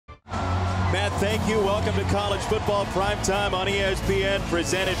Matt, thank you. Welcome to College Football Primetime on ESPN,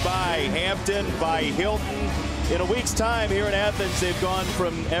 presented by Hampton, by Hilton. In a week's time here in Athens, they've gone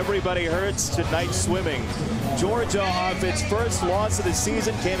from everybody hurts to night swimming. Georgia, off its first loss of the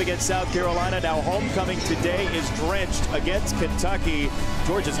season, came against South Carolina. Now homecoming today is drenched against Kentucky.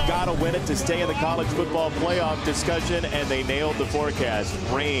 Georgia's got to win it to stay in the college football playoff discussion, and they nailed the forecast.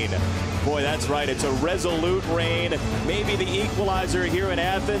 Rain. Boy, that's right. It's a resolute rain. Maybe the equalizer here in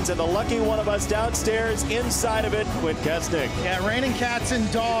Athens, and the lucky one of us downstairs inside of it, Quinn Kesnick. Yeah, raining cats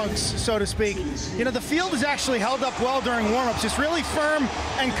and dogs, so to speak. You know, the field has actually held up well during warm-ups. It's really firm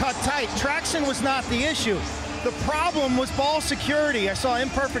and cut tight. Traction was not the issue. The problem was ball security. I saw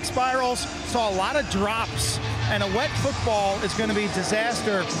imperfect spirals, saw a lot of drops, and a wet football is going to be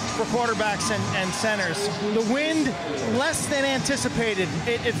disaster for quarterbacks and centers. The wind, less than anticipated.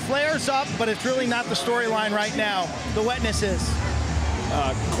 It flares up, but it's really not the storyline right now. The wetness is.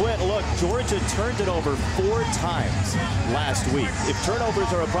 Quinn, look, Georgia turned it over 4 times last week. If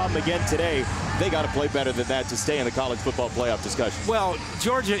turnovers are a problem again today, they got to play better than that to stay in the college football playoff discussion. Well,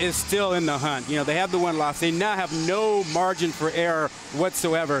 Georgia is still in the hunt. You know, they have the one loss. They now have no margin for error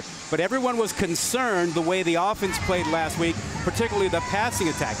whatsoever. But everyone was concerned the way the offense played last week, particularly the passing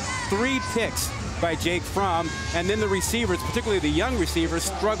attack. 3 picks by Jake Fromm, and then the receivers, particularly the young receivers,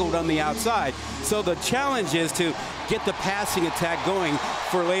 struggled on the outside. So the challenge is to get the passing attack going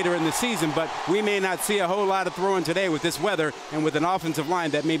for later in the season, but we may not see a whole lot of throwing today with this weather and with an offensive line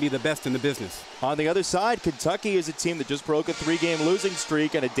that may be the best in the business. On the other side, Kentucky is a team that just broke a 3-game losing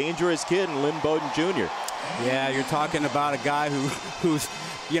streak and a dangerous kid in Lynn Bowden Jr. Yeah, you're talking about a guy who's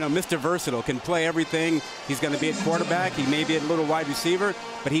you know, Mr. Versatile, can play everything. He's going to be at quarterback. He may be a little wide receiver,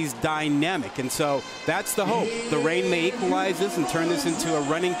 but he's dynamic. And so that's the hope. The rain may equalize this and turn this into a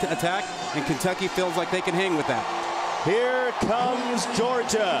running attack, and Kentucky feels like they can hang with that. Here comes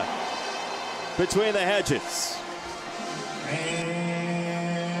Georgia between the hedges.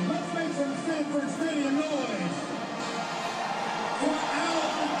 And let's make some Stanford Stadium noise for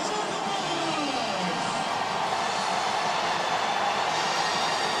our Georgia Bulldogs.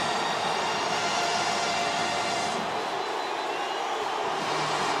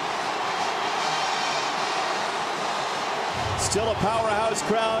 Still a powerhouse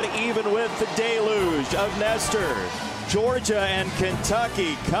crowd, even with the deluge of Nestor. Georgia and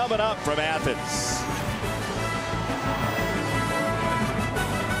Kentucky coming up from Athens.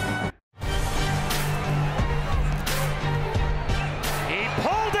 He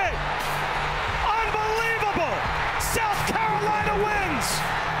pulled it! Unbelievable! South Carolina wins!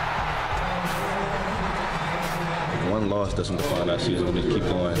 One loss doesn't define our season. We keep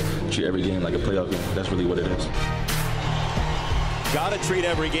going, treat every game like a playoff game. That's really what it is. Got to treat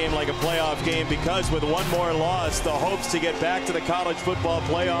every game like a playoff game, because with one more loss, the hopes to get back to the college football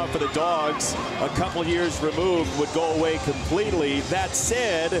playoff for the Dogs a couple years removed would go away completely. That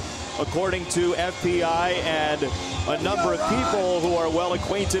said, according to FPI and a number of people who are well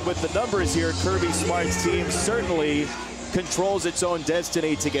acquainted with the numbers here, Kirby Smart's team certainly controls its own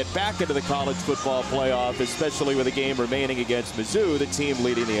destiny to get back into the college football playoff, especially with a game remaining against Mizzou, the team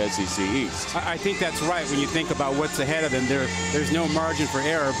leading the SEC East. I think that's right when you think about what's ahead of them. There's no margin for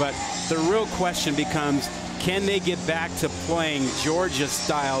error, but the real question becomes, can they get back to playing Georgia's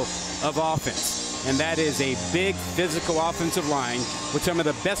style of offense? And that is a big physical offensive line with some of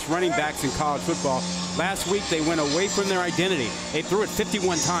the best running backs in college football. Last week, they went away from their identity. They threw it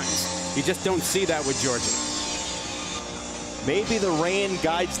 51 times. You just don't see that with Georgia. Maybe the rain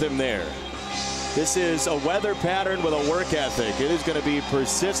guides them there. This is a weather pattern with a work ethic. It is going to be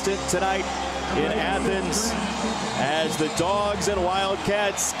persistent tonight in Athens as the Dogs and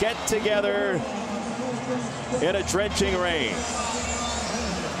Wildcats get together in a drenching rain.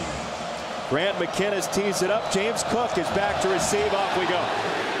 Grant McKinnis tees it up. James Cook is back to receive. Off we go.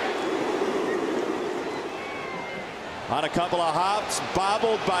 On a couple of hops,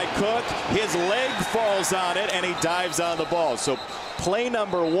 bobbled by Cook. His leg falls on it, and he dives on the ball. So play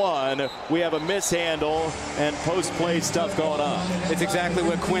number 1, we have a mishandle and post-play stuff going on. It's exactly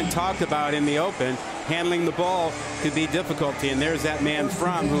what Quinn talked about in the open. Handling the ball could be difficulty, and there's that man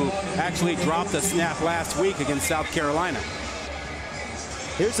Fromm who actually dropped a snap last week against South Carolina.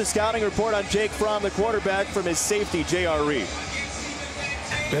 Here's the scouting report on Jake Fromm, the quarterback, from his safety, J.R. Reed.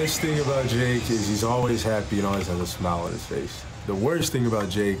 Best thing about Jake is he's always happy and always has a smile on his face. The worst thing about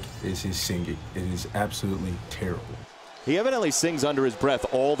Jake is his singing. It is absolutely terrible. He evidently sings under his breath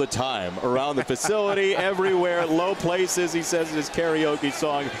all the time, around the facility, everywhere, low places, he says in his karaoke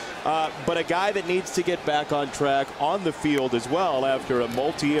song. But a guy that needs to get back on track on the field as well after a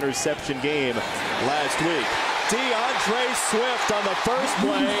multi-interception game last week. DeAndre Swift on the first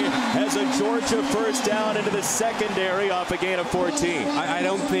play has a Georgia first down into the secondary off a gain of 14. I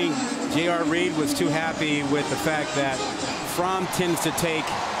don't think J.R. Reed was too happy with the fact that Fromm tends to take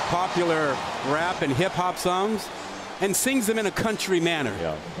popular rap and hip-hop songs and sings them in a country manner.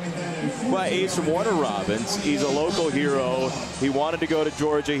 Yeah. Well, he's from Warner Robins. He's a local hero. He wanted to go to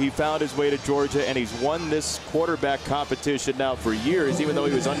Georgia. He found his way to Georgia, and he's won this quarterback competition now for years, even though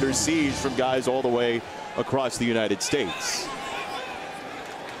he was under siege from guys all the way across the United States.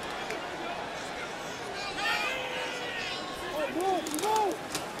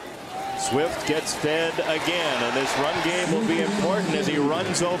 Swift gets fed again, and this run game will be important as he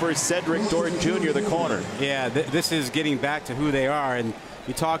runs over Cedric Dort Jr., the corner. Yeah, this is getting back to who they are. And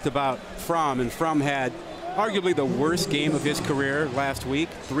you talked about Fromm, and Fromm had arguably the worst game of his career last week.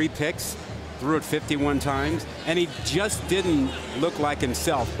 3 picks, threw it 51 times, and he just didn't look like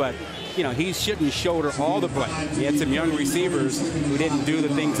himself. But you know, he shouldn't shoulder all the blame. He had some young receivers who didn't do the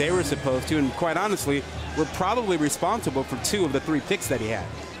things they were supposed to, and quite honestly, were probably responsible for 2 of the 3 picks that he had.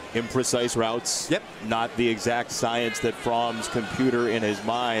 Imprecise routes. Yep. Not the exact science that Fromm's computer in his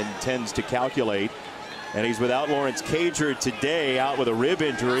mind tends to calculate. And he's without Lawrence Cager today, out with a rib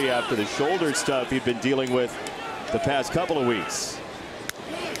injury after the shoulder stuff he'd been dealing with the past couple of weeks.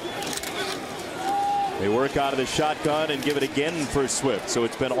 They work out of the shotgun and give it again for Swift. So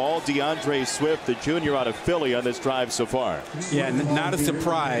it's been all DeAndre Swift, the junior out of Philly, on this drive so far. Yeah, not a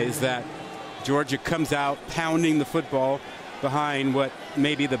surprise that Georgia comes out pounding the football behind what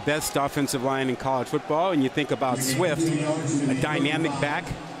may be the best offensive line in college football. And you think about Swift, a dynamic back,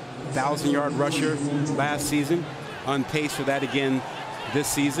 1,000-yard rusher last season, on pace for that again this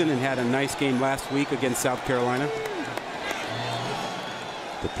season, and had a nice game last week against South Carolina.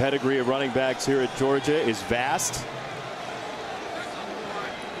 The pedigree of running backs here at Georgia is vast.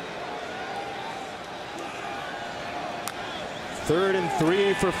 Third and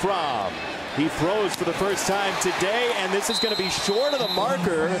 3 for Fromm. He throws for the first time today, and this is going to be short of the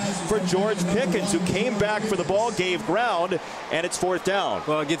marker for George Pickens, who came back for the ball, gave ground, and it's 4th down.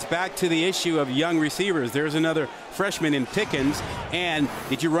 Well, it gets back to the issue of young receivers. There's another freshman in Pickens, and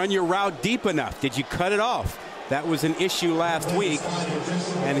did you run your route deep enough? Did you cut it off? That was an issue last week,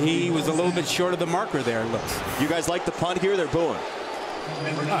 and he was a little bit short of the marker there, it looks. You guys like the punt here? They're booing.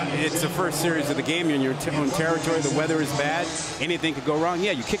 It's the first series of the game. You're in your own territory. The weather is bad. Anything could go wrong.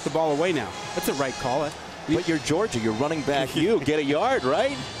 Yeah, you kick the ball away now. That's a right call. But you're Georgia. You're running back. You get a yard,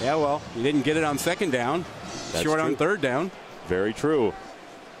 right? Yeah, well, you didn't get it on 2nd down. That's short true. On 3rd down. Very true.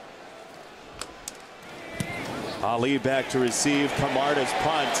 Ali back to receive Camarda's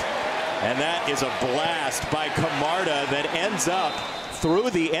punt. And that is a blast by Camarda that ends up through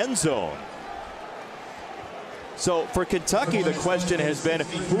the end zone. So for Kentucky, the question has been,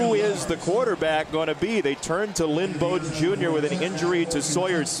 who is the quarterback going to be? They turned to Lynn Bowden Jr. with an injury to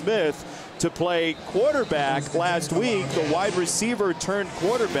Sawyer Smith to play quarterback last week. The wide receiver turned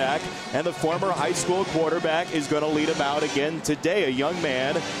quarterback, and the former high school quarterback is going to lead him out again today. A young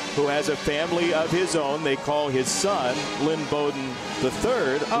man who has a family of his own. They call his son Lynn Bowden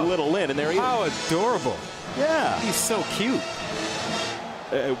III, Little Lynn, and there he is. How adorable. Yeah. He's so cute.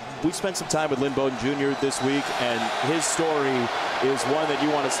 We spent some time with Lynn Bowden Jr. this week, and his story is one that you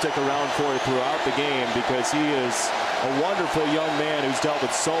want to stick around for throughout the game, because he is a wonderful young man who's dealt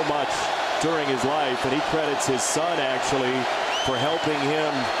with so much during his life, and he credits his son actually for helping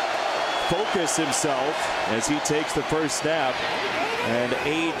him focus himself as he takes the first snap, and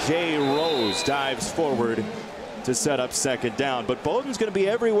A.J. Rose dives forward to set up 2nd down. But Bowden's going to be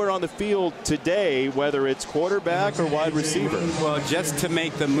everywhere on the field today, whether it's quarterback or wide receiver. Well, just to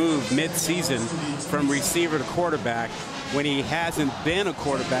make the move mid-season from receiver to quarterback when he hasn't been a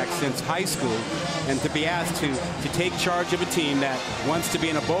quarterback since high school, and to be asked to take charge of a team that wants to be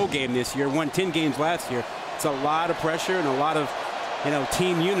in a bowl game this year, won 10 games last year, it's a lot of pressure and a lot of,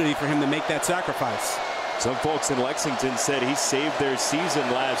 team unity for him to make that sacrifice. Some folks in Lexington said he saved their season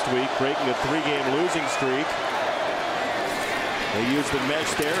last week, breaking a 3-game losing streak. They use the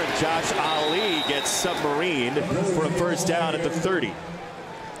mesh there, and Josh Ali gets submarined for a first down at the 30.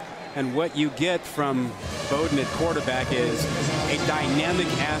 And what you get from Bowden at quarterback is a dynamic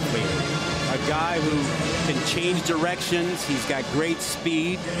athlete, a guy who can change directions. He's got great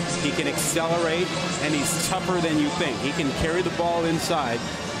speed. He can accelerate, and he's tougher than you think. He can carry the ball inside,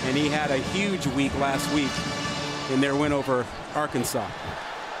 and he had a huge week last week in their win over Arkansas.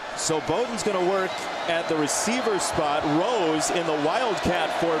 So Bowden's going to work at the receiver spot. Rose in the Wildcat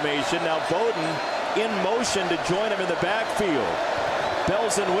formation. Now Bowden in motion to join him in the backfield.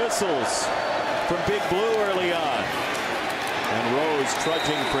 Bells and whistles from Big Blue early on. And Rose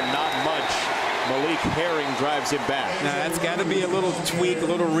trudging for not much Malik Herring drives him back. Now, that's got to be a little tweak, a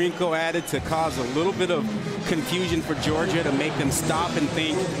little wrinkle added to cause a little bit of confusion for Georgia, to make them stop and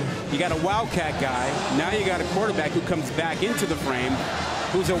think. You got a Wildcat guy. Now you got a quarterback who comes back into the frame,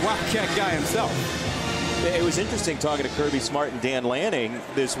 who's a Wildcat guy himself. It was interesting talking to Kirby Smart and Dan Lanning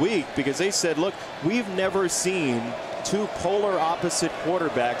this week, because they said, look, we've never seen two polar opposite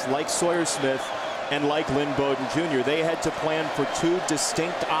quarterbacks like Sawyer Smith and like Lynn Bowden Jr. They had to plan for two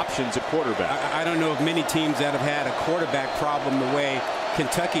distinct options at quarterback. I don't know of many teams that have had a quarterback problem the way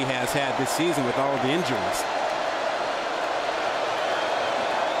Kentucky has had this season with all of the injuries.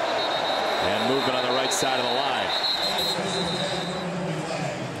 And movement on the right side of the line.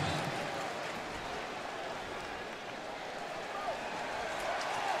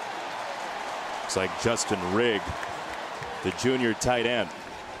 Looks like Justin Rigg, the junior tight end.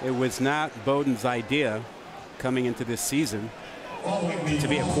 It was not Bowden's idea coming into this season to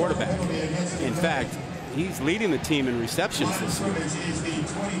be a quarterback. In fact, he's leading the team in receptions this year.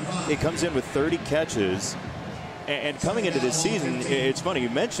 He comes in with 30 catches. And coming into this season, it's funny,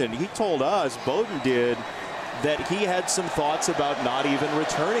 you mentioned, he told us, Bowden did, that he had some thoughts about not even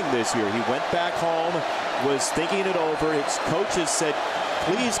returning this year. He went back home, was thinking it over. His coaches said,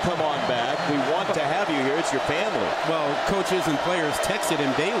 please come on back. We want to have you here. It's your family. Well, coaches and players texted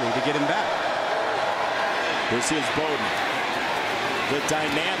him daily to get him back. This is Bowden, the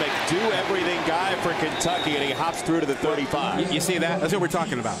dynamic, do-everything guy for Kentucky, and he hops through to the 35. You see that? That's what we're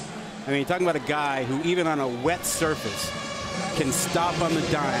talking about. I mean, you're talking about a guy who, even on a wet surface, can stop on the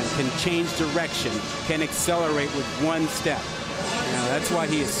dime, can change direction, can accelerate with one step. You know, that's why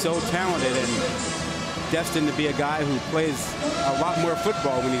he is so talented and destined to be a guy who plays a lot more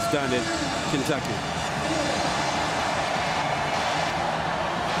football when he's done at Kentucky.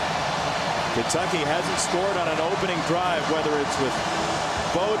 Kentucky hasn't scored on an opening drive, whether it's with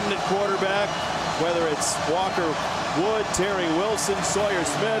Bowden at quarterback, whether it's Walker Wood, Terry Wilson, Sawyer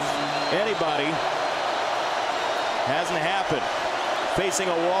Smith, anybody. Hasn't happened. Facing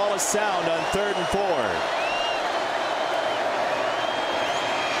a wall of sound on 3rd and 4.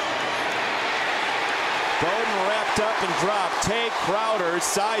 Bowden wrapped up and dropped. Tay Crowder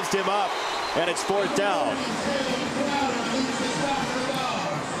sized him up, and it's 4th down.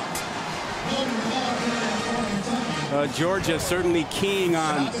 Georgia certainly keying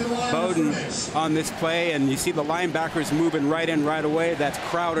on Bowden on this play, and you see the linebackers moving right in right away. That's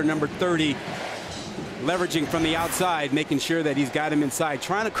Crowder, number 30, leveraging from the outside, making sure that he's got him inside,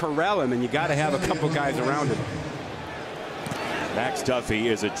 trying to corral him, and you got to have a couple guys around him. Max Duffy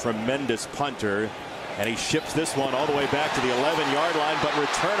is a tremendous punter, and he ships this one all the way back to the 11-yard line, but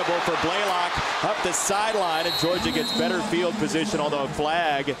returnable for Blaylock up the sideline, and Georgia gets better field position, although a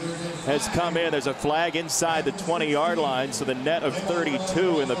flag has come in. There's a flag inside the 20-yard line, so the net of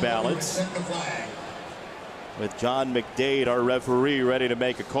 32 in the balance, with John McDade, our referee, ready to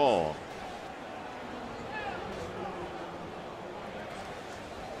make a call.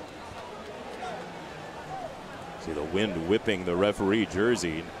 See the wind whipping the referee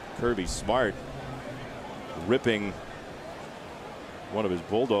jersey. Kirby Smart ripping one of his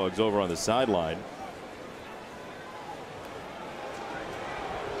Bulldogs over on the sideline.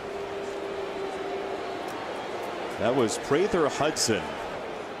 That was Prather Hudson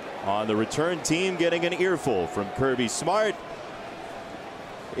on the return team, getting an earful from Kirby Smart.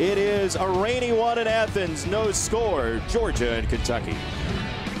 It is a rainy one in Athens. No score. Georgia and Kentucky.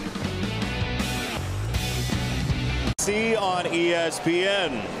 See on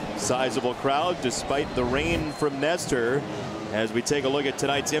ESPN. Sizable crowd despite the rain from Nestor, as we take a look at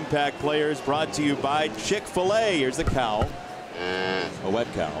tonight's impact players, brought to you by Chick-fil-A. Here's the cow, a wet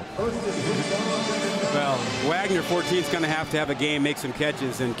cow. Well, Wagner 14 is going to have a game, make some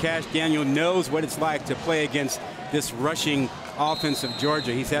catches, and Cash Daniel knows what it's like to play against this rushing offense of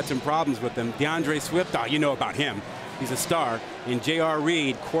Georgia. He's had some problems with them. DeAndre Swift, you know about him. He's a star. And J.R.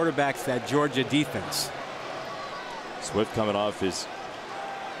 Reed quarterbacks that Georgia defense. Swift coming off his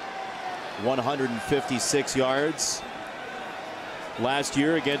 156 yards last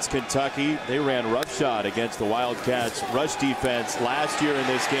year against Kentucky. They ran roughshod against the Wildcats rush defense last year in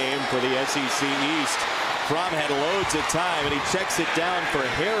this game for the SEC East. Fromm had loads of time, and he checks it down for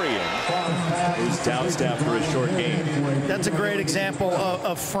Harrion, who's downstaffed for a short game. That's a great example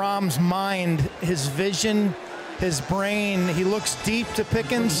of Fromm's mind, his vision, his brain. He looks deep to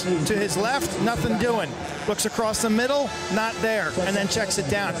Pickens, to his left, nothing doing. Looks across the middle, not there, and then checks it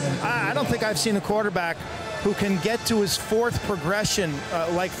down. I don't think I've seen a quarterback who can get to his fourth progression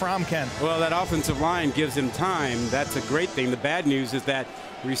like Fromm can. Well, that offensive line gives him time. That's a great thing. The bad news is that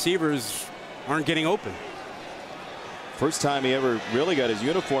receivers aren't getting open. First time he ever really got his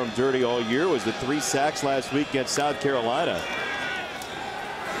uniform dirty all year was the 3 sacks last week against South Carolina.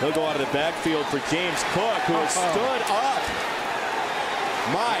 He'll go out of the backfield for James Cook, who has stood up.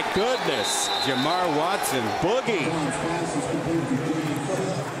 My goodness. Jamar Watson. Boogie.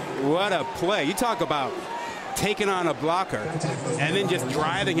 What a play. You talk about taking on a blocker and then just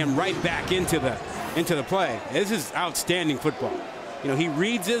driving him right back into the play. This is outstanding football. You know, he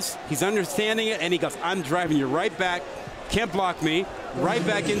reads this, he's understanding it, and he goes, I'm driving you right back, can't block me, right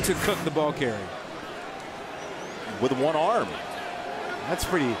back into Cook, the ball carrier. With one arm. That's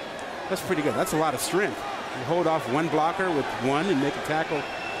pretty good. That's a lot of strength. You hold off one blocker with one and make a tackle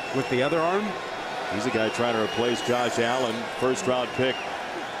with the other arm. He's a guy trying to replace Josh Allen, first-round pick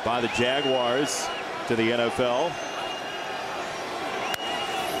by the Jaguars to the NFL.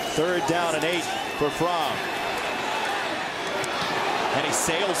 3rd down and 8 for Fromm. And he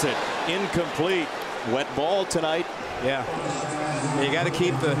sails it. Incomplete. Wet ball tonight. Yeah. You got to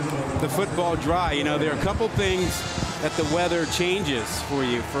keep the football dry. You know, there are a couple things that the weather changes for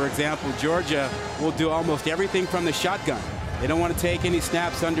you. For example, Georgia will do almost everything from the shotgun. They don't want to take any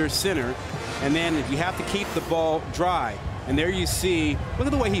snaps under center. And then you have to keep the ball dry. And there you see, look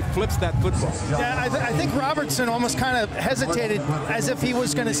at the way he flips that football. Yeah, I think Robertson almost kind of hesitated as if he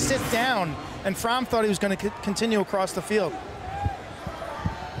was going to sit down, and Fromm thought he was going to continue across the field.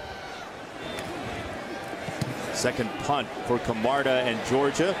 Second punt for Camarda and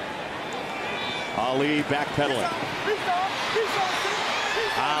Georgia. Ali backpedaling.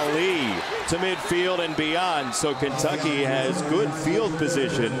 Ali to midfield and beyond. So Kentucky has good field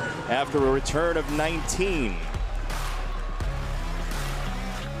position after a return of 19.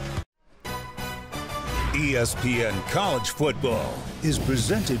 ESPN College Football is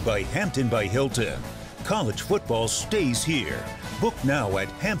presented by Hampton by Hilton. College football stays here. Book now at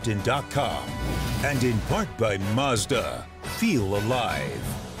Hampton.com. And in part by Mazda. Feel alive.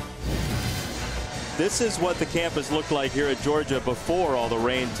 This is what the campus looked like here at Georgia before all the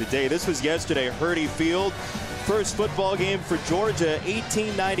rain today. This was yesterday, Hurdy Field. First football game for Georgia,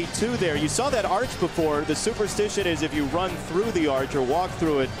 1892 there. You saw that arch before. The superstition is if you run through the arch or walk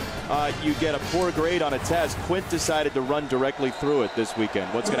through it, you get a poor grade on a test. Quint decided to run directly through it this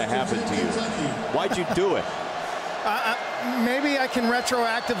weekend. What's going to happen to you? Why'd you do it? Maybe I can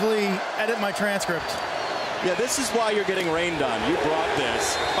retroactively edit my transcript. Yeah, this is why you're getting rained on. You brought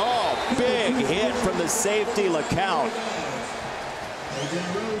this. Oh, big hit from the safety, LeCount.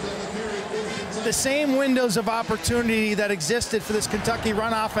 The same windows of opportunity that existed for this Kentucky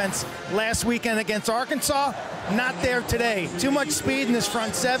run offense last weekend against Arkansas, not there today. Too much speed in this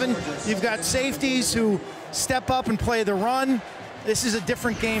front seven. You've got safeties who step up and play the run. This is a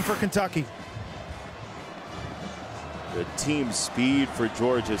different game for Kentucky. The team speed for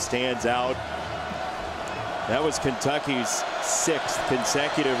Georgia stands out. That was Kentucky's 6th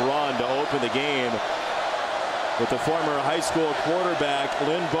consecutive run to open the game, with the former high school quarterback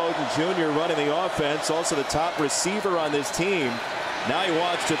Lynn Bowden Jr. running the offense, also the top receiver on this team. Now he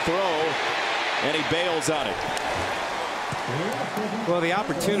wants to throw, and he bails on it. Well, the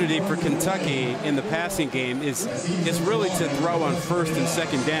opportunity for Kentucky in the passing game is really to throw on 1st and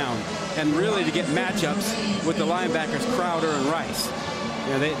 2nd down, and really to get matchups with the linebackers Crowder and Rice.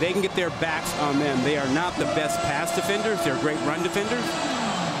 You know, they can get their backs on them. They are not the best pass defenders. They're great run defenders.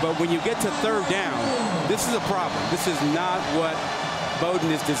 But when you get to 3rd down, this is a problem. This is not what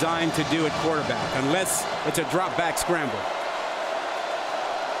Bowden is designed to do at quarterback, unless it's a drop back scramble.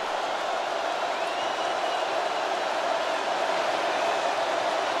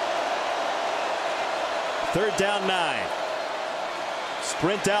 Third down 9.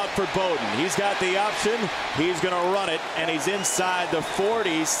 Sprint out for Bowden. He's got the option. He's going to run it, and he's inside the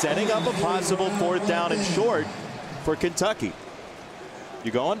 40, setting up a possible 4th down and short for Kentucky.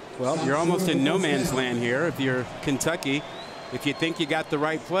 You going? Well, you're almost in no man's land here if you're Kentucky. If you think you got the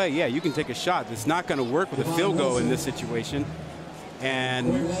right play, yeah, you can take a shot. It's not going to work with a field goal in this situation,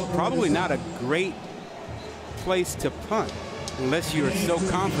 and probably not a great place to punt unless you're so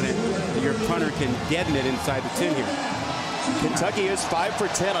confident that your punter can deaden it inside the 10 here. Kentucky is 5 for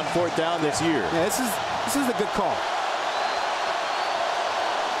 10 on 4th down this year. Yeah, this is a good call.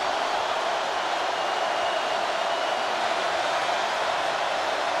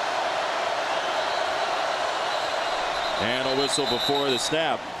 And a whistle before the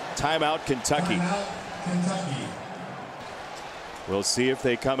snap. Timeout, Kentucky. We'll see if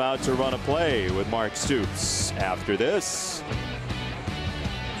they come out to run a play with Mark Stoops after this.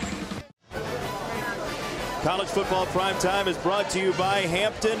 College football primetime is brought to you by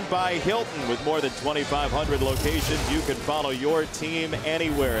Hampton by Hilton. With more than 2,500 locations, you can follow your team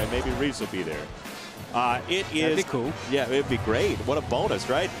anywhere, and maybe Reese will be there. It is. That'd be cool. Yeah, it'd be great. What a bonus,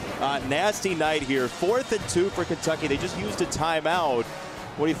 right? Nasty night here. 4th and 2 for Kentucky. They just used a timeout.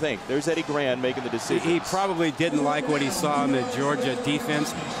 What do you think? There's Eddie Grand making the decision. He probably didn't like what he saw in the Georgia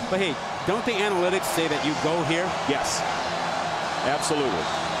defense. But hey, don't the analytics say that you go here? Yes, absolutely.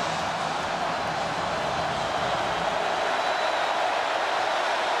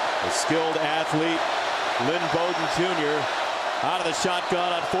 A skilled athlete, Lynn Bowden Jr. out of the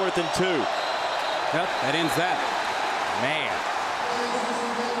shotgun on 4th and 2. Yep, that ends that. Man.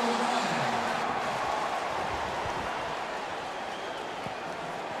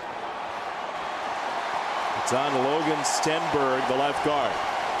 It's on Logan Stenberg, the left guard.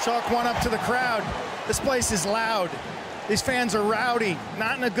 Chalk one up to the crowd. This place is loud. These fans are rowdy,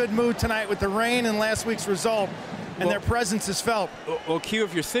 not in a good mood tonight with the rain and last week's result, and their presence is felt. Well, Q,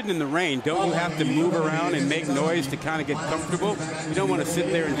 if you're sitting in the rain, don't you have to move around and make noise to kind of get comfortable? You don't want to sit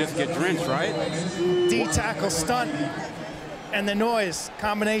there and just get drenched, right? D-tackle stunt and the noise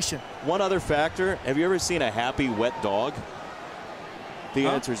combination. One other factor, have you ever seen a happy wet dog? The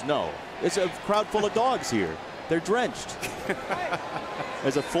answer is no. It's a crowd full of dogs here. They're drenched.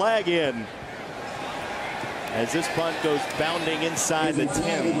 There's a flag in as this punt goes bounding inside the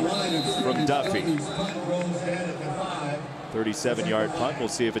 10 from Duffy. 37-yard punt. We'll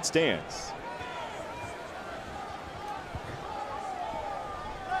see if it stands.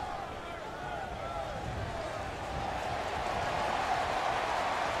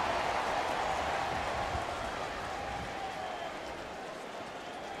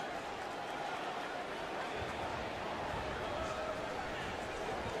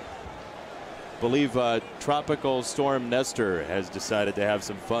 Believe Tropical Storm Nestor has decided to have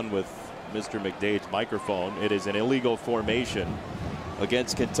some fun with Mr. McDade's microphone. It is an illegal formation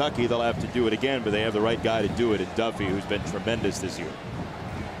against Kentucky. They'll have to do it again, but they have the right guy to do it in Duffy, who's been tremendous this year.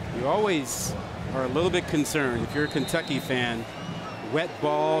 You always are a little bit concerned if you're a Kentucky fan. Wet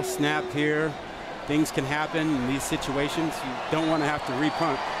ball snapped here. Things can happen in these situations. You don't want to have to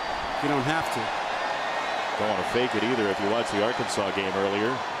repunt. You don't have to. Don't want to fake it either if you watch the Arkansas game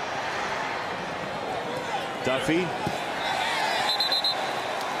earlier. Duffy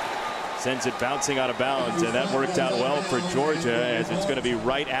sends it bouncing out of bounds, and that worked out well for Georgia as it's going to be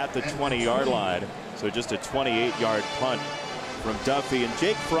right at the 20-yard line. So just a 28-yard punt from Duffy. And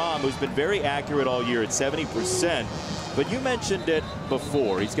Jake Fromm, who's been very accurate all year at 70%, but you mentioned it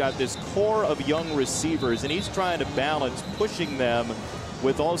before. He's got this core of young receivers, and he's trying to balance pushing them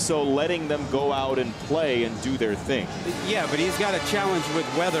with also letting them go out and play and do their thing. Yeah, but he's got a challenge with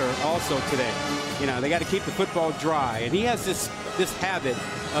weather also today. You know, they got to keep the football dry, and he has this habit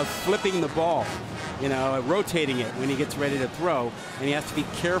of flipping the ball, you know, rotating it when he gets ready to throw, and he has to be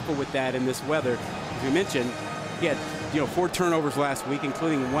careful with that in this weather. As we mentioned, he had 4 turnovers last week,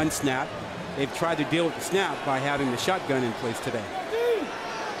 including 1 snap. They've tried to deal with the snap by having the shotgun in place today.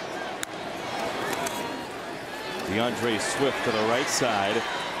 DeAndre Swift to the right side.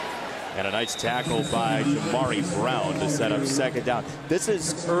 And a nice tackle by Jamari Brown to set up 2nd down. This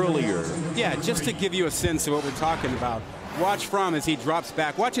is earlier. Yeah, just to give you a sense of what we're talking about. Watch Fromm as he drops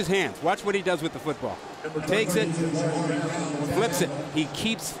back. Watch his hands. Watch what he does with the football. Takes it, flips it. He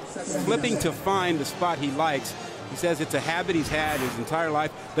keeps flipping to find the spot he likes. He says it's a habit he's had his entire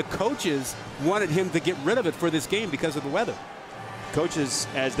life. The coaches wanted him to get rid of it for this game because of the weather. Coaches,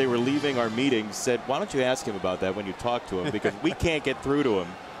 as they were leaving our meeting, said, why don't you ask him about that when you talk to him, because we can't get through to him.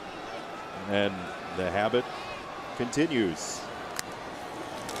 And the habit continues.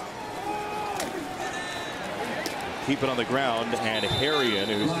 Keep it on the ground, and Harrion,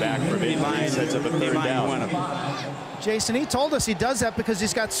 who's back from injury, sets up a 3rd down. Jason, he told us he does that because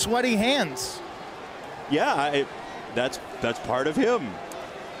he's got sweaty hands. Yeah, that's part of him.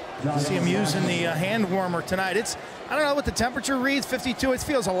 You see him using the hand warmer tonight. I don't know what the temperature reads, 52. It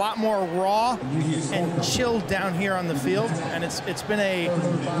feels a lot more raw and chilled down here on the field, and it's been a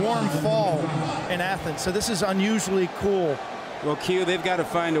warm fall in Athens, so this is unusually cool. Well, Q, they've got to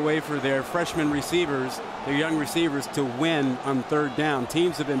find a way for their freshman receivers, their young receivers, to win on 3rd down.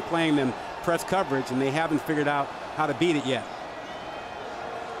 Teams have been playing them press coverage, and they haven't figured out how to beat it yet.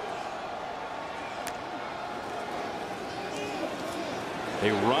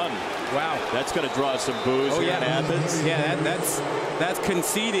 They run. Wow, that's going to draw some boos here in Athens. Yeah, that's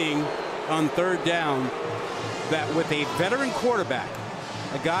conceding on 3rd down that with a veteran quarterback,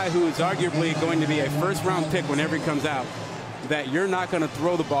 a guy who is arguably going to be a 1st-round pick whenever he comes out, that you're not going to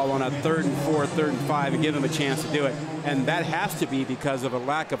throw the ball on a 3rd and 4, 3rd and 5 and give him a chance to do it. And that has to be because of a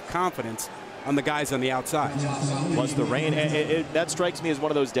lack of confidence on the guys on the outside. Plus the rain. That strikes me as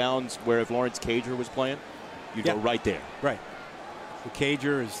one of those downs where if Lawrence Cager was playing, you'd go right there. Right. The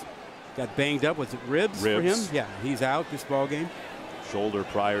Cager is got banged up. Was it ribs for him? Yeah, he's out this ball game. Shoulder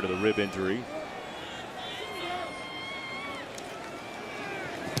prior to the rib injury.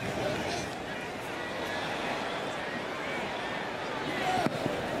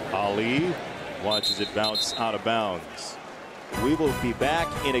 Ali watches it bounce out of bounds. We will be back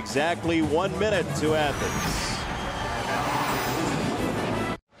in exactly 1 minute to Athens.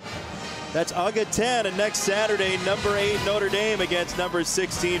 That's UGA 10, and next Saturday, number 8 Notre Dame against number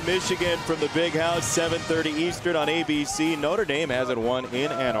 16 Michigan from the Big House, 7:30 Eastern on ABC. Notre Dame hasn't won in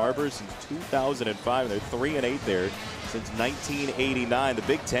Ann Arbor since 2005. They're 3-8 there since 1989. The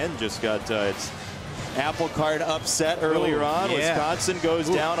Big Ten just got its apple cart upset earlier on. Yeah. Wisconsin goes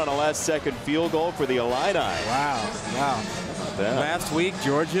down on a last-second field goal for the Illini. Wow. Last week,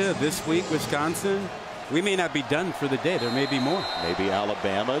 Georgia. This week, Wisconsin. We may not be done for the day. There may be more. Maybe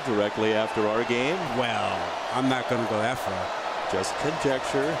Alabama directly after our game. Well, I'm not going to go that far. Just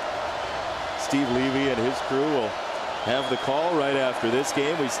conjecture. Steve Levy and his crew will have the call right after this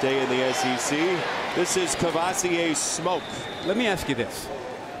game. We stay in the SEC. This is Cavassier Smoke. Let me ask you this.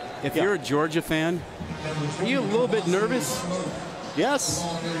 If you're a Georgia fan, are you a little bit nervous? Yes.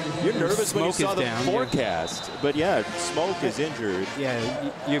 You're nervous when you saw the forecast. But yeah, Smoke is injured.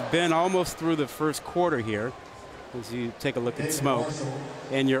 Yeah, you've been almost through the first quarter here as you take a look at Smoke.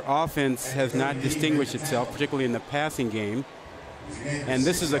 And your offense has not distinguished itself, particularly in the passing game. And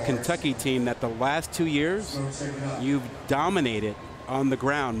this is a Kentucky team that the last 2 years, you've dominated on the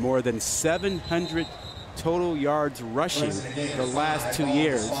ground. More than 700 total yards rushing the last 2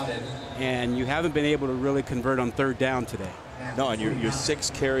 years. And you haven't been able to really convert on third down today. No, and your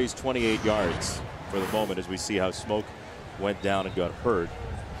 6 carries, 28 yards for the moment as we see how Smoke went down and got hurt.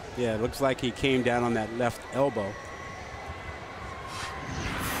 Yeah, it looks like he came down on that left elbow.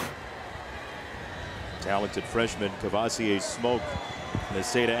 Talented freshman Cavassier Smoke in the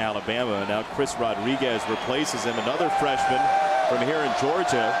state of Alabama. Now Chris Rodriguez replaces him, another freshman from here in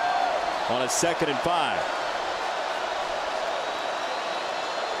Georgia, on a 2nd and 5.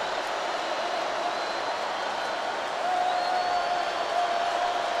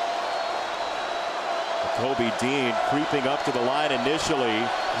 Kobe Dean creeping up to the line initially.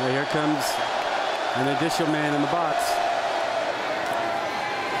 Yeah, here comes an additional man in the box.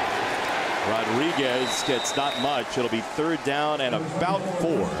 Rodriguez gets not much. It'll be 3rd down and about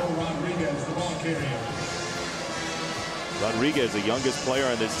 4. Rodriguez, the youngest player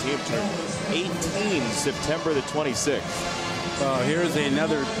on this team, turned 18 September the 26th. Well, here's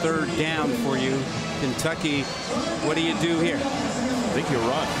another 3rd down for you. Kentucky, what do you do here? I think you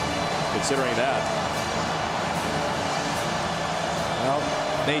run, considering that. Well,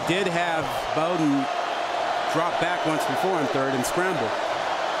 they did have Bowden drop back once before on 3rd and scramble.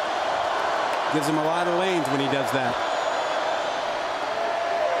 Gives him a lot of lanes when he does that.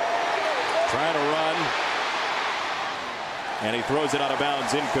 Trying to run. And he throws it out of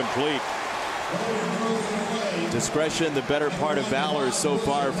bounds, incomplete. Discretion, the better part of valor so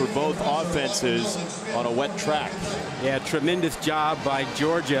far for both offenses on a wet track. Yeah, tremendous job by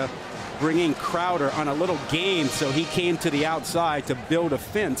Georgia bringing Crowder on a little game, so he came to the outside to build a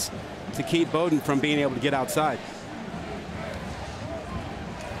fence to keep Bowden from being able to get outside.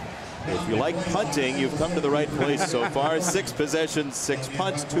 If you like punting, you've come to the right place so far. 6 possessions, 6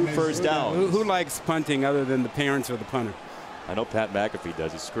 punts, 2 first downs. Who likes punting other than the parents or the punter? I know Pat McAfee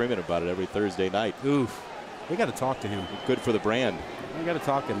does. He's screaming about it every Thursday night. Oof. We got to talk to him. Good for the brand. We got to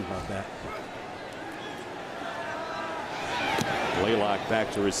talk to him about that. Blaylock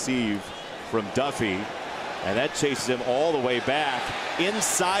back to receive from Duffy, and that chases him all the way back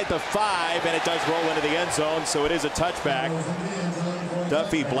inside the 5, and it does roll into the end zone, so it is a touchback.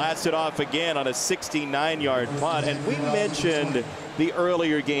 Duffy blasted off again on a 69-yard punt, and we mentioned the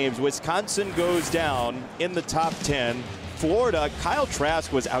earlier games. Wisconsin goes down in the top 10. Florida, Kyle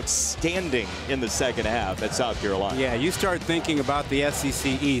Trask was outstanding in the 2nd half at South Carolina. Yeah, you start thinking about the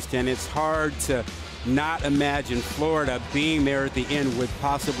SEC East, and it's hard to not imagine Florida being there at the end with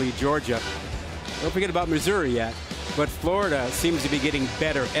possibly Georgia. Don't forget about Missouri yet, but Florida seems to be getting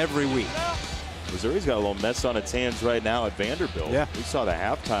better every week. Missouri's got a little mess on its hands right now at Vanderbilt. Yeah. We saw the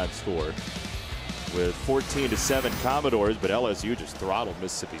halftime score with 14-7 Commodores, but LSU just throttled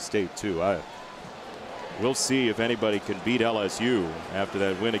Mississippi State too. We'll see if anybody can beat LSU after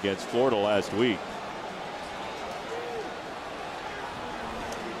that win against Florida last week.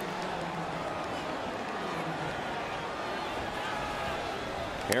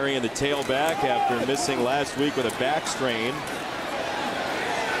 Harry in the tailback after missing last week with a back strain.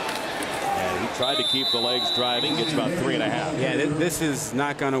 And he tried to keep the legs driving. Gets about 3.5. Yeah, this is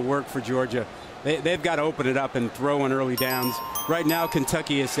not going to work for Georgia. They've got to open it up and throw on early downs. Right now,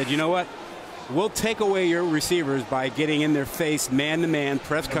 Kentucky has said, you know what? We'll take away your receivers by getting in their face, man-to-man,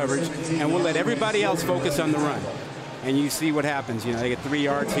 press coverage, and we'll let everybody else focus on the run. And you see what happens. You know, they get 3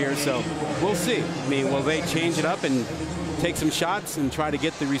 yards here, so we'll see. I mean, will they change it up and take some shots and try to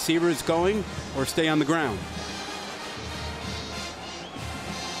get the receivers going or stay on the ground?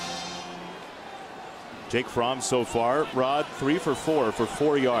 Jake Fromm so far, Rod, 3 for 4 for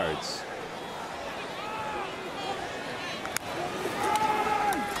 4 yards.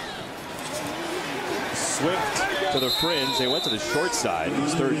 Swift to the fringe. They went to the short side.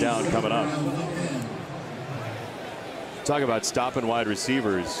 It's 3rd down coming up. Talk about stopping wide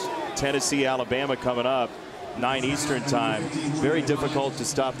receivers. Tennessee, Alabama coming up. 9 Eastern time. Very difficult to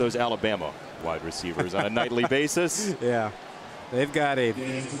stop those Alabama wide receivers on a nightly basis. Yeah. They've got a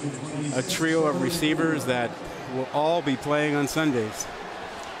trio of receivers that will all be playing on Sundays.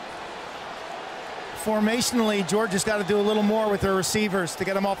 Formationally, Georgia's got to do a little more with their receivers to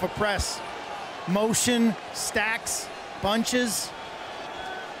get them off a press. Motion, stacks, bunches.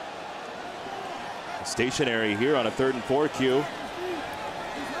 Stationary here on a 3rd and 4 cue.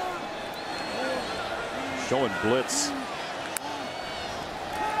 Showing blitz.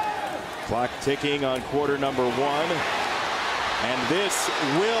 Clock ticking on quarter number 1. And this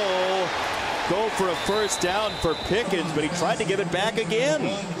will go for a 1st down for Pickens, but he tried to give it back again.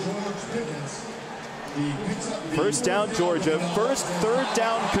 1st down Georgia. First 3rd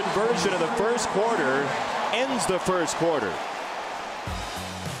down conversion of the 1st quarter ends the 1st quarter.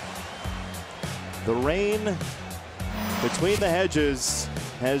 The rain between the hedges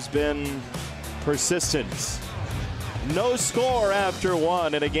has been persistent. No score after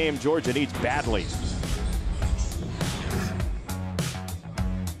 1 in a game Georgia needs badly.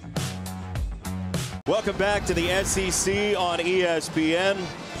 Welcome back to the SEC on ESPN.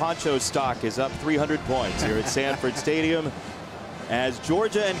 Poncho stock is up 300 points here at Sanford Stadium as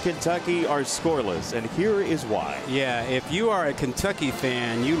Georgia and Kentucky are scoreless, and here is why. Yeah, if you are a Kentucky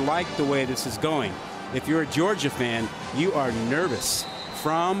fan, you like the way this is going. If you're a Georgia fan, you are nervous.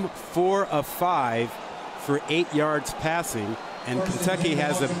 From 4 of 5 for 8 yards passing, and Kentucky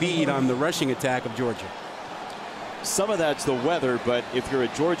has a bead on the rushing attack of Georgia. Some of that's the weather, but if you're a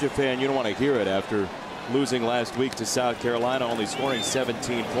Georgia fan, you don't want to hear it after losing last week to South Carolina, only scoring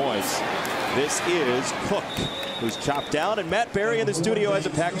 17 points. This is Cook, who's chopped down, and Matt Berry in the studio has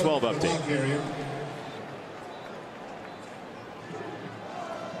a Pac-12 update.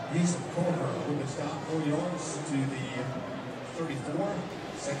 He's the corner with a stop 4 yards to the 34,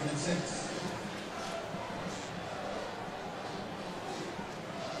 2nd and 6.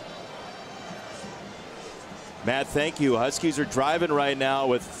 Matt, thank you. Huskies are driving right now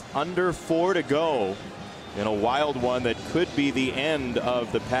with under 4 to go in a wild one that could be the end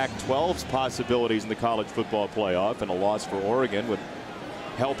of the Pac-12's possibilities in the college football playoff, and a loss for Oregon would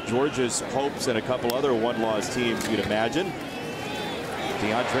help Georgia's hopes and a couple other one-loss teams, you'd imagine.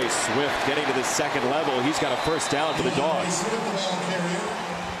 DeAndre Swift getting to the 2nd level. He's got a 1st down for the Dogs.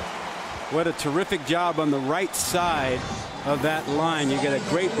 What a terrific job on the right side of that line. You get a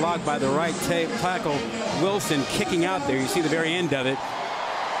great block by the right tackle. Wilson kicking out there. You see the very end of it.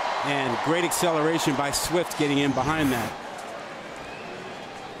 And great acceleration by Swift getting in behind that.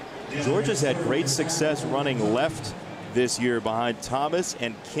 Georgia's had great success running left this year behind Thomas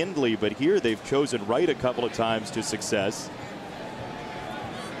and Kindley, but here they've chosen right a couple of times to success.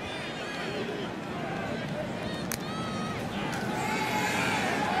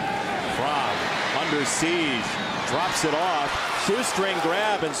 Under siege, drops it off, shoestring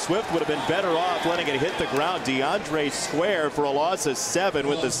grab, and Swift would have been better off letting it hit the ground. DeAndre Square for a loss of 7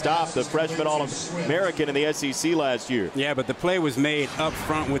 with the stop, the freshman All-American in the SEC last year. Yeah, but the play was made up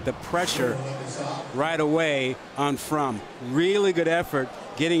front with the pressure right away on Fromm. Really good effort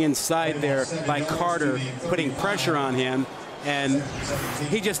getting inside there by Carter, putting pressure on him, and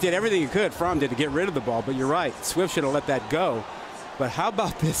he just did everything he could, Fromm did, to get rid of the ball. But you're right, Swift should have let that go. But how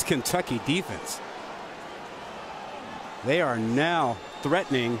about this Kentucky defense? They are now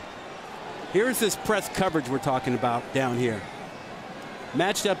threatening. Here's this press coverage we're talking about down here.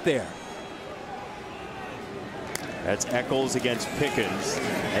 Matched up there. That's Eccles against Pickens.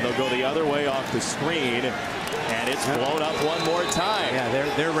 And they'll go the other way off the screen. And it's blown up one more time.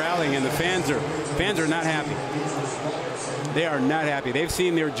 Yeah, they're rallying, and the fans are not happy. They are not happy. They've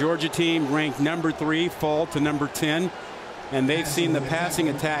seen their Georgia team ranked number 3 fall to number 10. And they've seen the passing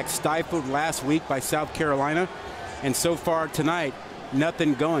attack stifled last week by South Carolina. And so far tonight,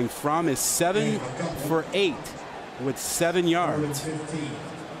 nothing going. Fromm is 7 for 8 with 7 yards.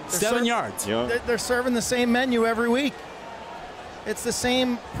 7 yards. Yeah. They're serving the same menu every week. it's the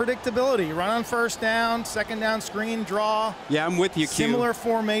same predictability. Run on first down, second down screen, draw. Yeah, I'm with you, Q. Similar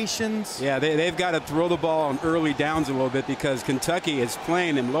formations. Yeah, they've got to throw the ball on early downs a little bit because Kentucky is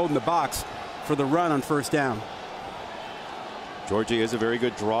playing and loading the box for the run on first down. Georgia is a very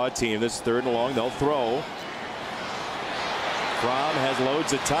good draw team. This is 3rd and long. They'll throw. Fromm has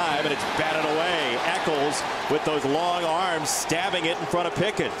loads of time, and it's batted away. Eccles with those long arms stabbing it in front of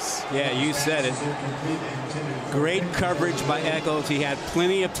Pickens. Yeah, you said it. Great coverage by Eccles. He had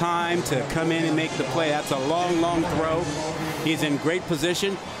plenty of time to come in and make the play. That's a long, long throw. He's in great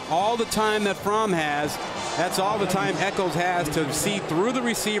position. All the time that Fromm has, that's all the time Eccles has to see through the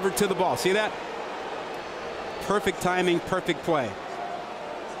receiver to the ball. See that? Perfect timing, perfect play.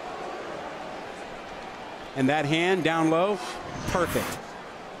 And that hand down low, perfect.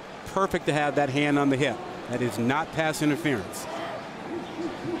 Perfect to have that hand on the hip. That is not pass interference.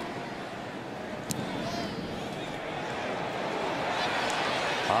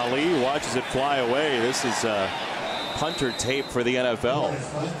 Ali watches it fly away. This is punter tape for the NFL.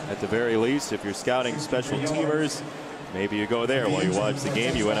 At the very least, if you're scouting special teamers, maybe you go there while you watch the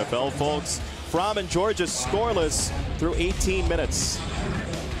game, you NFL folks. Fromm and Georgia scoreless through 18 minutes.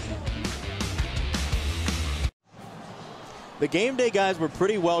 The game day guys were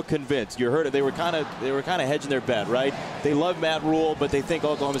pretty well convinced. You heard it. They were kind of hedging their bet, right? They love Matt Rule, but they think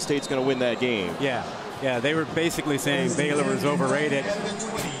Oklahoma State's going to win that game. Yeah, they were basically saying Baylor was overrated.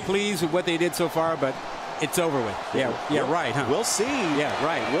 Pleased with what they did so far, but it's over with. Yeah, right, huh? We'll see. Yeah,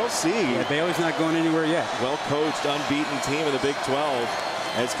 right. We'll see. Yeah, Baylor's not going anywhere yet. Well-coached, unbeaten team in the Big 12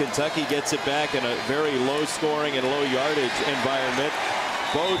 as Kentucky gets it back in a very low-scoring and low-yardage environment.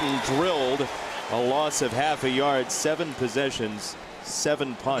 Bowden drilled a loss of half a yard, 7 possessions,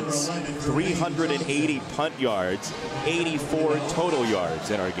 7 punts, 380 punt yards, 84 total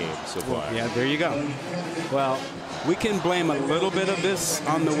yards in our game so far. Yeah, there you go. Well, we can blame a little bit of this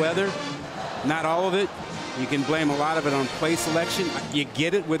on the weather, not all of it. You can blame a lot of it on play selection. You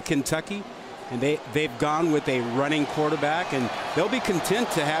get it with Kentucky, and they've gone with a running quarterback, and they'll be content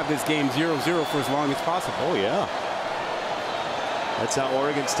to have this game 0-0 for as long as possible. Oh, yeah. That's how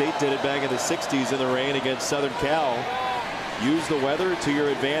Oregon State did it back in the 60s in the rain against Southern Cal. Use the weather to your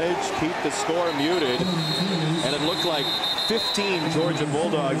advantage, keep the score muted, and it looked like 15 Georgia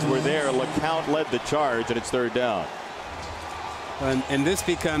Bulldogs were there. LeCount led the charge, and it's 3rd down. And this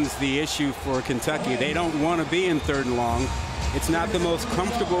becomes the issue for Kentucky. They don't want to be in 3rd and long. It's not the most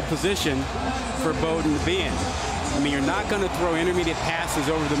comfortable position for Bowden to be in. I mean, you're not going to throw intermediate passes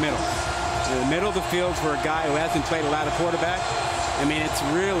over the middle. In the middle of the field for a guy who hasn't played a lot of quarterback, I mean, it's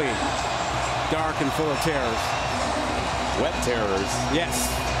really dark and full of terrors. Wet terrors. Yes.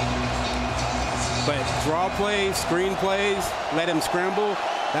 But draw plays, screen plays, let him scramble,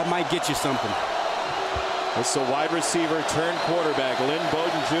 that might get you something. This is a wide receiver turned quarterback, Lynn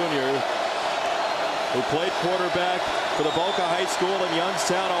Bowden Jr., who played quarterback for the Boca High School in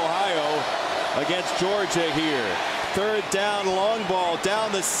Youngstown, Ohio, against Georgia here. 3rd down, long ball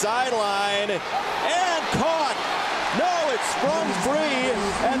down the sideline, and caught. No, it sprung free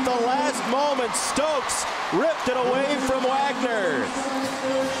at the last moment. Stokes ripped it away from Wagner.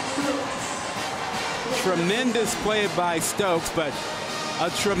 Tremendous play by Stokes, but a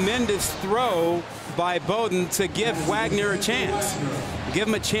tremendous throw by Bowden to give Wagner a chance. Give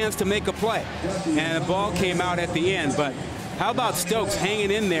him a chance to make a play. And the ball came out at the end. But how about Stokes hanging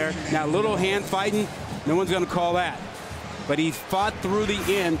in there? Now, little hand fighting, no one's going to call that. But he fought through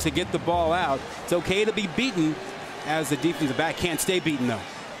the end to get the ball out. It's okay to be beaten, as the defensive back can't stay beaten, though.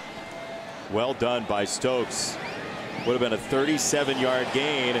 Well done by Stokes. Would have been a 37-yard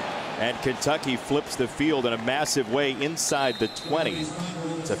gain, and Kentucky flips the field in a massive way inside the 20.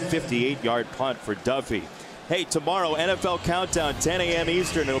 It's a 58-yard punt for Duffy. Hey, tomorrow, NFL Countdown, 10 a.m.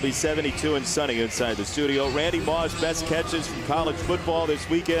 Eastern. It'll be 72 and sunny inside the studio. Randy Moss, best catches from college football this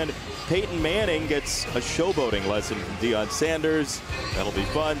weekend. Peyton Manning gets a showboating lesson from Deion Sanders. That'll be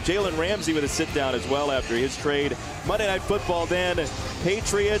fun. Jalen Ramsey with a sit-down as well after his trade. Monday Night Football then,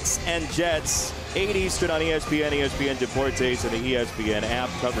 Patriots and Jets, 8 Eastern on ESPN, ESPN Deportes, and the ESPN app.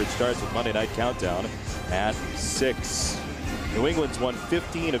 Coverage starts with Monday Night Countdown at 6. New England's won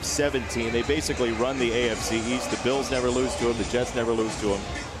 15 of 17. They basically run the AFC East. The Bills never lose to them. The Jets never lose to them.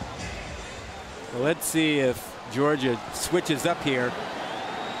 Well, let's see if Georgia switches up here.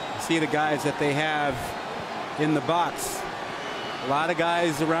 See the guys that they have in the box. A lot of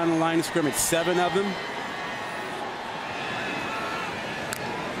guys around the line of scrimmage, 7 of them.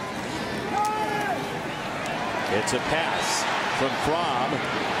 It's a pass from Fromm,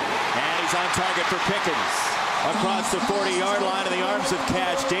 and he's on target for Pickens. across the 40-yard line in the arms of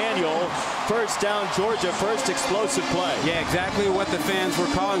Cash Daniel. First down, Georgia, first explosive play. Yeah, exactly what the fans were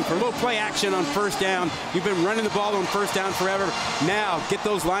calling for. A little play action on first down. You've been running the ball on first down forever. Now get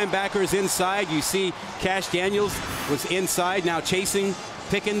those linebackers inside. You see Cash Daniels was inside, now chasing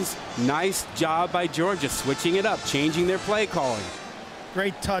Pickens. Nice job by Georgia, switching it up, changing their play calling.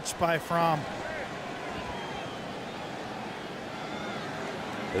 Great touch by Fromm.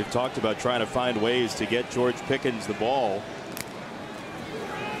 They've talked about trying to find ways to get George Pickens the ball.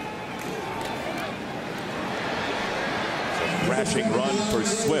 Crashing run for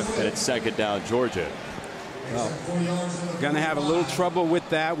Swift, and it's second down, Georgia. Well, going to have a little trouble with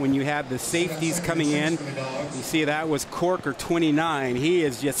that when you have the safeties coming in. You see that was Corker, 29. He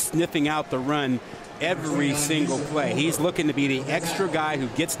is just sniffing out the run every single play. He's looking to be the extra guy who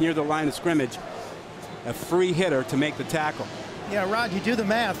gets near the line of scrimmage, a free hitter to make the tackle. Yeah, Rod, you do the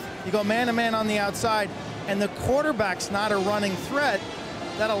math. You go man-to-man on the outside, and the quarterback's not a running threat.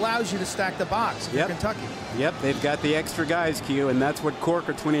 That allows you to stack the box for Kentucky. Yep, they've got the extra guys, Q, and that's what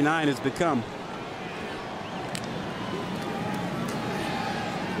Corker, 29, has become.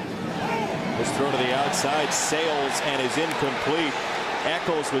 This throw to the outside, sails and is incomplete.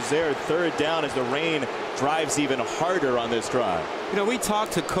 Eccles was there, third down as the rain drives even harder on this drive. You know, we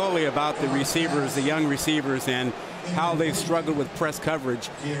talked to Coley about the receivers, the young receivers, and how they've struggled with press coverage.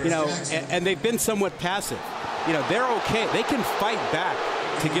 You know, and they've been somewhat passive. You know, they're okay. They can fight back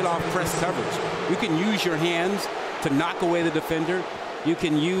to get off press coverage. You can use your hands to knock away the defender. You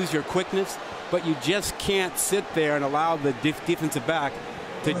can use your quickness, but you just can't sit there and allow the defensive back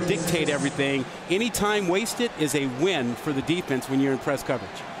to dictate everything. Any time wasted is a win for the defense when you're in press coverage.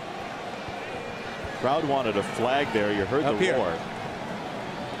 Crowd wanted a flag there. You heard the roar.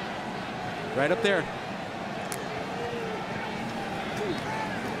 Right up there.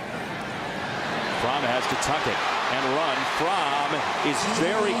 Fromm has to tuck it and run. Fromm is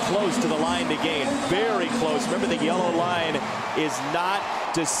very close to the line to gain. Very close. Remember, the yellow line is not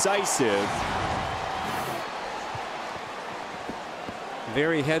decisive.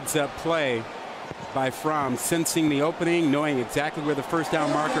 Very heads-up play by Fromm, sensing the opening, knowing exactly where the first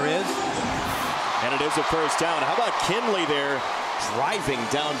down marker is. And it is a first down. How about Kinley there driving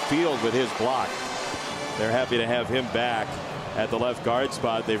downfield with his block? They're happy to have him back at the left guard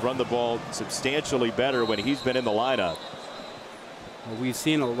spot. They've run the ball substantially better when he's been in the lineup. We've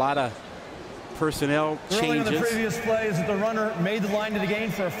seen a lot of personnel changes. Early in the previous play is that the runner made the line to the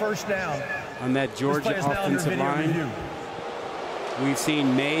gain for a first down. On that Georgia offensive line. We've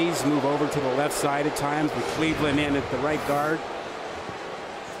seen Mays move over to the left side at times with Cleveland in at the right guard.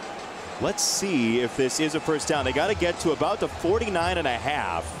 Let's see if this is a first down. They got to get to about the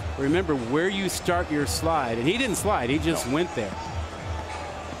 49.5. Remember where you start your slide, and he didn't slide, he just went there.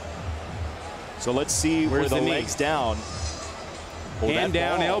 So let's see where the legs down. Hand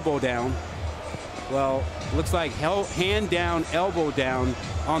down, elbow down. Well, looks like hand down, elbow down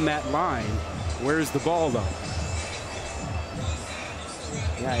on that line. Where's the ball though?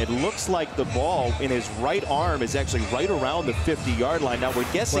 Yeah, it looks like the ball in his right arm is actually right around the 50-yard line. Now,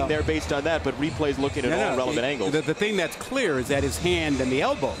 we're guessing there based on that, but replay's looking at all relevant angles. The thing that's clear is that his hand and the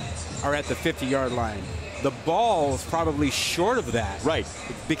elbow are at the 50-yard line. The ball is probably short of that. Right.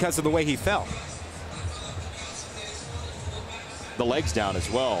 Because of the way he fell. The leg's down as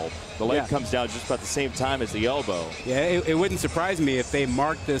well. The leg comes down just about the same time as the elbow. Yeah, it wouldn't surprise me if they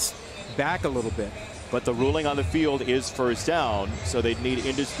marked this back a little bit. But the ruling on the field is first down, so they'd need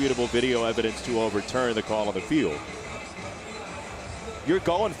indisputable video evidence to overturn the call on the field. You're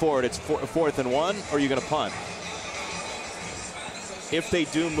going for it. It's 4th and 1, or are you going to punt? If they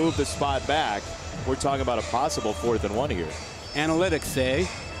do move the spot back, we're talking about a possible 4th and 1 here. Analytics say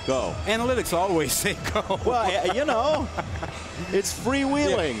go. Analytics always say go. Well, you know, it's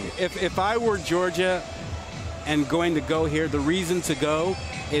freewheeling. Yeah. If I were Georgia and going to go here, the reason to go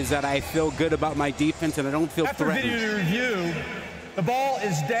is that I feel good about my defense and I don't feel threatened. After video review, the ball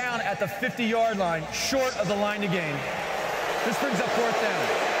is down at the 50-yard line, short of the line to gain. This brings up 4th down.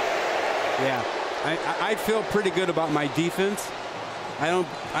 Yeah, I feel pretty good about my defense. I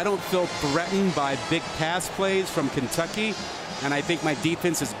don't feel threatened by big pass plays from Kentucky, and I think my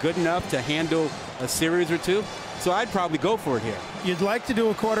defense is good enough to handle a series or two. So I'd probably go for it here. You'd like to do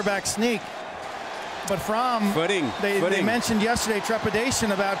a quarterback sneak. But Fromm, they mentioned yesterday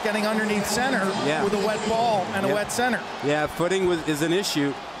trepidation about getting underneath center with a wet ball and a wet center. Yeah, footing is an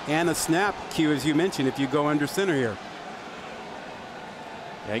issue, and a snap cue, as you mentioned, if you go under center here.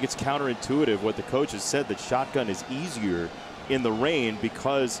 I think it's counterintuitive what the coach has said, that shotgun is easier in the rain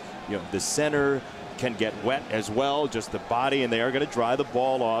because the center can get wet as well, just the body, and they are going to dry the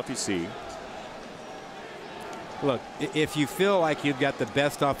ball off, you see. Look, if you feel like you've got the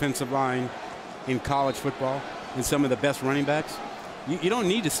best offensive line in college football and some of the best running backs, you don't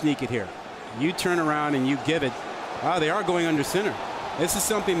need to sneak it here. You turn around and you give it. Oh, they are going under center. This is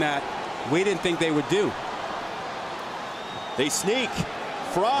something that we didn't think they would do. They sneak.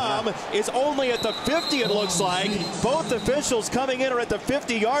 Fromm is only at the 50, it looks like. Both officials coming in are at the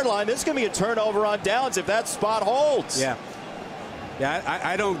 50-yard line. This is going to be a turnover on downs if that spot holds. Yeah.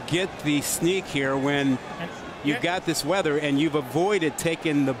 I don't get the sneak here when you've got this weather and you've avoided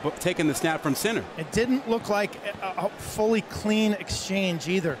taking the snap from center. It didn't look like a fully clean exchange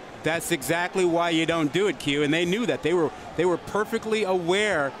either. That's exactly why you don't do it, Q, and they knew that. They were perfectly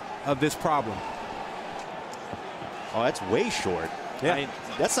aware of this problem. Oh, that's way short. Yeah. I mean,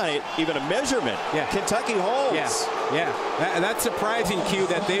 that's not even a measurement. Yeah. Kentucky holds. Yeah. That's surprising, Q,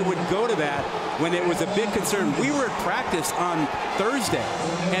 that they would go to that when it was a big concern. We were at practice on Thursday,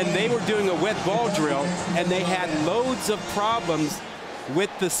 and they were doing a wet ball drill, and they had loads of problems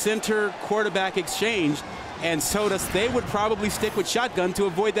with the center quarterback exchange, and so they would probably stick with shotgun to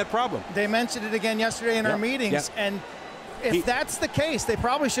avoid that problem. They mentioned it again yesterday in our meetings, and if that's the case, they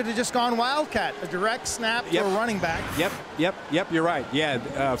probably should have just gone Wildcat, a direct snap to a running back. Yep, you're right.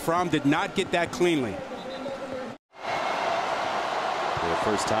 Yeah, Fromm did not get that cleanly. For the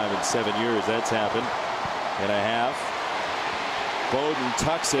first time in 7 years that's happened. And a half. Bowden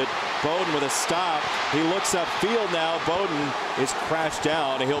tucks it. Bowden with a stop. He looks upfield now. Bowden is crashed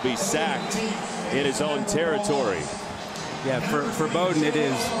down. He'll be sacked in his own territory. Yeah, for Bowden, it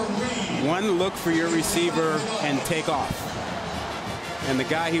is one look for your receiver and take off. And the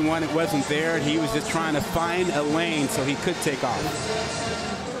guy he wanted wasn't there. He was just trying to find a lane so he could take off.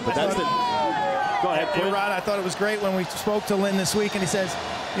 But that's the... Go ahead, Quinn. Hey, Rod, I thought it was great when we spoke to Lynn this week, and he says,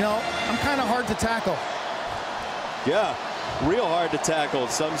 you know, I'm kind of hard to tackle. Yeah, real hard to tackle,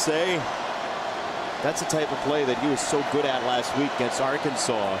 some say. That's the type of play that he was so good at last week against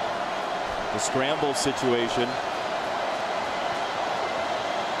Arkansas. The scramble situation.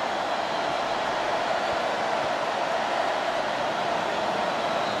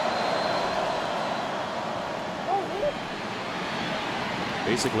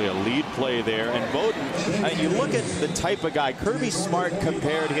 Basically a lead play there. And Bowden, you look at the type of guy, Kirby Smart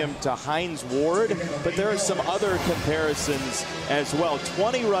compared him to Hines Ward, but there are some other comparisons as well.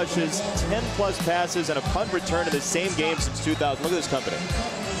 20 rushes, 10+ passes, and a punt return in the same game since 2000. Look at this company.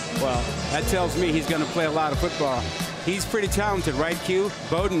 Well, that tells me he's going to play a lot of football. He's pretty talented, right, Q?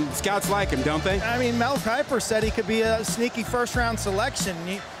 Bowden, scouts like him, don't they? I mean, Mel Kiper said he could be a sneaky first-round selection.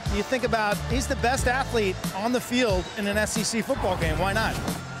 You think about, he's the best athlete on the field in an SEC football game. Why not?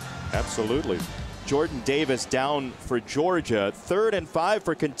 Absolutely. Jordan Davis down for Georgia. 3rd and 5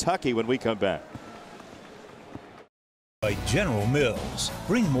 for Kentucky when we come back. By General Mills.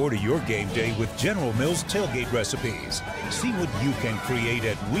 Bring more to your game day with General Mills tailgate recipes. See what you can create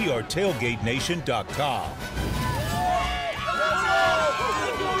at wearetailgatenation.com.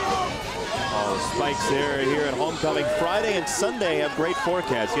 Spikes there here at homecoming. Friday and Sunday have great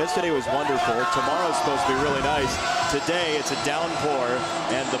forecasts. Yesterday was wonderful. Tomorrow's supposed to be really nice. Today it's a downpour,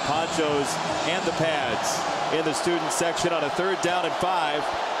 and the ponchos and the pads in the student section on a 3rd down and 5.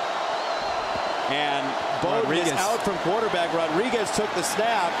 And Bowden is out from quarterback. Rodriguez took the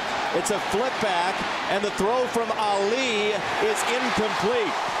snap. It's a flip back, and the throw from Ali is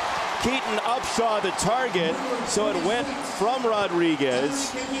incomplete. Keaton Upshaw the target, so it went from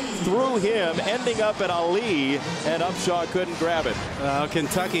Rodriguez through him, ending up at Ali, and Upshaw couldn't grab it.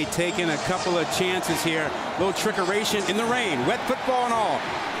 Kentucky taking a couple of chances here. A little trickeration in the rain, wet football and all.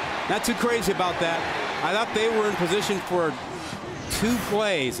 Not too crazy about that. I thought they were in position for 2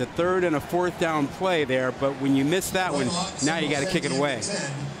 plays, a 3rd and a 4th down play there, but when you miss that one, now you got to kick it away.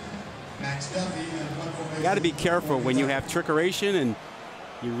 You got to be careful when you have trickeration, and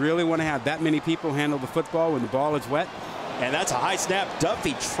you really want to have that many people handle the football when the ball is wet. And that's a high snap.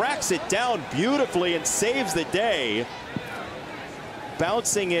 Duffy tracks it down beautifully and saves the day.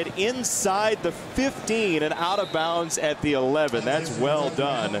 Bouncing it inside the 15 and out of bounds at the 11. That's well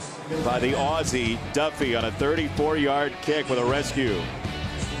done by the Aussie Duffy on a 34-yard kick with a rescue.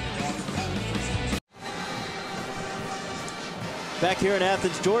 Back here in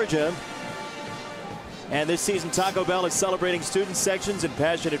Athens, Georgia. And this season, Taco Bell is celebrating student sections and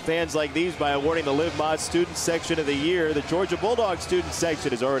passionate fans like these by awarding the Live Mod Student Section of the Year. The Georgia Bulldogs Student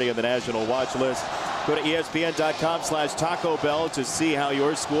Section is already on the national watch list. Go to ESPN.com/Taco Bell to see how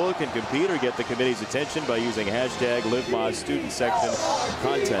your school can compete or get the committee's attention by using hashtag LiveMoz Student Section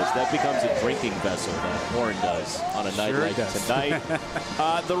Contest. That becomes a drinking vessel, that horn does, on a night like tonight.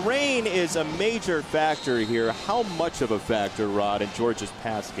 The rain is a major factor here. How much of a factor, Rod, in Georgia's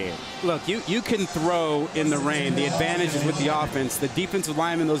pass game? Look, you can throw in the rain. The advantage is with the offense. The defensive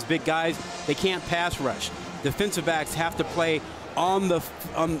linemen, those big guys, they can't pass rush. Defensive backs have to play on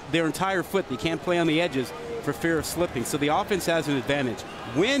their entire foot. They can't play on the edges for fear of slipping. So the offense has an advantage.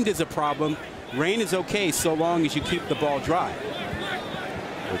 Wind is a problem. Rain is okay so long as you keep the ball dry.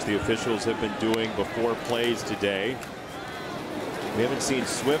 Which the officials have been doing before plays today. We haven't seen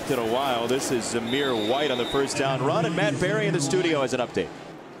Swift in a while. This is Zamir White on the first down run, and Matt Berry in the studio has an update.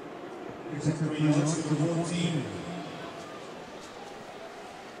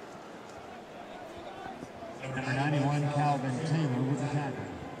 Number 91, Calvin Taylor with the tackle.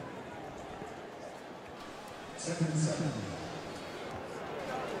 7-7.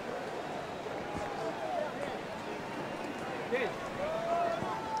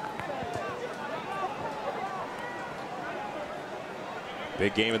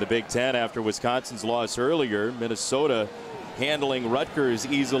 Big game in the Big Ten after Wisconsin's loss earlier. Minnesota handling Rutgers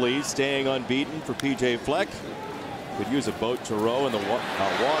easily, staying unbeaten for P.J. Fleck. Could use a boat to row in the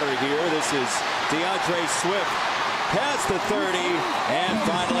water here. This is DeAndre Swift past the 30 and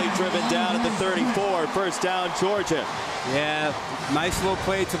finally driven down at the 34. First down, Georgia. Yeah, nice little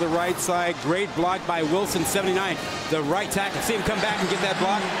play to the right side. Great block by Wilson, 79. The right tackle. See him come back and get that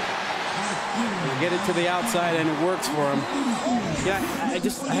block. Get it to the outside, and it works for him. Yeah,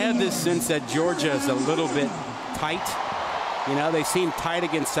 I have this sense that Georgia is a little bit tight. You know, they seem tight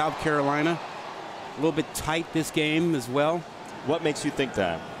against South Carolina. A little bit tight this game as well. What makes you think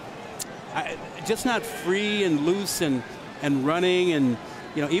that? Just not free and loose and running and,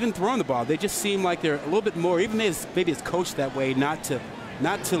 you know, even throwing the ball. They just seem like they're a little bit more, even maybe it's coached that way, not to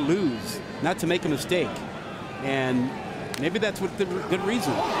lose, not to make a mistake. And maybe that's what the good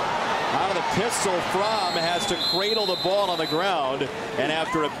reason. Out of the pistol, Fromm has to cradle the ball on the ground, and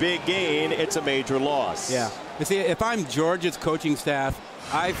after a big gain, it's a major loss. Yeah. You see, if I'm Georgia's coaching staff,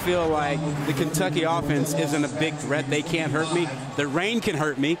 I feel like the Kentucky offense isn't a big threat. They can't hurt me. The rain can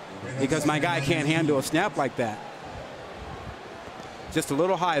hurt me because my guy can't handle a snap like that. Just a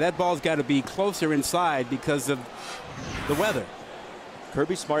little high. That ball's got to be closer inside because of the weather.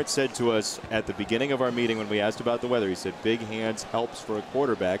 Kirby Smart said to us at the beginning of our meeting when we asked about the weather, he said big hands helps for a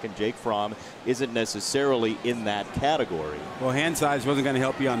quarterback, and Jake Fromm isn't necessarily in that category. Well, hand size wasn't going to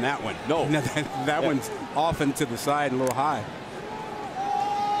help you on that one. No. that one's off and to the side and a little high.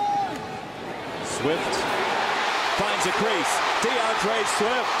 Swift finds a crease. DeAndre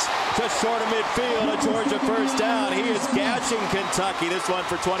Swift just short of midfield. A Georgia first down. He is gashing Kentucky. This one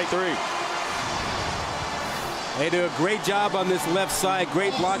for 23. They do a great job on this left side.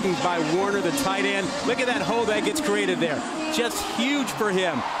 Great blocking by Warner, the tight end. Look at that hole that gets created there. Just huge for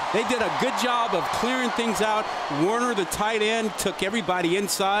him. They did a good job of clearing things out. Warner, the tight end, took everybody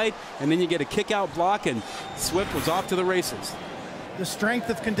inside, and then you get a kick-out block, and Swift was off to the races. The strength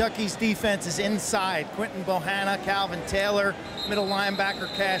of Kentucky's defense is inside. Quentin Bohanna, Calvin Taylor, middle linebacker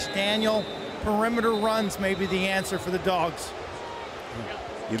Cash Daniel. Perimeter runs may be the answer for the Dogs.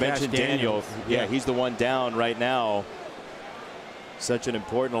 You mentioned Daniel. Yeah, he's the one down right now. Such an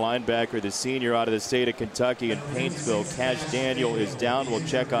important linebacker, the senior out of the state of Kentucky in Paintsville. Cash Daniel is down. We'll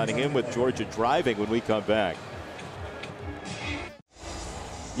check on him with Georgia driving when we come back.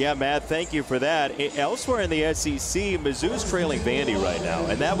 Yeah, Matt, thank you for that. Elsewhere in the SEC, Mizzou's trailing Vandy right now,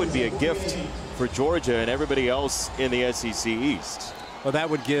 and that would be a gift for Georgia and everybody else in the SEC East. Well, that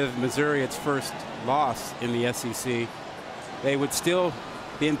would give Missouri its first loss in the SEC. They would still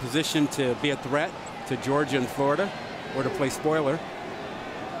be in position to be a threat to Georgia and Florida, or to play spoiler.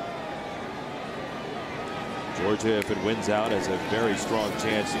 Georgia, if it wins out, has a very strong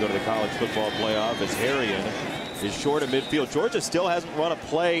chance to go to the college football playoff as Harrion is short of midfield. Georgia still hasn't run a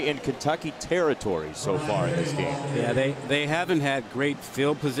play in Kentucky territory so far in this game. Yeah, they haven't had great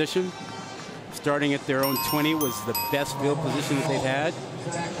field position. Starting at their own 20 was the best field position that they've had,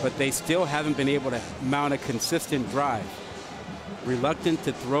 but they still haven't been able to mount a consistent drive. Reluctant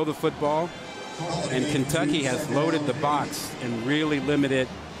to throw the football, and Kentucky has loaded the box and really limited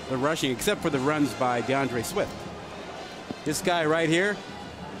the rushing, except for the runs by DeAndre Swift. This guy right here,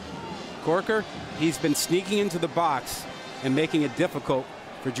 Corker, he's been sneaking into the box and making it difficult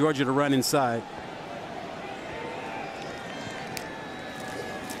for Georgia to run inside.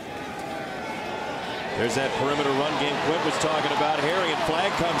 There's that perimeter run game Quint was talking about. Harrion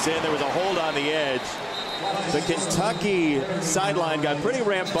flag comes in. There was a hold on the edge. The Kentucky sideline got pretty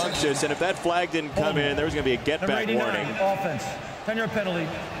rambunctious, and if that flag didn't come in, there was going to be a get-back warning. Offense. 10-yard penalty.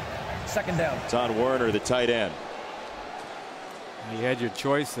 Second down. It's on Werner, the tight end. You had your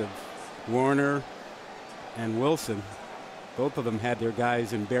choice of Warner and Wilson. Both of them had their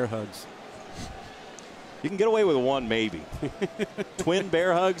guys in bear hugs. You can get away with one, maybe. Twin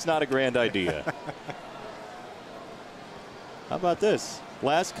bear hugs, not a grand idea. How about this?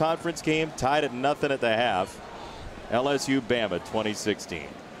 Last conference game tied at 0 at the half. LSU Bama 2016.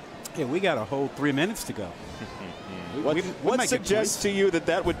 Yeah, we got a whole 3 minutes to go. What suggests to you that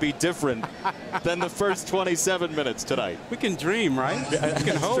that would be different than the first 27 minutes tonight? We can dream, right? Yeah, we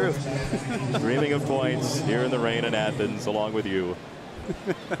can hope. True. Dreaming of points here in the rain in Athens, along with you.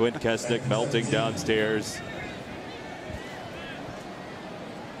 Quint Kesnick melting downstairs.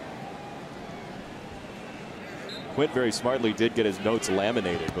 Quint very smartly did get his notes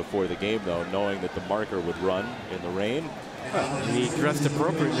laminated before the game, though, knowing that the marker would run in the rain. And he dressed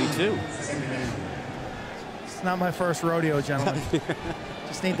appropriately, too. It's not my first rodeo, gentlemen.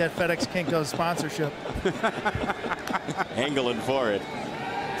 Just need that FedEx Kinko sponsorship. Angling for it.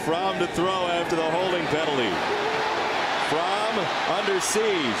 Fromm to throw after the holding penalty. Fromm under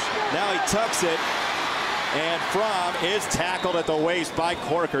siege. Now he tucks it. And Fromm is tackled at the waist by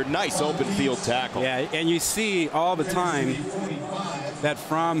Corker. Nice open field tackle. Yeah, and you see all the time that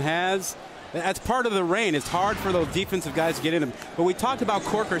Fromm has. That's part of the rain. It's hard for those defensive guys to get in him. But we talked about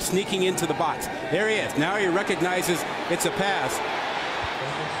Corker sneaking into the box. There he is. Now he recognizes it's a pass.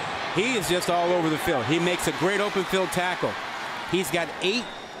 He is just all over the field. He makes a great open field tackle. He's got 8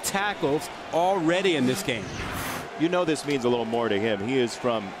 tackles already in this game. You know this means a little more to him. He is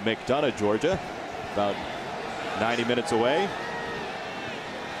from McDonough, Georgia, about 90 minutes away.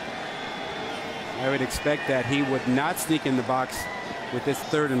 I would expect that he would not sneak in the box with this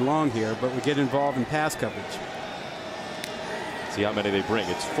 3rd and long here, but would get involved in pass coverage. See how many they bring.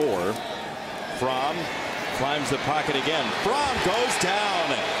 It's 4. Fromm climbs the pocket again. Fromm goes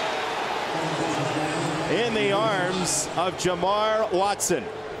down in the arms of Jamar Watson.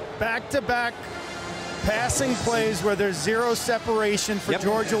 Back-to-back passing plays where there's 0 separation for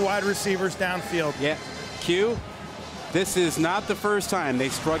Georgia wide receivers downfield. Yeah. Q, this is not the first time. They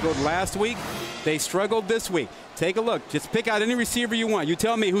struggled last week. They struggled this week. Take a look. Just pick out any receiver you want. You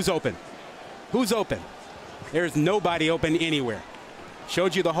tell me who's open. Who's open? There's nobody open anywhere.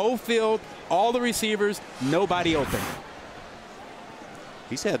 Showed you the whole field, all the receivers, nobody open.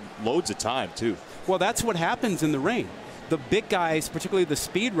 He's had loads of time, too. Well, that's what happens in the rain. The big guys, particularly the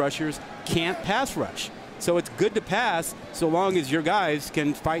speed rushers, can't pass rush. So it's good to pass so long as your guys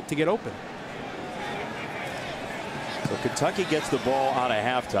can fight to get open. So Kentucky gets the ball on at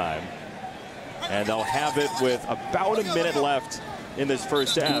halftime. And they'll have it with about a minute left in this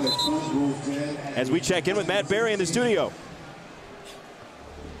first half. As we check in with Matt Berry in the studio.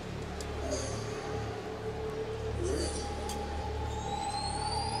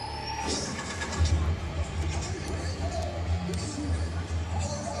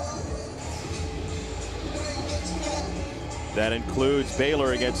 That includes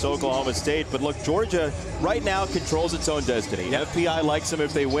Baylor against Oklahoma State. But look, Georgia right now controls its own destiny. FPI likes them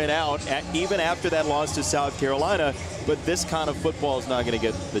if they win out, even after that loss to South Carolina. But this kind of football is not going to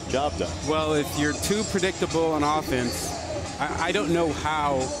get the job done. Well, if you're too predictable on offense, I don't know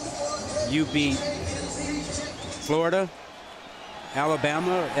how you beat Florida,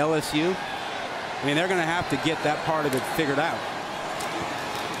 Alabama, LSU. I mean, they're going to have to get that part of it figured out.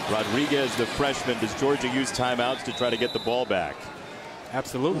 Rodriguez, the freshman, does Georgia use timeouts to try to get the ball back?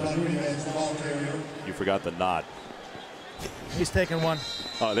 Absolutely. You forgot the knot. He's taking one.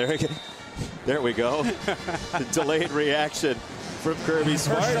 Oh, there we go. The delayed reaction from Kirby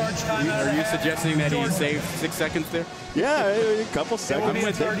Smart. Are you suggesting that he saved 6 seconds there? Yeah, a couple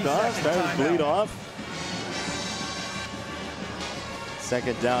seconds. Bleed off.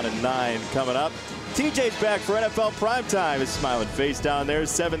 2nd down and 9 coming up. TJ's back for NFL Primetime. His smiling face down there.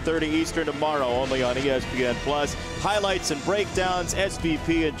 7:30 Eastern tomorrow, only on ESPN+. Highlights and breakdowns.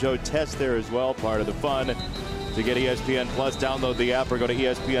 SBP and Joe Test there as well, part of the fun. To get ESPN+, download the app or go to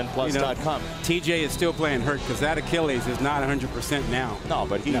ESPNplus.com. TJ is still playing hurt because that Achilles is not 100% now. No,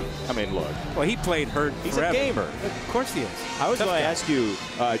 but I mean, look. Well, he played hurt He's forever. a gamer. Of course he is. I was going to ask you,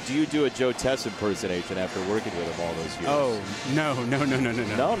 do you do a Joe Tess impersonation after working with him all those years? Oh, no.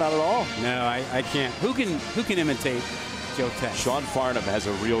 No, not at all? No, I can't. Who can imitate Joe Tess? Sean Farnham has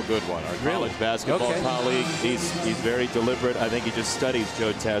a real good one. Our college basketball colleague. He's very deliberate. I think he just studies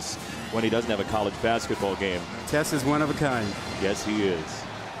Joe Tess when he doesn't have a college basketball game. Tess is one of a kind. Yes, he is.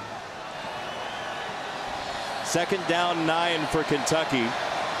 2nd down 9 for Kentucky.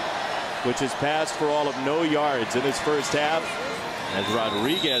 which has passed for all of no yards in this first half, as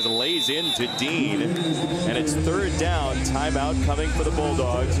Rodriguez lays into Dean. And it's third down. Timeout coming for the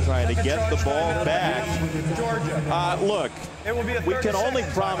Bulldogs, trying to get the ball back. Look, we can only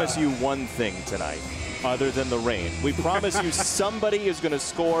promise you one thing tonight, other than the rain. We promise you somebody is going to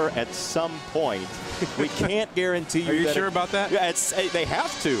score at some point. We can't guarantee you. Are you that sure about that? Yeah, they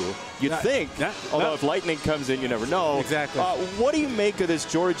have to. You'd think. Although if lightning comes in, you never know. Exactly. What do you make of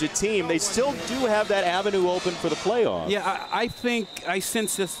this Georgia team? They still do have that avenue open for the playoffs. Yeah, I think I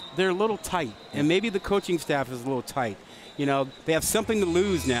sense this. They're a little tight, and maybe the coaching staff is a little tight. You know, they have something to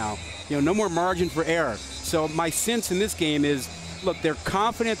lose now. You know, no more margin for error. So my sense in this game is, look, they're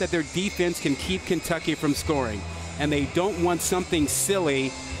confident that their defense can keep Kentucky from scoring, and they don't want something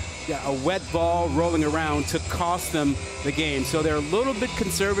silly, a wet ball rolling around, to cost them the game. So they're a little bit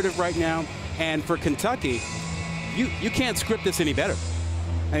conservative right now. And for Kentucky, you can't script this any better.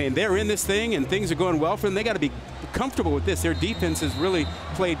 I mean, they're in this thing, and things are going well for them. They got to be comfortable with this. Their defense has really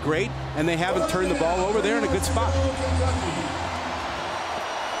played great, and they haven't turned the ball over. They're in a good spot.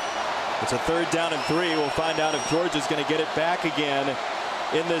 It's a third down and 3. We'll find out if Georgia's going to get it back again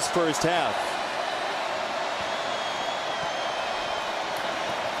in this first half.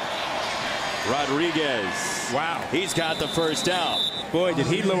 Rodriguez. Wow. He's got the first down. Boy, did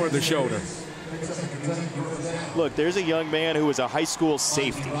he lower the shoulder. Look, there's a young man who is a high school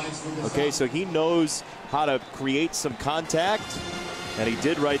safety. Okay, so he knows how to create some contact, and he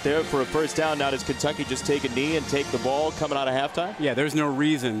did right there for a first down. Now does Kentucky just take a knee and take the ball coming out of halftime? Yeah, there's no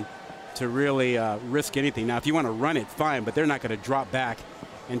reason to really risk anything. Now, if you want to run it, fine, but they're not going to drop back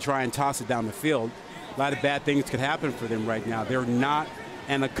and try and toss it down the field. A lot of bad things could happen for them right now. They're not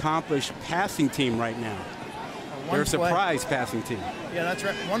an accomplished passing team right now. They're a surprise passing team. Yeah, that's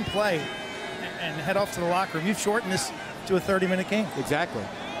right. One play and head off to the locker room. You've shortened this to a 30-minute game. Exactly.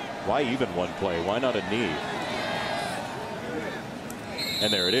 Why even one play? Why not a knee?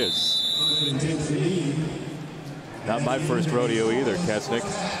 And there it is. Not my first rodeo either, Kesnick.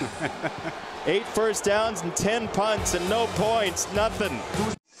 8 first downs and 10 punts and no points, nothing.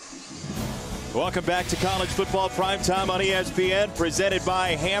 Welcome back to College Football Primetime on ESPN, presented by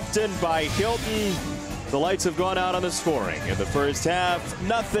Hampton by Hilton. The lights have gone out on the scoring in the first half.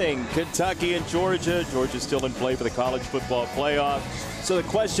 Nothing. Kentucky and Georgia. Georgia's still in play for the college football playoff. So the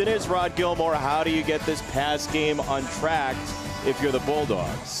question is, Rod Gilmore, how do you get this pass game on track if you're the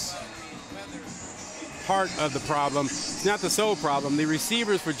Bulldogs? Part of the problem. It's not the sole problem. The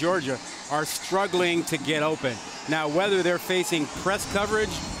receivers for Georgia are struggling to get open. Now, whether they're facing press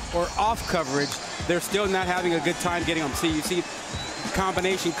coverage or off coverage, they're still not having a good time getting them. See, you see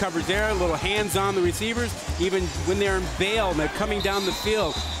combination coverage there, a little hands on the receivers. Even when they're in bail and they're coming down the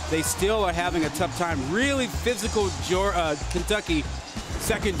field, they still are having a tough time. Really physical Kentucky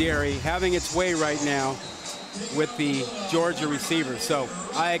secondary having its way right now with the Georgia receivers. So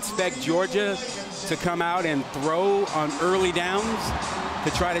I expect Georgia to come out and throw on early downs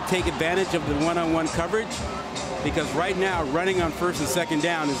to try to take advantage of the one-on-one coverage, because right now running on first and second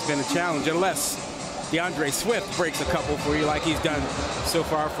down has been a challenge, unless DeAndre Swift breaks a couple for you like he's done so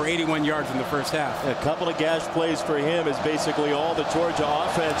far for 81 yards in the first half. A couple of gash plays for him is basically all the Georgia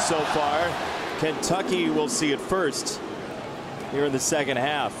offense so far. Kentucky will see it first here in the second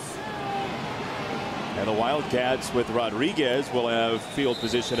half. And the Wildcats with Rodriguez will have field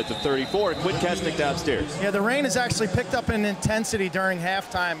position at the 34. Quinn Kesnick downstairs. Yeah, the rain has actually picked up in intensity during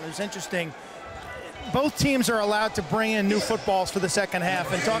halftime. It was interesting. Both teams are allowed to bring in new footballs for the second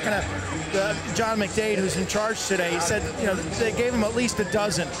half. And talking to John McDade, who's in charge today, he said, you know, they gave him at least a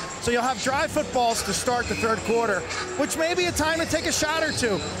dozen. So you'll have dry footballs to start the third quarter, which may be a time to take a shot or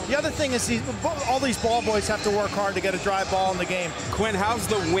two. The other thing is all these ball boys have to work hard to get a dry ball in the game. Quinn, how's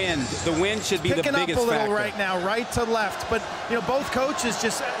the wind? The wind should be the biggest factor. Picking up a little right now, right to left. But, you know, both coaches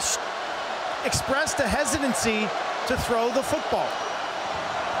just expressed a hesitancy to throw the football.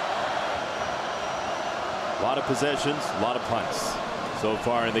 A lot of possessions, a lot of punts so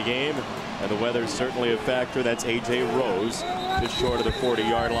far in the game, and the weather's certainly a factor. That's A.J. Rose, just short of the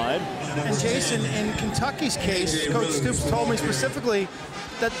 40-yard line. And Jason, in Kentucky's case, Coach Stoops told me specifically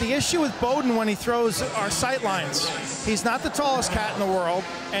that the issue with Bowden when he throws are sight lines. He's not the tallest cat in the world,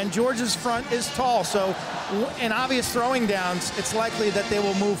 and Georgia's front is tall. So in obvious throwing downs, it's likely that they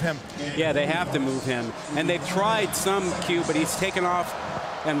will move him. Yeah, they have to move him. And they've tried some Q, but he's taken off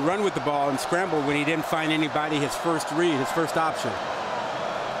and run with the ball and scrambled when he didn't find anybody his first read, his first option.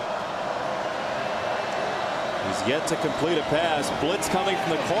 He's yet to complete a pass. Blitz coming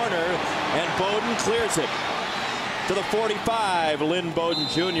from the corner, and Bowden clears it to the 45. Lynn Bowden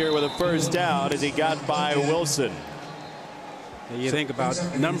Jr. with a first down as he got by Wilson. You think about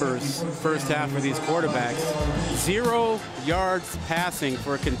numbers first half of these quarterbacks. 0 yards passing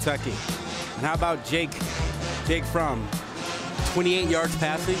for Kentucky. And how about Jake Fromm? 28 yards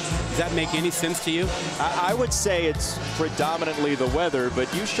passing. Does that make any sense to you? I would say it's predominantly the weather,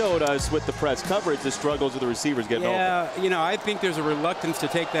 but you showed us with the press coverage the struggles of the receivers getting open. Yeah, you know, I think there's a reluctance to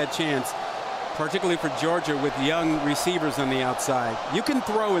take that chance, particularly for Georgia with young receivers on the outside. You can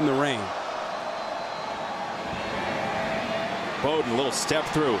throw in the rain. Bowden, a little step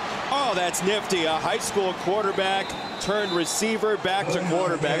through. Oh, that's nifty. A high school quarterback turned receiver back to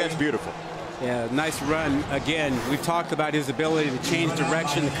quarterback. That's beautiful. Yeah, nice run. Again, we've talked about his ability to change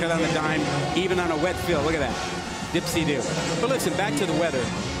direction, to cut on a dime, even on a wet field. Look at that. Dipsy-do. But listen, back to the weather.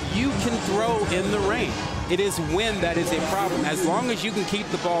 You can throw in the rain. It is wind that is a problem. As long as you can keep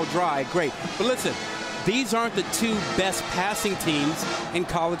the ball dry, great. But listen, these aren't the 2 best passing teams in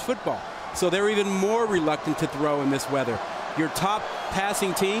college football. So they're even more reluctant to throw in this weather. Your top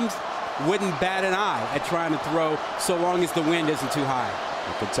passing teams wouldn't bat an eye at trying to throw so long as the wind isn't too high.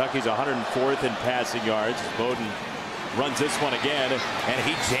 Kentucky's 104th in passing yards. Bowden runs this one again, and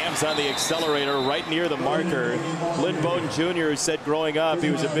he jams on the accelerator right near the marker. Lynn Bowden Jr. said growing up he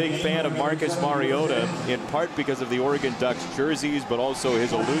was a big fan of Marcus Mariota, in part because of the Oregon Ducks jerseys, but also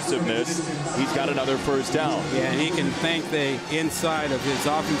his elusiveness. He's got another first down. Yeah, and he can thank the inside of his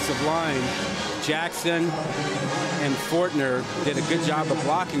offensive line. Jackson and Fortner did a good job of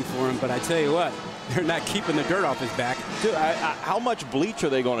blocking for him, but I tell you what, they're not keeping the dirt off his back. Dude, how much bleach are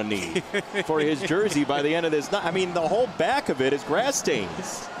they going to need for his jersey by the end of this night? I mean, the whole back of it is grass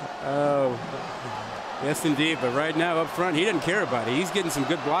stains. Oh, yes, indeed. But right now up front, he doesn't care about it. He's getting some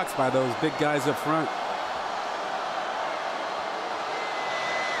good blocks by those big guys up front.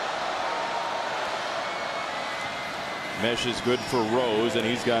 Mesh is good for Rose, and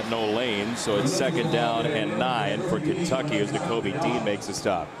he's got no lane, so it's 2nd down and 9 for Kentucky as Nakobe Dean makes a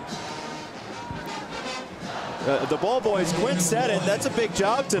stop. The ball boys, Quinn said it, that's a big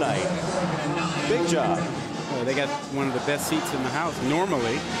job tonight. Big job. Well, they got one of the best seats in the house.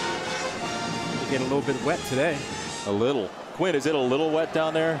 Normally, they get a little bit wet today. A little. Quinn, is it a little wet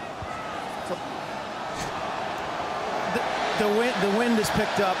down there? The wind is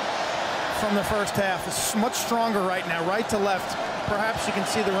picked up from the first half. It's much stronger right now, right to left. Perhaps you can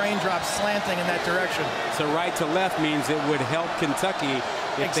see the raindrops slanting in that direction. So right to left means it would help Kentucky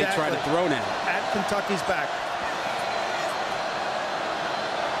if they try to throw now. At Kentucky's back.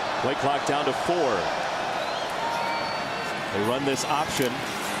 Play clock down to 4. They run this option,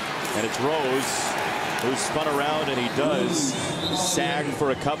 and it's Rose who's spun around, and he does sag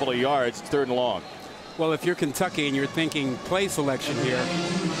for a couple of yards. 3rd and long. Well, if you're Kentucky and you're thinking play selection here,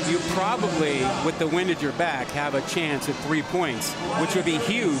 you probably, with the wind at your back, have a chance at 3 points, which would be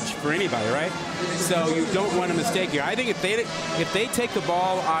huge for anybody, right? So you don't want a mistake here. I think if they take the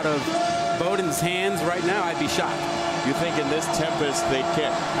ball out of Bowden's hands right now, I'd be shocked. You think in this tempest they'd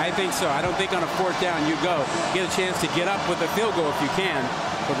kick? I think so. I don't think on a 4th down you go. Get a chance to get up with a field goal if you can.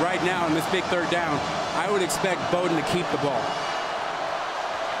 But right now in this big 3rd down, I would expect Bowden to keep the ball.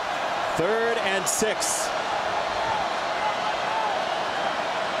 3rd and 6.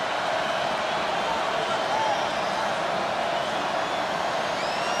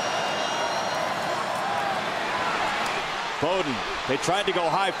 Bowden, they tried to go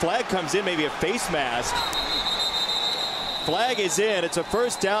high. Flag comes in, maybe a face mask. Flag is in. It's a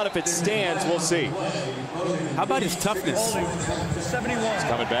first down. If it stands, we'll see. How about his toughness? 71. He's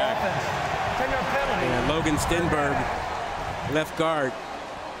coming back. 10-yard penalty. Yeah, Logan Stenberg, left guard.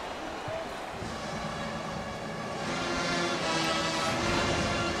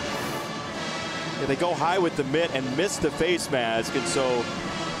 Yeah, they go high with the mitt and miss the face mask, and so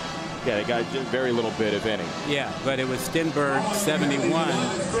yeah, they got very little bit, if any. Yeah, but it was Stenberg, 71,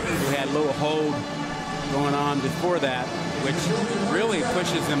 who had a little hold going on before that, which really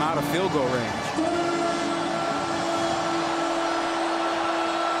pushes them out of field goal range.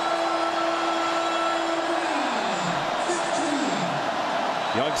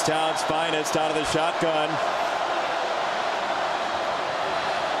 Youngstown's finest out of the shotgun.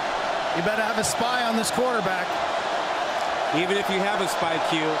 You better have a spy on this quarterback. Even if you have a spy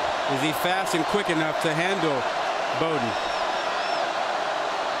Q, is he fast and quick enough to handle Bowden?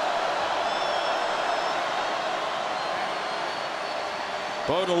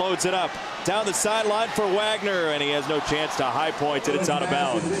 Bowden loads it up. Down the sideline for Wagner, and he has no chance to high point it. It's out of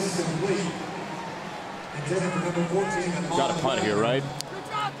bounds. Got a punt here, right?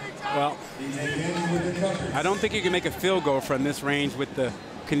 Well, I don't think you can make a field goal from this range with the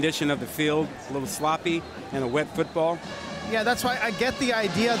condition of the field, a little sloppy and a wet football. Yeah, that's why I get the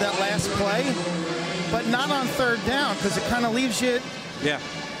idea that last play but not on third down because it kind of leaves you. Yeah.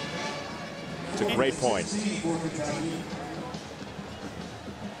 It's a great point.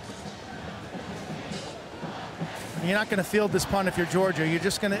 You're not going to field this punt if you're Georgia. You're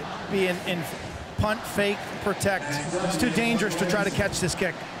just going to be in punt, fake, protect. It's too dangerous to try to catch this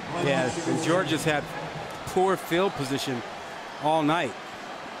kick. Yeah, and Georgia's had poor field position all night.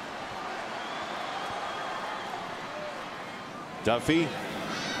 Duffy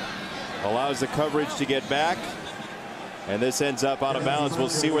allows the coverage to get back, and this ends up out of bounds. We'll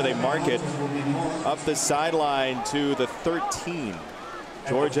see where they mark it. Up the sideline to the 13.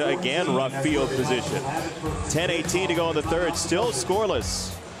 Georgia again rough field position. 10:18 to go in the third, still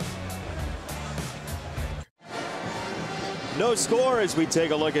scoreless. No score as we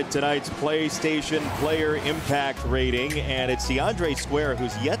take a look at tonight's PlayStation Player Impact rating, and it's DeAndre Square,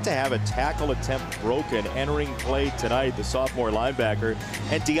 who's yet to have a tackle attempt broken, entering play tonight, the sophomore linebacker.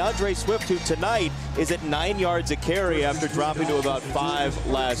 And DeAndre Swift, who tonight is at 9 yards a carry after dropping to about 5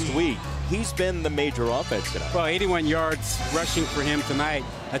 last week. He's been the major offense tonight. Well, 81 yards rushing for him tonight,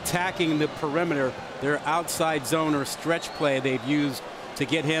 attacking the perimeter. Their outside zone or stretch play they've used to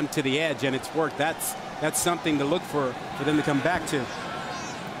get him to the edge, and it's worked. That's something to look for them to come back to.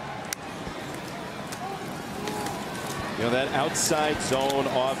 You know, that outside zone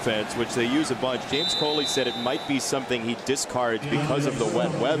offense, which they use a bunch, James Coley said it might be something he discards because of the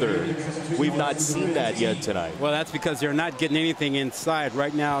wet weather. We've not seen that yet tonight. Well, that's because they're not getting anything inside.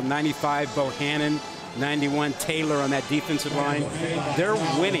 Right now, 95 Bohannon, 91 Taylor on that defensive line. They're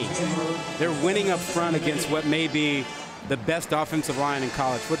winning. They're winning up front against what may be the best offensive line in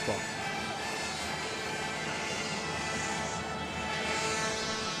college football.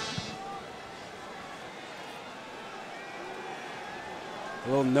 A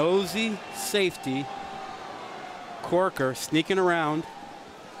little nosy safety. Corker sneaking around.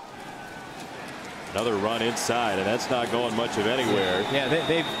 Another run inside, and that's not going much of anywhere. Yeah,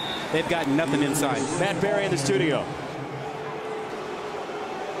 they've got nothing inside. Matt Berry in the studio.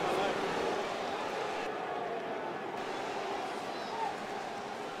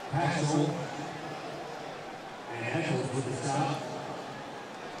 With the stop.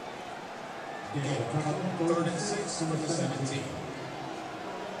 3rd and 6 from the 17.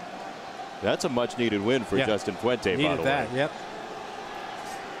 That's a much-needed win for Justin Fuente, by the way. Yep.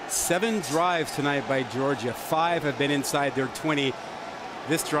 7 drives tonight by Georgia. 5 have been inside their 20.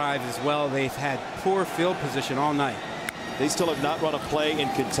 This drive as well, they've had poor field position all night. They still have not run a play in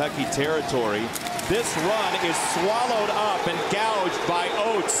Kentucky territory. This run is swallowed up and gouged by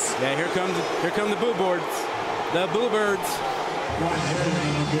Oates. Yeah, here come the Boo Boards. The Boo Birds.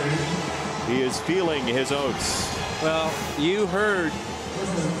 He is feeling his Oates. Well, you heard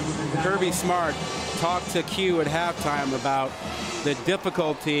Kirby Smart talk to Q at halftime about the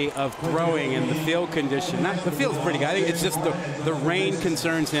difficulty of throwing and the field condition. The field's pretty good. I think it's just the rain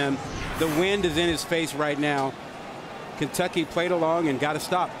concerns him. The wind is in his face right now. Kentucky played along and got a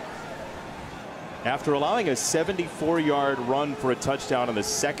stop. After allowing a 74-yard run for a touchdown on the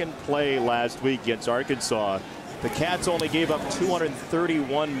second play last week against Arkansas, the Cats only gave up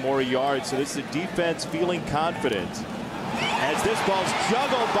 231 more yards. So this is a defense feeling confident. As this ball's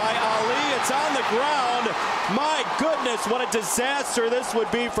juggled by Ali, it's on the ground. My goodness, what a disaster this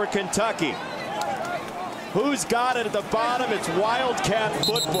would be for Kentucky. Who's got it at the bottom? It's Wildcat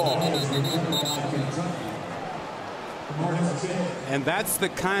football. And that's the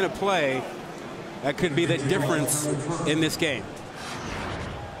kind of play that could be the difference in this game.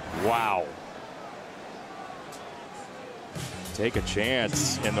 Wow. Take a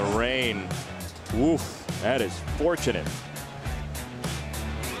chance in the rain. Oof, that is fortunate.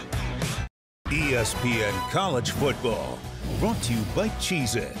 ESPN College Football, brought to you by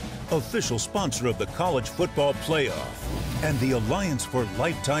Cheez-It, official sponsor of the College Football Playoff, and the Alliance for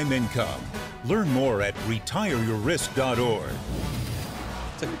Lifetime Income. Learn more at retireyourrisk.org.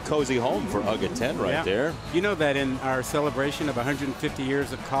 It's a cozy home for UGA 10 right there. You know that in our celebration of 150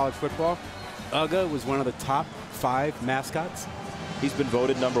 years of college football, UGA was one of the top 5 mascots. He's been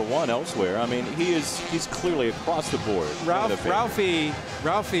voted #1 elsewhere. I mean, he's clearly across the board. Ralphie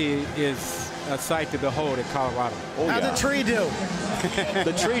is a sight to behold at Colorado. Oh, how'd the tree do?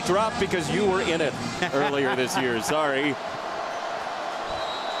 The tree dropped because you were in it earlier this year. Sorry.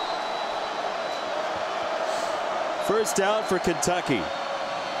 First down for Kentucky,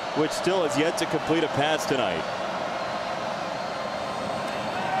 which still has yet to complete a pass tonight.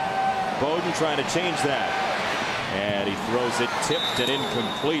 Bowden trying to change that. And he throws it tipped and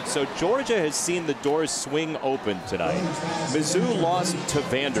incomplete. So Georgia has seen the doors swing open tonight. Mizzou lost to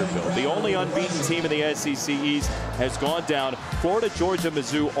Vanderbilt. The only unbeaten team in the SEC East has gone down. Florida, Georgia,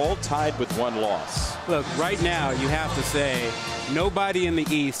 Mizzou all tied with one loss. Look, right now you have to say nobody in the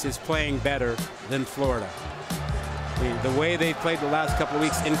East is playing better than Florida. The way they played the last couple of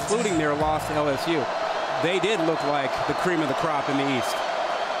weeks, including their loss to LSU, they did look like the cream of the crop in the East.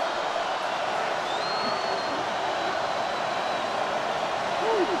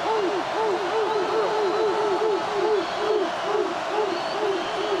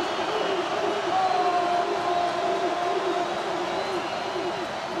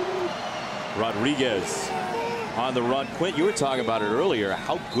 Rodriguez on the run. Quint, you were talking about it earlier,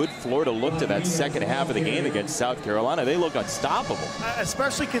 how good Florida looked in that second half of the game against South Carolina. They look unstoppable.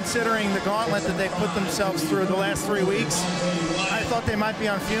 Especially considering the gauntlet that they put themselves through the last 3 weeks. I thought they might be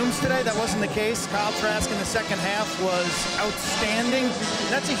on fumes today. That wasn't the case. Kyle Trask in the second half was outstanding.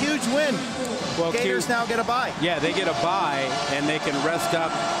 That's a huge win. Well, Gators now get a bye. Yeah, they get a bye, and they can rest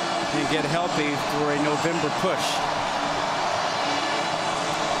up and get healthy for a November push.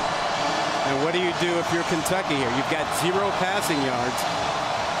 And what do you do if you're Kentucky here? You've got 0 passing yards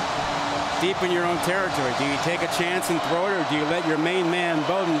deep in your own territory. Do you take a chance and throw it, or do you let your main man,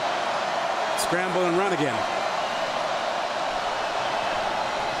 Bowden, scramble and run again?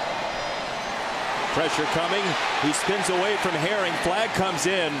 Pressure coming. He spins away from Herring. Flag comes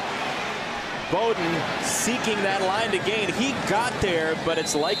in. Bowden seeking that line to gain. He got there, but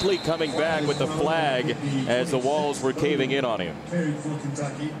it's likely coming back with the flag as the walls were caving in on him. Herring for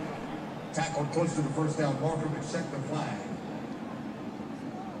Kentucky. Tackled close to the first down marker, but check the flag.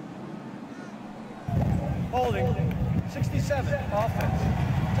 Holding, 67, offense.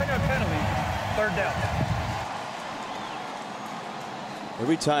 Technical penalty, 3rd down.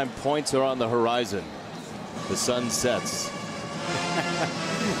 Every time points are on the horizon, the sun sets.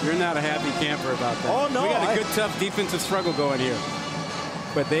 You're not a happy camper about that. Oh, no. We got a good, tough defensive struggle going here.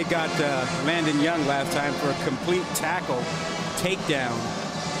 But they got Landon Young last time for a complete tackle takedown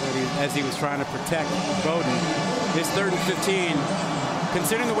as he was trying to protect Bowden. It's 3rd and 15.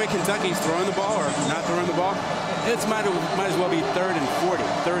 Considering the way Kentucky's throwing the ball or not throwing the ball, it might as well be 3rd and 40,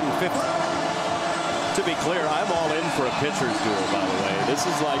 3rd and 50. To be clear, I'm all in for a pitcher's duel, by the way. This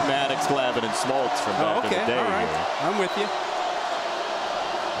is like Maddox, Glavine, and Smoltz from back in the day. All right. Here. I'm with you.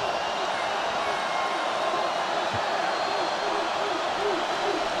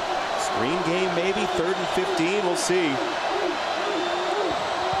 Screen game, maybe 3rd and 15. We'll see.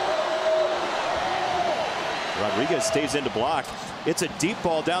 Rodriguez stays in to block. It's a deep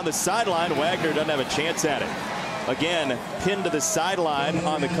ball down the sideline. Wagner doesn't have a chance at it. Again, pinned to the sideline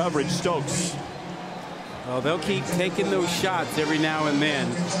on the coverage, Stokes. Well, they'll keep taking those shots every now and then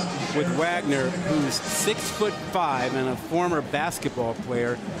with Wagner, who's 6'5" and a former basketball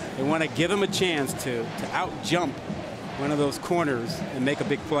player. They want to give him a chance to out-jump one of those corners and make a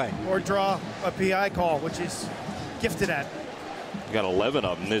big play. Or draw a PI call, which he's gifted at. We got 11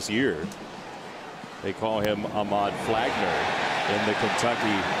 of them this year. They call him Ahmad Flagner in the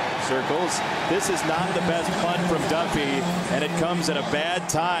Kentucky circles. This is not the best punt from Duffy, and it comes at a bad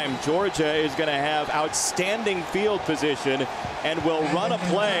time. Georgia is going to have outstanding field position and will run a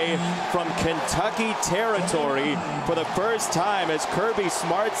play from Kentucky territory for the first time as Kirby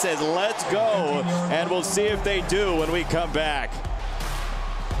Smart says, let's go, and we'll see if they do when we come back.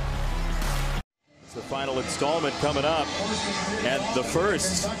 It's the final installment coming up, and the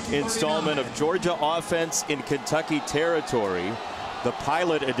first installment of Georgia offense in Kentucky territory, the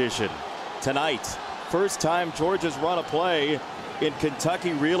pilot edition tonight. First time Georgia's run a play in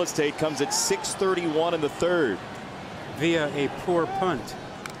Kentucky real estate comes at 6:31 in the 3rd. Via a poor punt.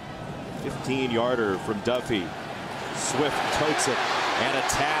 15-yarder from Duffy. Swift totes it and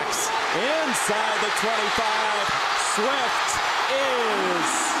attacks inside the 25. Swift is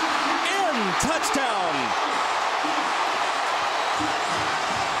in. Touchdown.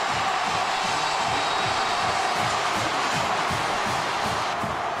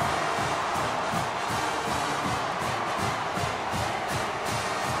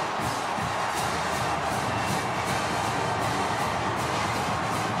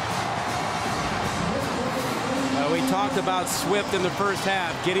 We talked about Swift in the first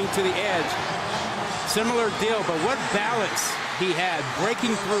half, getting to the edge. Similar deal, but what balance he had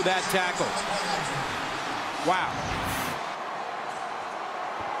breaking through that tackle. Wow.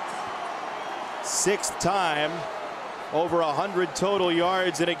 6th time, over 100 total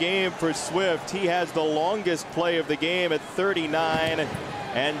yards in a game for Swift. He has the longest play of the game at 39,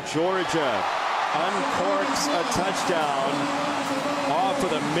 and Georgia uncorks a touchdown off of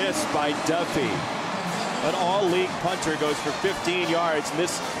the miss by Duffy. An all-league punter goes for 15 yards, and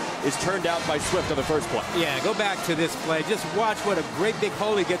this is turned out by Swift on the first play. Yeah, go back to this play. Just watch what a great big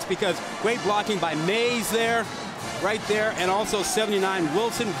hole he gets, because great blocking by Mays there, right there, and also 79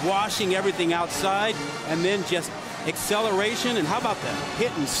 Wilson washing everything outside, and then just acceleration. And how about the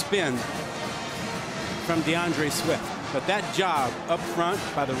hit and spin from DeAndre Swift? But that job up front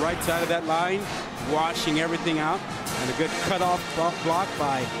by the right side of that line, washing everything out, and a good cutoff block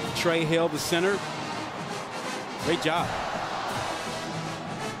by Trey Hill, the center. Great job.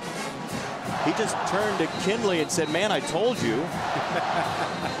 He just turned to Kinley and said, man, I told you.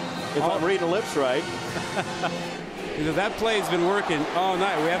 If I'm reading lips right. Because that play's been working all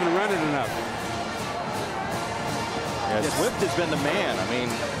night. We haven't run it enough. Yeah, Swift has been the man. I mean,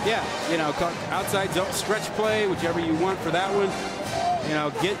 yeah, you know, outside zone stretch play, whichever you want for that one. You know,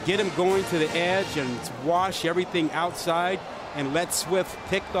 get him going to the edge and wash everything outside and let Swift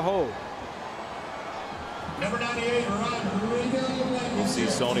pick the hole. Number 98, Rodrigo. We'll see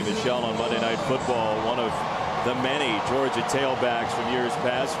Sony Michel on Monday Night Football, one of the many Georgia tailbacks from years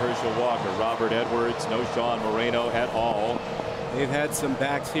past. Herschel Walker, Robert Edwards, no Sean Moreno at all. They've had some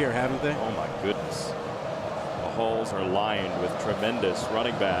backs here, haven't they? Oh, my goodness. The halls are lined with tremendous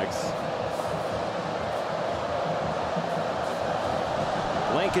running backs.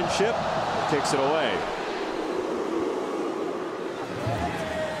 Blankenship kicks it away.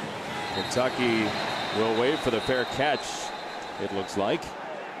 Kentucky will wait for the fair catch, it looks like,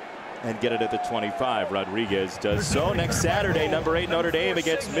 and get it at the 25. Rodriguez does so. Next Saturday, number 8 Notre Dame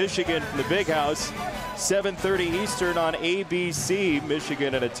against Michigan from the Big House. 7:30 Eastern on ABC.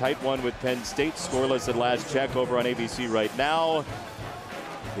 Michigan in a tight one with Penn State. Scoreless at last check over on ABC right now.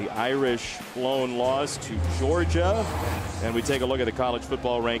 The Irish lone loss to Georgia. And we take a look at the college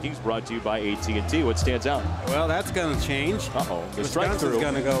football rankings brought to you by AT&T. What stands out? Well, that's going to change. Uh-oh. The strike through. Wisconsin's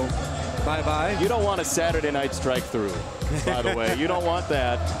going to go bye-bye. You don't want a Saturday night strike through, by the way. You don't want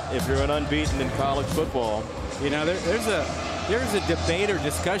that if you're an unbeaten in college football. You know, there's a debate or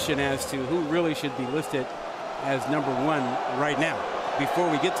discussion as to who really should be listed as number 1 right now before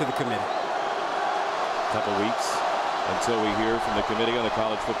we get to the committee. A couple weeks until we hear from the committee on the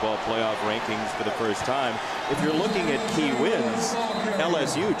college football playoff rankings for the first time. If you're looking at key wins,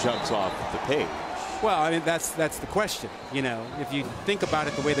 LSU jumps off the page. Well, I mean, that's the question. You know, if you think about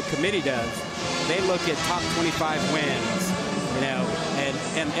it the way the committee does, they look at top 25 wins, you know,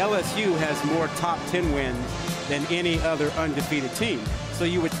 and LSU has more top 10 wins than any other undefeated team. So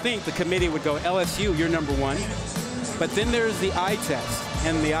you would think the committee would go, LSU, you're number 1. But then there's the eye test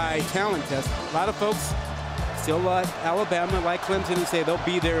and the eye talent test. A lot of folks still like Alabama, like Clemson, and say they'll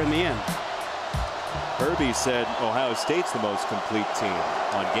be there in the end. Herbie said Ohio State's the most complete team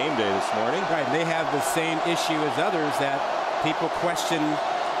on game day this morning. Right, and they have the same issue as others that people question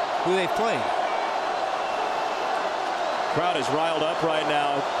who they play. Crowd is riled up right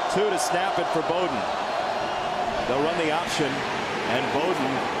now. 2 to snap it for Bowden. They'll run the option, and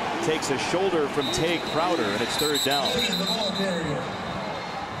Bowden takes a shoulder from Tay Crowder, and it's 3rd down.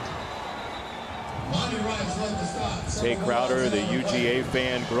 Tay Crowder, the UGA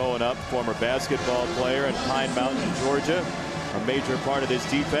fan growing up, former basketball player in Pine Mountain, Georgia, a major part of this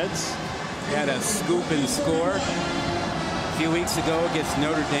defense. He had a scoop and score a few weeks ago against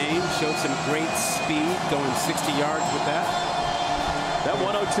Notre Dame. Showed some great speed, going 60 yards with that. That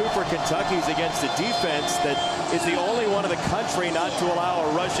 102 for Kentucky is against a defense that is the only one in the country not to allow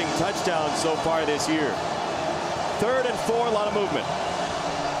a rushing touchdown so far this year. 3rd and 4, a lot of movement.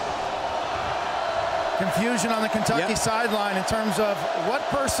 Confusion on the Kentucky sideline in terms of what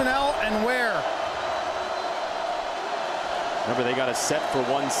personnel and where. Remember, they got a set for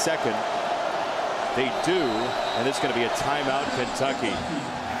 1 second. They do, and it's going to be a timeout, Kentucky.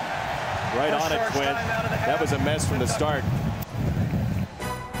 Right on it, Quinn. That was a mess from the start.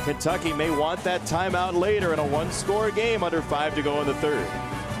 Kentucky may want that timeout later in a 1-score game under 5 to go in the 3rd.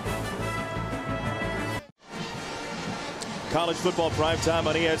 College football primetime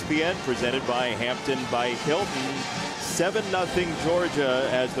on ESPN, presented by Hampton by Hilton. 7-0 Georgia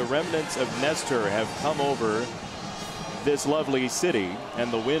as the remnants of Nestor have come over this lovely city,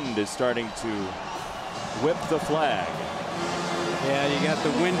 and the wind is starting to whip the flag. Yeah, you got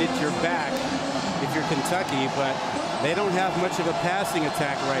the wind at your back if you're Kentucky, but they don't have much of a passing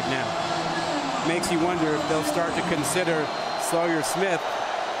attack right now. Makes you wonder if they'll start to consider Sawyer Smith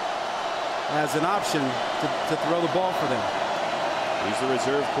as an option to throw the ball for them. He's the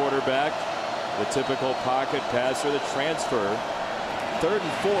reserve quarterback, the typical pocket passer, the transfer. 3rd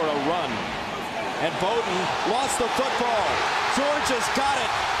and 4, a run. And Bowden lost the football. Georgia's got it.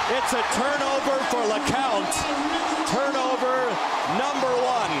 It's a turnover for LeCount. Turnover number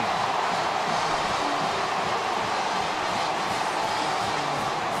 1.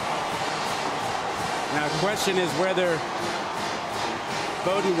 Now, the question is whether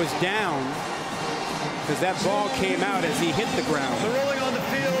Bowden was down, because that ball came out as he hit the ground. The ruling on the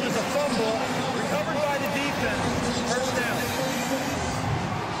field is a fumble, recovered by the defense. First down.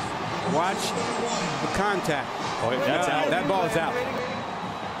 Watch the contact. Oh, that's out. That ball is out.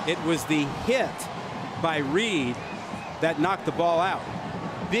 It was the hit by Reed that knocked the ball out.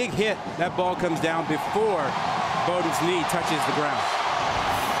 Big hit. That ball comes down before Bowden's knee touches the ground.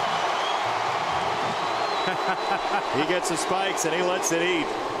 He gets the spikes and he lets it eat.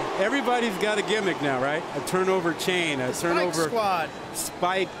 Everybody's got a gimmick now, right? A turnover chain, a turnover squad,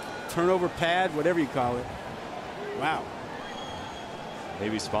 spike, turnover pad, whatever you call it. Wow.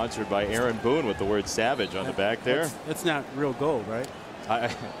 Maybe sponsored by Aaron Boone with the word savage on the back there. That's not real gold, right? I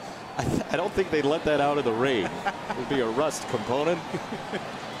don't think they'd let that out of the ring. It would be a rust component.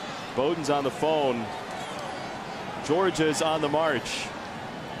 Bowden's on the phone. Georgia's on the march.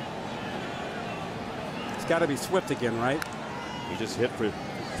 It's got to be Swift again, right? He just hit for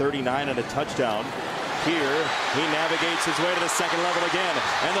 39 and a touchdown. Here, he navigates his way to the second level again,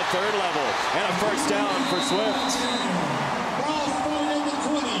 and the third level, and a first down for Swift.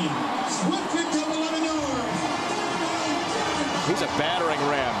 He's a battering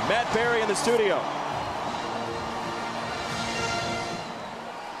ram. Matt Berry in the studio.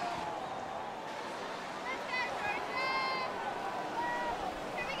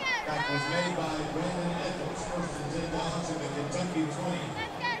 That was made by Brandon Eccles, first and 10 down to the Kentucky 20.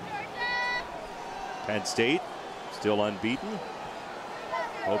 Penn State still unbeaten.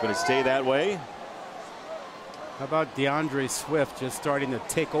 Hoping to stay that way. How about DeAndre Swift just starting to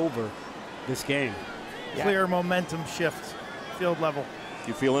take over this game? Clear momentum shift, field level.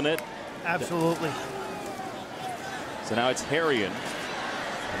 You feeling it? Absolutely. So now it's Harrion.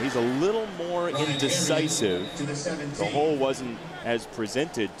 And he's a little more indecisive. The hole wasn't as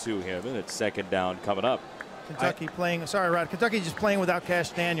presented to him, and it's second down coming up. Kentucky playing, sorry, Rod. Kentucky just playing without Cash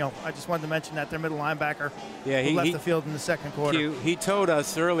Daniel. I just wanted to mention that, their middle linebacker, who left the field in the second quarter. He told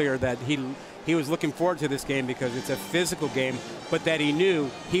us earlier that he was looking forward to this game because it's a physical game, but that he knew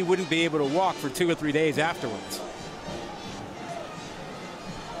he wouldn't be able to walk for 2 or 3 days afterwards.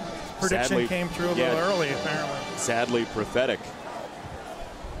 Prediction Sadly, came through a little early, apparently. Sadly prophetic.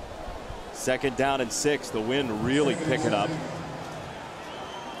 Second down and 6. The wind really picking up.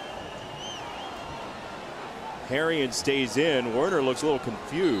 Harrion stays in. Werner looks a little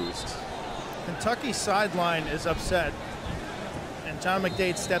confused. Kentucky's sideline is upset, and John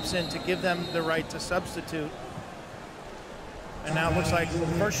McDade steps in to give them the right to substitute. And now it looks like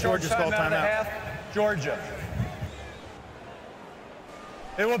Georgia's called timeout. Georgia.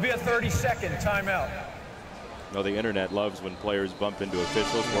 It will be a 30-second timeout. No, the internet loves when players bump into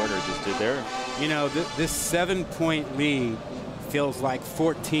officials. Werner just did there. You know, this 7-point lead feels like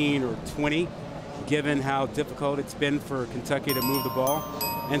 14 or 20, given how difficult it's been for Kentucky to move the ball.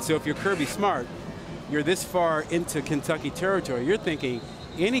 And so if you're Kirby Smart, you're this far into Kentucky territory, you're thinking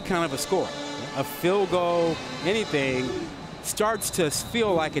any kind of a score, a field goal, anything, starts to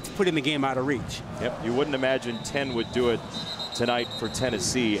feel like it's putting the game out of reach. Yep, you wouldn't imagine 10 would do it tonight for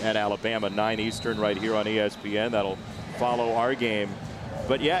Tennessee at Alabama, 9 Eastern right here on ESPN. That'll follow our game.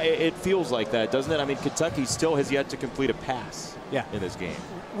 But yeah, it feels like that, doesn't it? I mean, Kentucky still has yet to complete a pass in this game.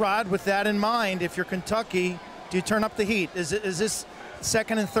 Rod, with that in mind, if you're Kentucky, do you turn up the heat? Is this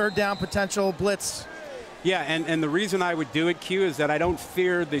second and third down potential blitz? Yeah, and the reason I would do it, Q, is that I don't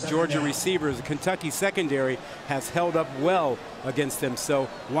fear the Georgia receivers. The Kentucky secondary has held up well against them, so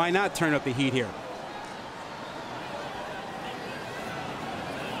why not turn up the heat here?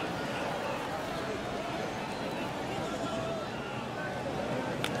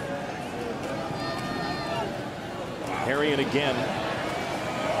 Harrion again.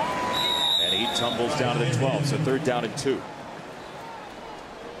 And he tumbles down to the 12, so third down and 2.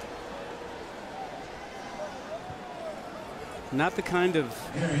 Not the kind of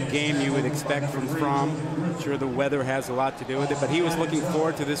game you would expect from Fromm. I'm sure the weather has a lot to do with it, but he was looking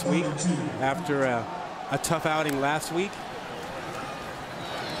forward to this week after a tough outing last week.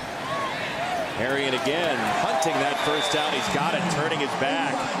 Harrion again, hunting that first down. He's got it, turning his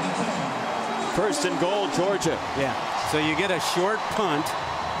back. First and goal, Georgia. Yeah, so you get a short punt,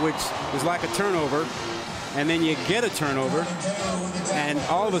 which is like a turnover, and then you get a turnover, and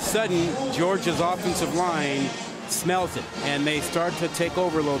all of a sudden, Georgia's offensive line smells it, and they start to take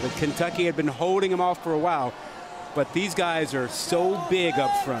over a little bit. Kentucky had been holding them off for a while, but these guys are so big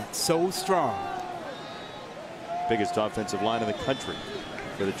up front, so strong. Biggest offensive line in the country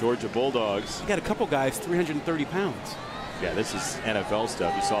for the Georgia Bulldogs. You got a couple guys 330 pounds. Yeah, this is NFL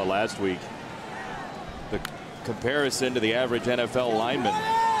stuff. You saw last week the comparison to the average NFL lineman.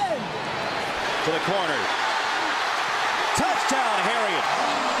 to the corner. Touchdown, Harriet.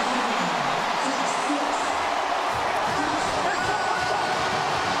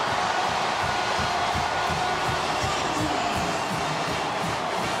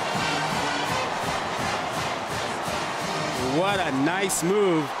 What a nice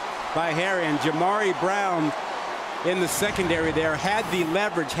move by Harry. And Jamari Brown in the secondary there had the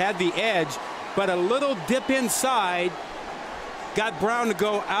leverage, had the edge, but a little dip inside got Brown to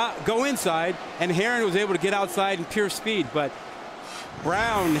go inside, and Herron was able to get outside in pure speed. But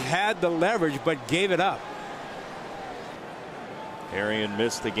Brown had the leverage but gave it up. Arian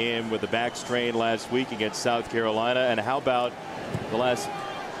missed the game with the back strain last week against South Carolina. And how about the last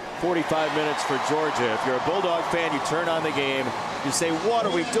 45 minutes for Georgia? If you're a Bulldog fan, you turn on the game, you say, what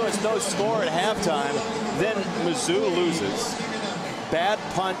are we doing? It's no score at halftime. Then Mizzou loses. Bad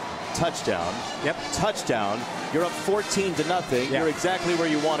punt, touchdown. Yep. Touchdown. You're up 14-0. Yep. You're exactly where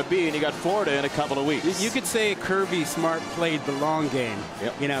you want to be, and you got Florida in a couple of weeks. You could say Kirby Smart played the long game.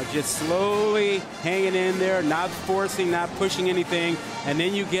 Yep. You know, just slowly hanging in there, not forcing, not pushing anything, and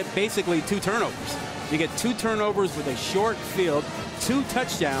then you get basically 2 turnovers. You get 2 turnovers with a short field, 2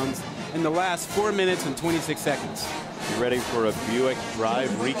 touchdowns in the last 4 minutes and 26 seconds. You ready for a Buick drive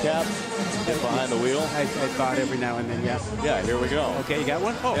recap? Get behind the wheel. I thought every now and then, yeah. Yeah, here we go. Okay, you got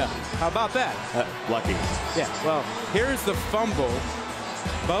one? Oh, yeah. How about that? Lucky. Yeah, well, here's the fumble.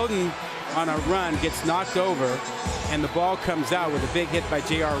 Bowden on a run gets knocked over, and the ball comes out with a big hit by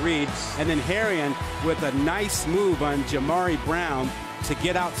J.R. Reed. And then Harrion with a nice move on Jamari Brown to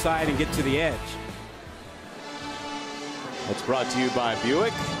get outside and get to the edge. That's brought to you by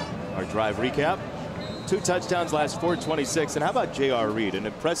Buick. Our drive recap. 2 touchdowns, last 4:26. And how about J.R. Reed, an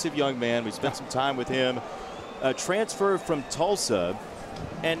impressive young man. We spent some time with him. A transfer from Tulsa.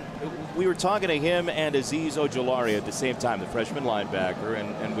 And we were talking to him and Azeez Ojulari at the same time, the freshman linebacker.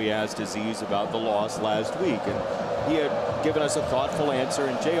 And we asked Azeez about the loss last week. And he had given us a thoughtful answer.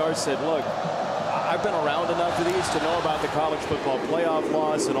 And J.R. said, look, I've been around enough of these to know about the college football playoff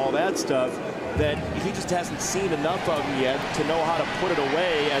loss and all that stuff, that he just hasn't seen enough of them yet to know how to put it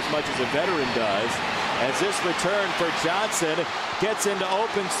away as much as a veteran does. As this return for Johnson gets into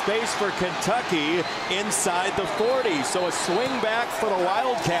open space for Kentucky inside the 40. So a swing back for the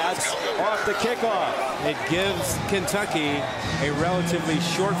Wildcats off the kickoff. It gives Kentucky a relatively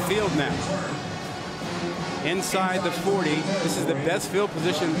short field now. Inside the 40. This is the best field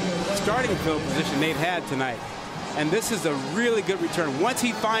position, starting field position they've had tonight. And this is a really good return. Once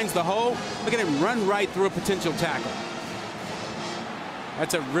he finds the hole, look at him run right through a potential tackle.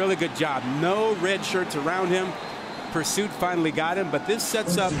 That's a really good job. No red shirts around him. Pursuit finally got him, but this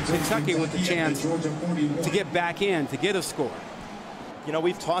sets up Kentucky with a chance to get back in, to get a score. You know,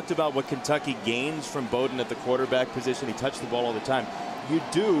 we've talked about what Kentucky gains from Bowden at the quarterback position. He touched the ball all the time. You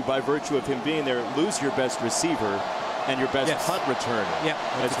do, by virtue of him being there, lose your best receiver and your best punt returner as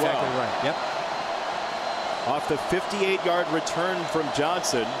well. Exactly right. Yep. Off the 58-yard return from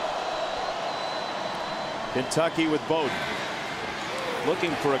Johnson, Kentucky with Bowden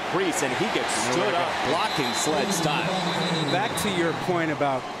looking for a crease, and he gets stood up, blocking sled style. Back to your point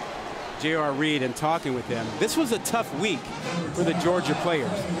about J.R. Reed and talking with him. This was a tough week for the Georgia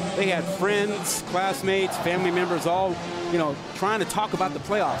players. They had friends, classmates, family members, all, you know, trying to talk about the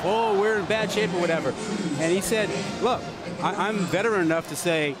playoff. Oh, we're in bad shape or whatever. And he said, look, I'm veteran enough to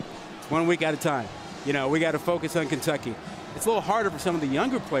say 1 week at a time. You know, we got to focus on Kentucky. It's a little harder for some of the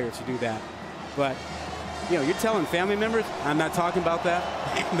younger players to do that. But, you know, you're telling family members, I'm not talking about that.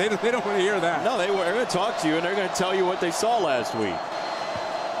 they don't want to hear that. No, they're going to talk to you, and they're going to tell you what they saw last week.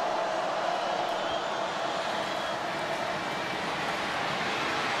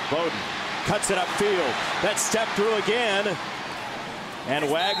 Bowden cuts it upfield. That step through again. And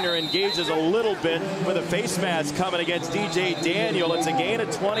Wagner engages a little bit with a face mask coming against DJ Daniel. It's a gain of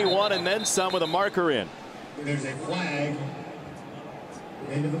 21 and then some with a marker in. There's a flag.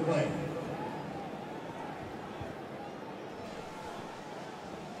 Into the play.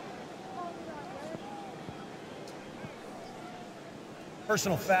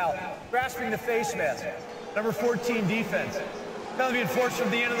 Personal foul. Grasping the face mask. Number 14 defense. Penalty being forced from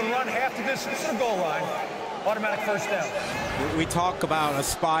the end of the run, half the distance to the goal line. Automatic first down. We talk about a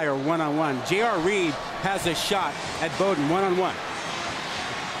spy or one-on-one. J.R. Reed has a shot at Bowden one-on-one.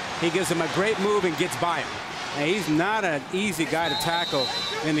 He gives him a great move and gets by him. And he's not an easy guy to tackle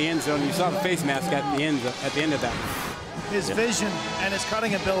in the end zone. You saw the face mask at the end of that. His vision and his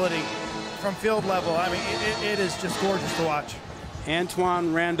cutting ability from field level, I mean, it is just gorgeous to watch.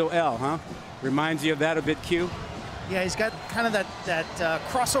 Antoine Randall L., huh? Reminds you of that a bit, Q? Yeah, he's got kind of that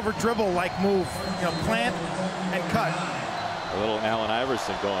crossover dribble-like move, you know, plant and cut. A little Allen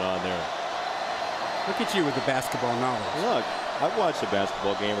Iverson going on there. Look at you with the basketball knowledge. Look, I've watched a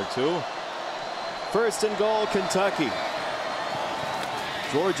basketball game or two. First and goal, Kentucky.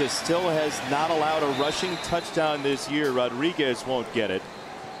 Georgia still has not allowed a rushing touchdown this year. Rodriguez won't get it.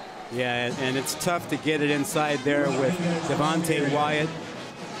 Yeah, and it's tough to get it inside there with Devontae Wyatt,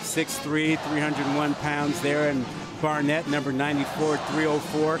 6'3", 301 pounds there, and Barnett, number 94,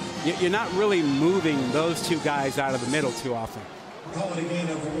 304. You're not really moving those two guys out of the middle too often.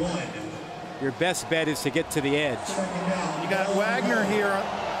 Your best bet is to get to the edge. You got Wagner here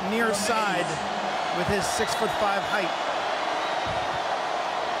near side with his 6'5" height.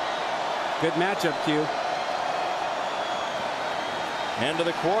 Good matchup, Q. End of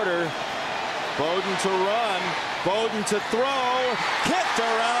the quarter. Bowden to run. Bowden to throw. Kicked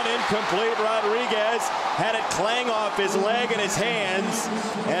around, incomplete. Rodriguez had it clang off his leg and his hands.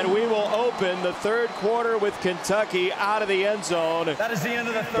 And we will open the third quarter with Kentucky out of the end zone. That is the end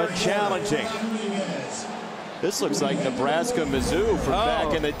of the third but challenging. This looks like Nebraska Mizzou from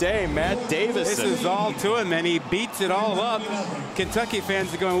back in the day. Matt Davison. This is all to him, and he beats it all up. Kentucky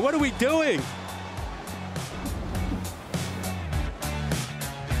fans are going, what are we doing?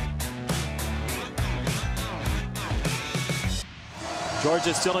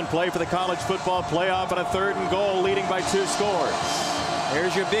 Georgia still in play for the college football playoff on a 3rd and goal, leading by 2 scores.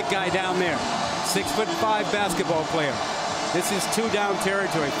 There's your big guy down there, 6'5" basketball player. This is 2 down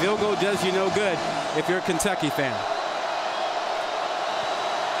territory. Field goal does you no good if you're a Kentucky fan.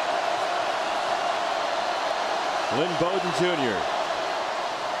 Lynn Bowden Jr.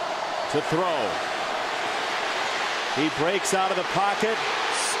 to throw. He breaks out of the pocket,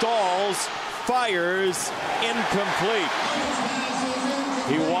 stalls, fires, incomplete.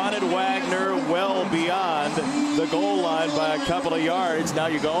 He wanted Wagner well beyond the goal line by a couple of yards. Now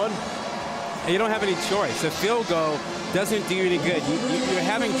you're going? You don't have any choice. A field goal doesn't do you any good. You're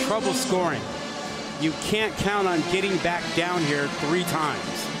having trouble scoring. You can't count on getting back down here 3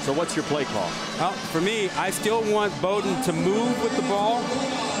 times. So what's your play call? Well, for me, I still want Bowden to move with the ball.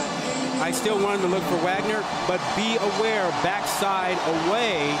 I still want him to look for Wagner, but be aware, backside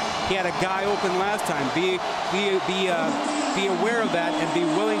away. He had a guy open last time. Be aware of that and be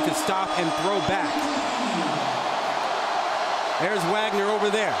willing to stop and throw back. There's Wagner over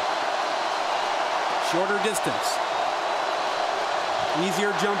there. Shorter distance.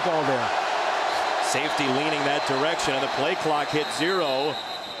 Easier jump ball there. Safety leaning that direction, and the play clock hit 0.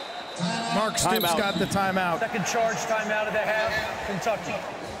 Mark Stoops got the timeout. Second charge timeout of the half, Kentucky.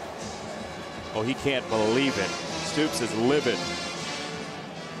 Oh, he can't believe it. Stoops is livid.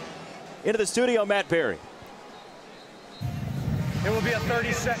 Into the studio, Matt Perry. It will be a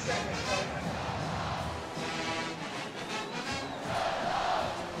 30-second.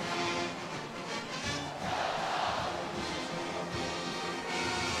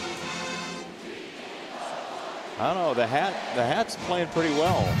 I don't know. The Hat's playing pretty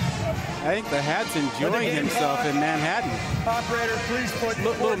well. I think the Hat's enjoying himself in Manhattan. Operator, please put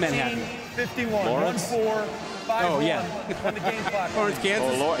Little Manhattan. 51, Lawrence? 14, 5, Oh, yeah. on the game clock. Lawrence,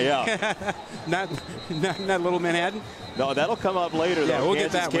 Kansas. Oh, yeah. not Little Manhattan. No, that'll come up later, though. Yeah, we'll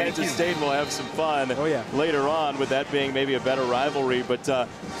get that one. Kansas State will have some fun later on, with that being maybe a better rivalry. But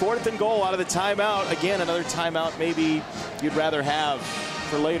 4th and goal out of the timeout. Again, another timeout maybe you'd rather have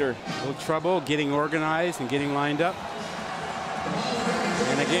for later. A little trouble getting organized and getting lined up.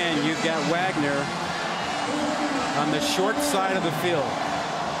 And again, you've got Wagner on the short side of the field.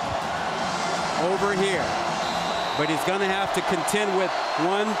 Over here. But he's going to have to contend with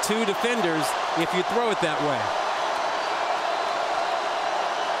 1-2 defenders if you throw it that way.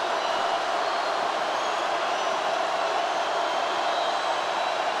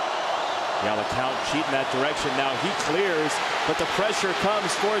 Yeah, LeCount cheating that direction. Now he clears, but the pressure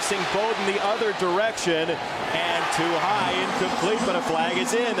comes, forcing Bowden the other direction. And too high, incomplete, but a flag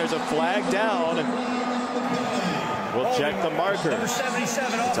is in. There's a flag down. We'll check the marker. Number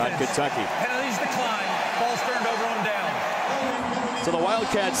 77 It's on offense. Kentucky. Penalties decline. Ball's turned over on down. So the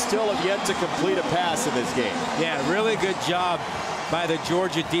Wildcats still have yet to complete a pass in this game. Yeah, really good job by the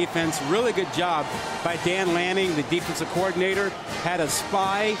Georgia defense. Really good job by Dan Lanning, the defensive coordinator. Had a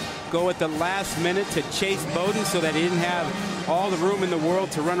spy go at the last minute to chase Bowden so that he didn't have all the room in the world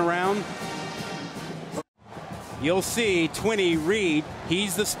to run around. You'll see 20 Reed,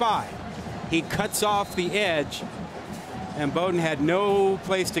 he's the spy. He cuts off the edge, and Bowden had no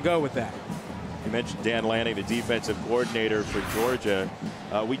place to go with that. You mentioned Dan Lanning, the defensive coordinator for Georgia.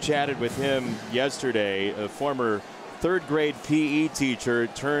 We chatted with him yesterday, a former 3rd grade PE teacher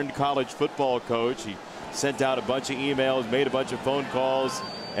turned college football coach. He sent out a bunch of emails, made a bunch of phone calls,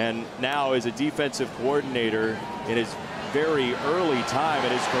 and now is a defensive coordinator in his very early time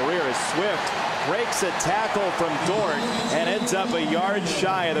in his career. As Swift breaks a tackle from Dort and ends up a yard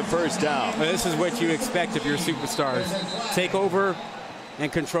shy of the first down. Well, this is what you expect of your superstars. Take over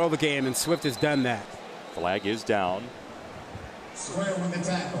and control the game, and Swift has done that. Flag is down.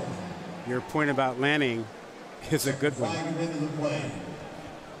 Your point about Lanning is a good one.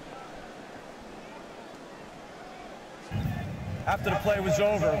 After the play was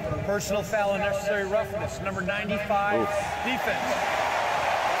over, personal foul and necessary roughness, number 95, defense.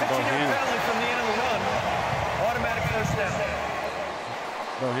 15-yard penalty from the end of the run, automatic first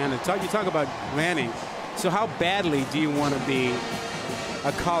down. You talk about Lanning. So how badly do you want to be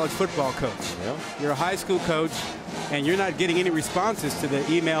a college football coach? Yeah. You're a high school coach, and you're not getting any responses to the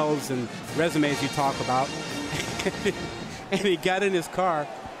emails and resumes you talk about. And he got in his car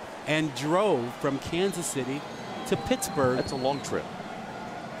and drove from Kansas City to Pittsburgh. That's a long trip.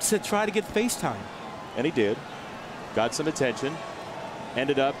 To try to get FaceTime. And he did. Got some attention.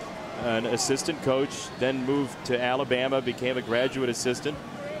 Ended up an assistant coach, then moved to Alabama, became a graduate assistant.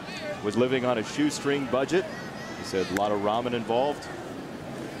 Was living on a shoestring budget. He said a lot of ramen involved.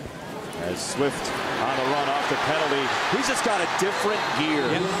 As Swift on the run off the penalty, he's just got a different gear.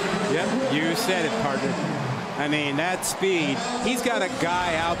 Yep, you said it, partner. I mean, that speed. He's got a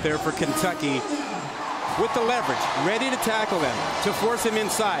guy out there for Kentucky with the leverage, ready to tackle them, to force him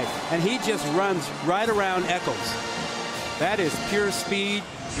inside, and he just runs right around Eccles. That is pure speed,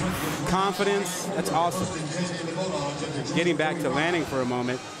 confidence. That's awesome. Getting back to Lanning for a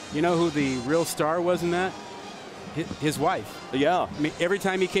moment, you know who the real star was in that? His wife. Yeah. I mean, every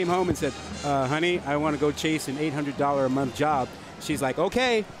time he came home and said, honey, I want to go chase an $800 a month job, she's like,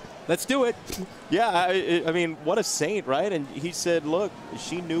 okay, let's do it. Yeah, I mean, what a saint, right? And he said, look,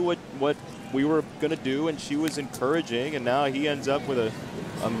 she knew what we were going to do, and she was encouraging, and now he ends up with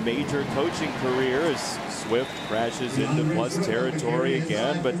a major coaching career as Swift crashes into plus territory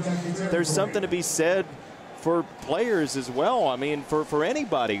again. But there's something to be said for players as well. I mean, for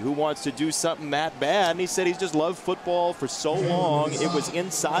anybody who wants to do something that bad. And he said he's just loved football for so long. It was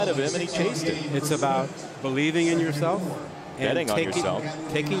inside of him, and he chased it. It's about believing in yourself and betting on yourself.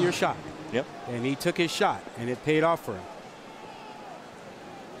 Taking your shot. Yep. And he took his shot, and it paid off for him.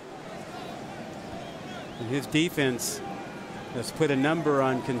 And his defense has put a number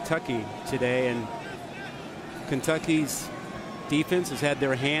on Kentucky today, and Kentucky's defense has had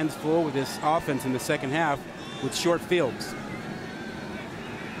their hands full with this offense in the second half with short fields.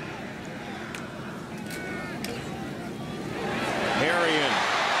 Marion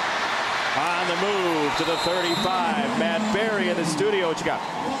on the move to the 35. Matt Berry in the studio. What you got?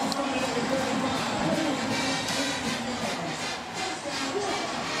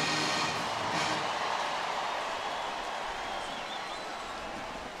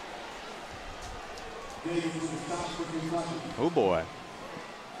 Oh boy.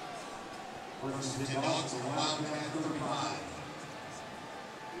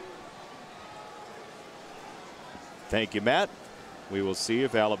 Thank you, Matt. We will see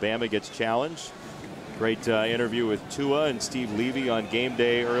if Alabama gets challenged. Great interview with Tua and Steve Levy on game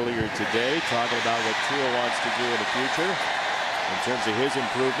day earlier today, talking about what Tua wants to do in the future in terms of his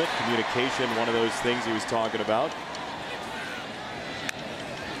improvement. Communication, one of those things he was talking about.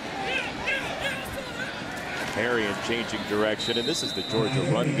 Marion changing direction, and this is the Georgia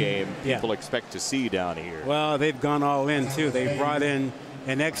run game people expect to see down here. Well, they've gone all in, too. They brought in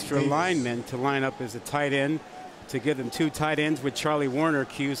an extra lineman to line up as a tight end, to give them two tight ends with Charlie Warner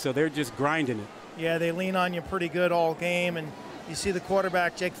Q, so they're just grinding it. Yeah, they lean on you pretty good all game, and you see the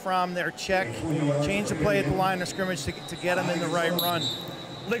quarterback, Jake Fromm, there check, change the play at the line of scrimmage to get him in the right run.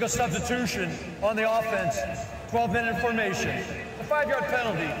 Legal substitution on the offense, 12-minute formation, a 5-yard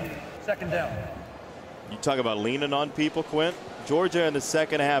penalty, second down. You talk about leaning on people, Quint. Georgia in the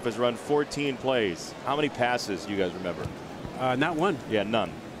second half has run 14 plays. How many passes do you guys remember? Not one. Yeah,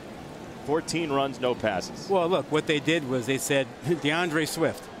 none. 14 runs, no passes. Well, look, what they did was they said, DeAndre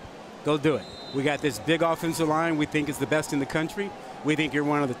Swift, go do it. We got this big offensive line we think is the best in the country. We think you're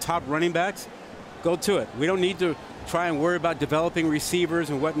one of the top running backs. Go to it. We don't need to try and worry about developing receivers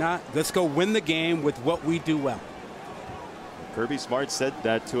and whatnot. Let's go win the game with what we do well. Kirby Smart said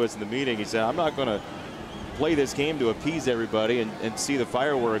that to us in the meeting. He said, I'm not going to play this game to appease everybody and see the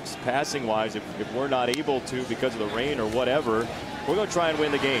fireworks passing wise if we're not able to because of the rain or whatever. We're going to try and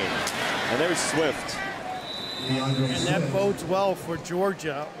win the game. And there's Swift. And that bodes well for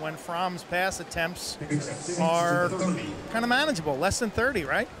Georgia when Fromm's pass attempts are kind of manageable, less than 30,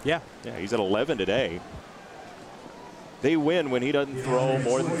 right? Yeah, he's at 11 today. They win when he doesn't throw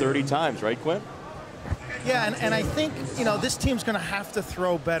more than 30 times, right, Quinn? Yeah, and I think, you know, this team's going to have to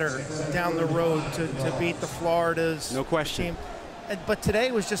throw better down the road to beat the Floridas. No question. Team. But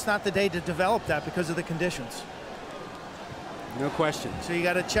today was just not the day to develop that because of the conditions. No question. So you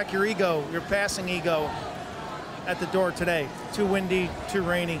got to check your ego, your passing ego, at the door today. Too windy, too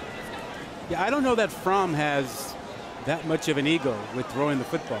rainy. Yeah, I don't know that Fromm has that much of an ego with throwing the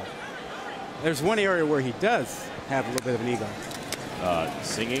football. There's one area where he does have a little bit of an ego.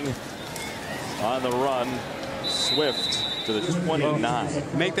 Singing on the run, Swift to the 29.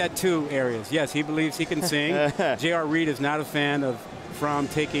 Well, make that 2 areas. Yes, he believes he can sing. J.R. Reed is not a fan of Fromm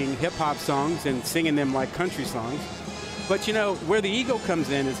taking hip-hop songs and singing them like country songs. But, you know, where the ego comes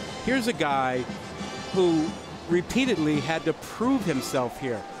in is here's a guy who repeatedly had to prove himself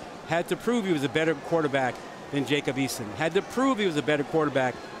here. Had to prove he was a better quarterback than Jacob Eason. Had to prove he was a better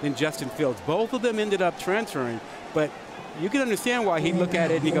quarterback than Justin Fields. Both of them ended up transferring, but you can understand why he'd look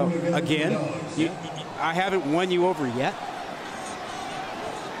at it and you go, again, I haven't won you over yet.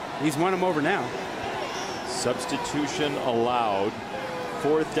 He's won him over now. Substitution allowed.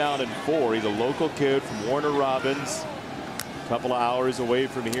 4th down and 4. He's a local kid from Warner Robins. A couple of hours away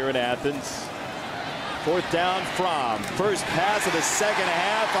from here in Athens. 4th down, Fromm. First pass of the second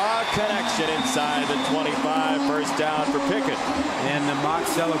half. A connection inside the 25. First down for Pickett. And the mock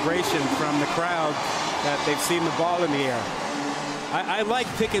celebration from the crowd that they've seen the ball in the air. I like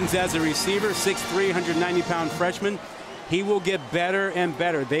Pickens as a receiver, 6'3", 190-pound freshman. He will get better and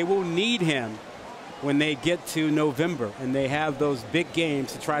better. They will need him when they get to November and they have those big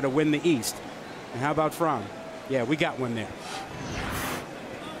games to try to win the East. And how about Fromm? Yeah, we got one there.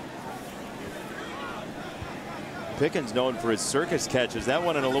 Pickens known for his circus catches. That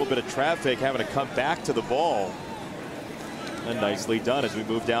one in a little bit of traffic, having to come back to the ball. And nicely done as we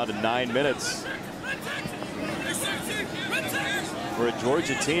move down to 9 minutes. For a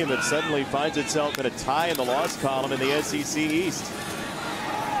Georgia team that suddenly finds itself in a tie in the loss column in the SEC East.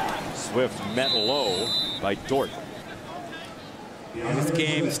 Swift met low by Dort. This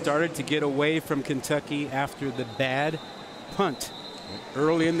game started to get away from Kentucky after the bad punt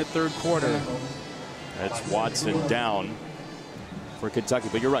early in the 3rd quarter. That's Watson down for Kentucky.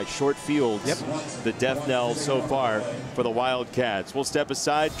 But you're right, short fields, yep. The death knell so far for the Wildcats. We'll step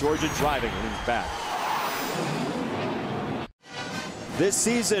aside. Georgia driving, leans back. This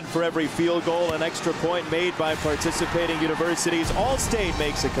season, for every field goal and extra point made by participating universities, Allstate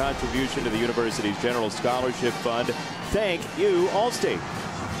makes a contribution to the university's general scholarship fund. Thank you, Allstate.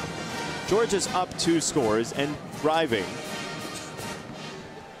 Georgia's up 2 scores and driving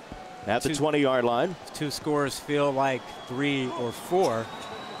at the 20-yard line. 2 scores feel like 3 or 4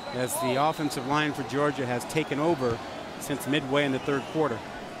 as the offensive line for Georgia has taken over since midway in the 3rd quarter.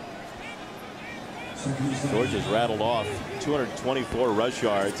 Georgia's rattled off 224 rush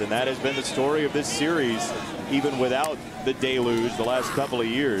yards, and that has been the story of this series, even without the deluge the last couple of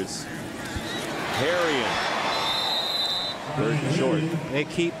years. Harrion, 3rd and short. They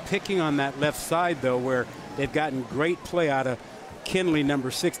keep picking on that left side, though, where they've gotten great play out of Kinley, number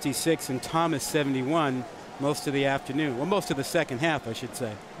 66, and Thomas, 71, most of the afternoon. Well, most of the second half, I should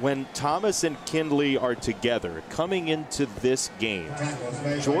say. When Thomas and Kinley are together, coming into this game,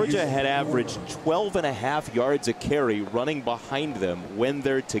 Georgia had averaged 12.5 yards a carry running behind them when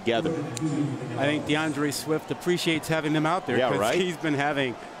they're together. I think DeAndre Swift appreciates having them out there. Yeah, right. He's been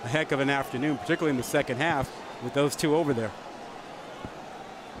having a heck of an afternoon, particularly in the second half with those 2 over there.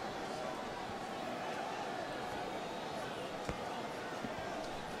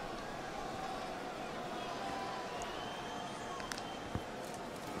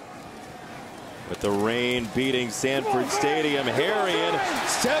 With the rain beating Sanford Stadium, Harrion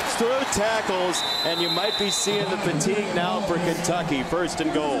steps through tackles, and you might be seeing the fatigue now for Kentucky. 1st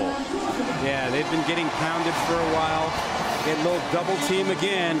and goal. Yeah, they've been getting pounded for a while. Get a little double team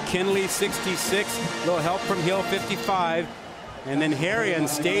again. Kinley, 66, a little help from Hill, 55. And then Harrion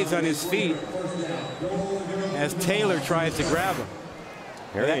stays on his feet as Taylor tries to grab him.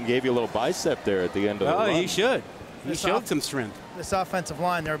 Harrion gave you a little bicep there at the end of the run. He should. He showed some strength. This offensive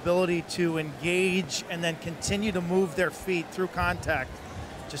line, their ability to engage and then continue to move their feet through contact,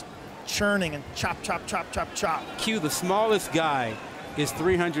 just churning and chop, chop, chop, chop, chop. Q, the smallest guy is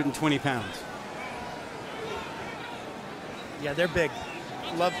 320 pounds. Yeah, they're big.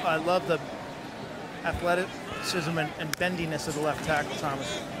 I love the athleticism and bendiness of the left tackle,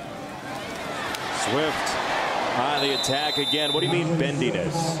 Thomas. Swift on the attack again. What do you mean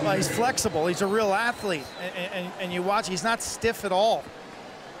bendiness? Well, he's flexible. He's a real athlete. And you watch, he's not stiff at all.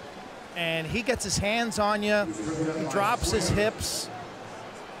 And he gets his hands on you. He drops his hips.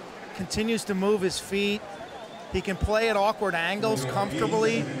 Continues to move his feet. He can play at awkward angles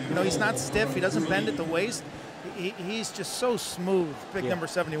comfortably. You know, he's not stiff. He doesn't bend at the waist. He's just so smooth. Big number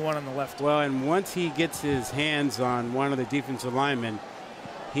 71 on the left. Well, and once he gets his hands on one of the defensive linemen,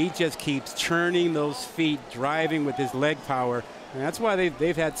 he just keeps churning those feet, driving with his leg power. And that's why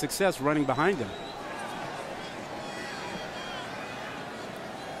they've had success running behind him.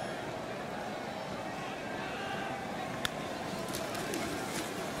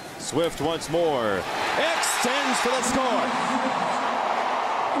 Swift once more. Extends for the score.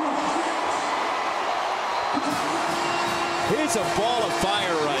 He's a ball of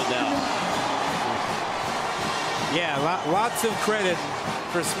fire right now. Yeah, lots of credit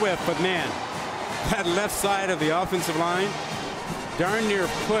for Swift, but man, that left side of the offensive line darn near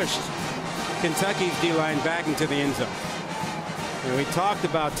pushed Kentucky's D-line back into the end zone. And we talked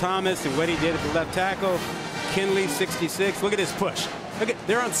about Thomas and what he did at the left tackle. Kinley, 66. Look at his push. Look at,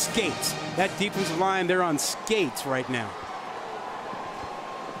 they're on skates. That defensive line, they're on skates right now.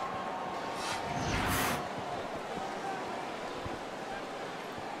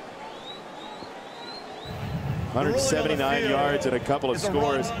 $179 yards and a couple of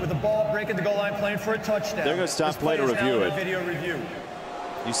scores. With the ball breaking the goal line, playing for a touchdown. They're going to stop play to review it. Video review.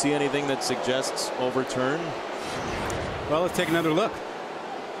 You see anything that suggests overturn? Well, let's take another look.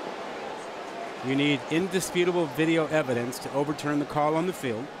 You need indisputable video evidence to overturn the call on the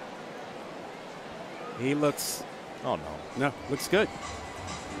field. He looks, oh no, looks good.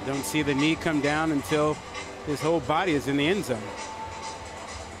 Don't see the knee come down until his whole body is in the end zone.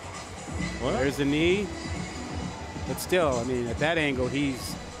 What? There's the knee, but still, I mean, at that angle,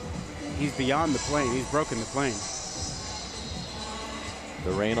 he's beyond the plane. He's broken the plane.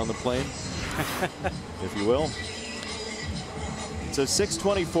 The rain on the plane, if you will. So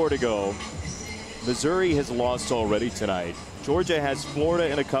 6:24 to go. Missouri has lost already tonight. Georgia has Florida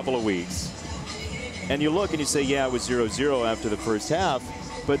in a couple of weeks. And you look and you say, yeah, it was 0-0 after the first half,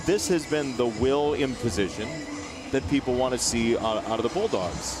 but this has been the will imposition that people want to see out of the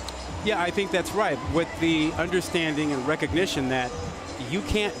Bulldogs. Yeah, I think that's right, with the understanding and recognition that you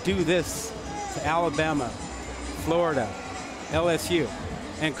can't do this to Alabama, Florida, LSU.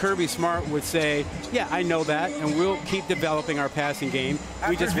 And Kirby Smart would say, yeah, I know that, and we'll keep developing our passing game.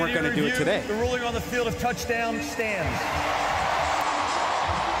 We just weren't going to do it today. The ruling on the field of touchdown stands.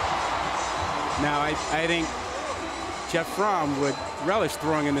 Now, I think Jeff Fromm would relish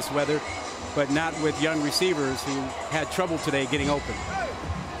throwing in this weather, but not with young receivers who had trouble today getting open.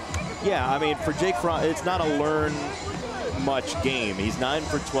 Yeah, I mean, for Jake Fromm, it's not a learn much game. He's 9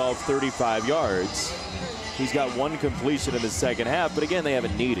 for 12, 35 yards. He's got one completion in the second half, but again, they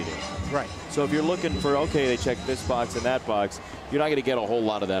haven't needed it. Right. So if you're looking for, okay, they check this box and that box, you're not going to get a whole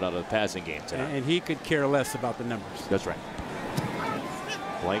lot of that out of the passing game tonight. And he could care less about the numbers. That's right.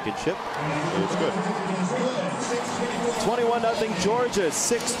 Blankenship. It's good. 21-0 Georgia,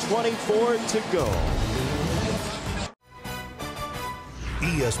 6:24 to go.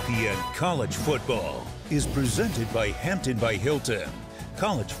 ESPN College Football is presented by Hampton by Hilton.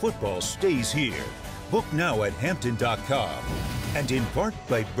 College football stays here. Book now at Hampton.com. And in part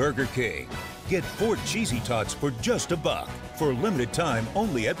by Burger King. Get 4 cheesy tots for just $1 for a limited time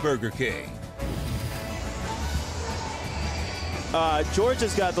only at Burger King.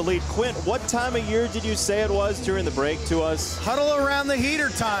 Georgia's got the lead. Quint, what time of year did you say it was during the break to us? Huddle around the heater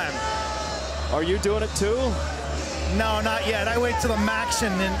time. Are you doing it too? No, not yet. I wait till the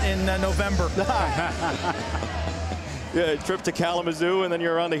Maxon in November. Yeah, trip to Kalamazoo and then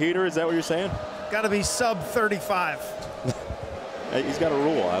you're on the heater. Is that what you're saying? Got to be sub 35. He's got a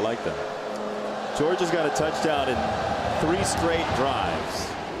rule. I like that. Georgia's got a touchdown in 3 straight drives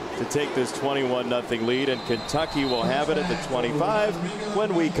to take this 21-0 lead, and Kentucky will have it at the 25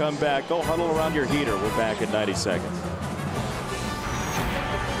 when we come back. Go huddle around your heater. We're back in 90 seconds.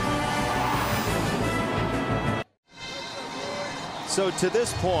 So to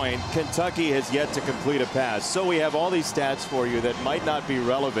this point, Kentucky has yet to complete a pass. So we have all these stats for you that might not be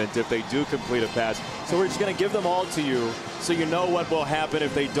relevant if they do complete a pass. So we're just going to give them all to you so you know what will happen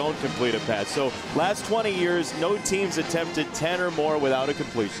if they don't complete a pass. So last 20 years, no teams attempted 10 or more without a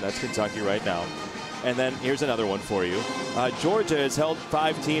completion. That's Kentucky right now. And then here's another one for you. Georgia has held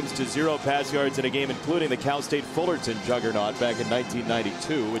 5 teams to 0 pass yards in a game, including the Cal State Fullerton juggernaut back in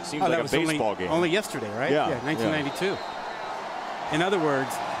 1992, which seems like a baseball game. Only yesterday, right? Yeah, 1992. Yeah. In other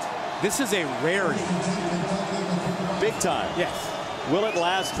words, this is a rarity. Big time. Yes. Will it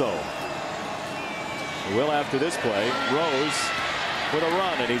last, though? It will after this play. Rose with a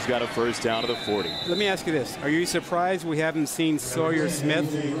run, and he's got a first down to the 40. Let me ask you this. Are you surprised we haven't seen Sawyer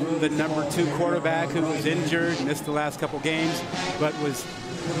Smith, the number 2 quarterback who was injured, missed the last couple games, but was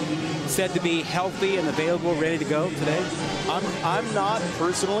said to be healthy and available, ready to go today? I'm not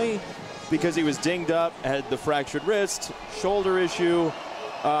personally, because he was dinged up, had the fractured wrist, shoulder issue,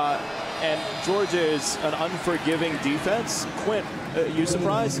 and Georgia is an unforgiving defense. Quint, you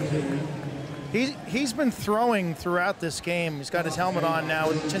surprised? He's been throwing throughout this game. He's got his helmet on now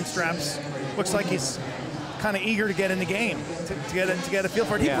with chin straps. Looks like he's kind of eager to get in the game, to get a feel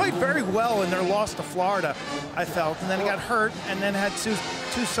for it. Yeah. He played very well in their loss to Florida, I felt, and then he got hurt and then had two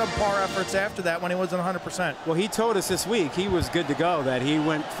subpar efforts after that when he wasn't 100%. Well, he told us this week he was good to go, that he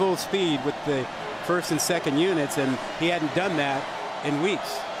went full speed with the first and second units, and he hadn't done that in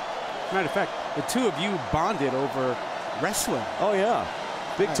weeks. Matter of fact, the two of you bonded over wrestling. Oh, yeah.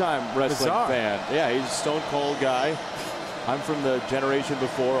 Big time wrestling fan. Yeah, he's a stone cold guy. I'm from the generation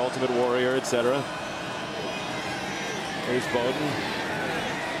before, Ultimate Warrior, etc. Here's Bowden.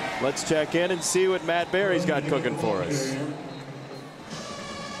 Let's check in and see what Matt Barry's got cooking for us.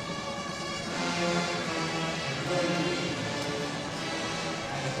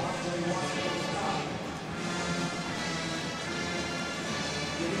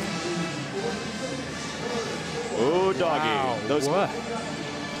 Oh, doggy. Wow, Those what?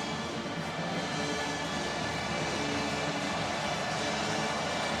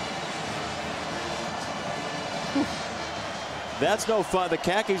 That's no fun. The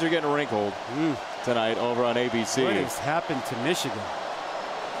khakis are getting wrinkled tonight over on ABC. What has happened to Michigan?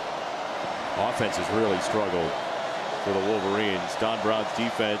 Offense has really struggled for the Wolverines. Don Brown's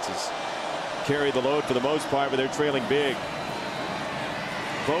defense has carried the load for the most part, but they're trailing big.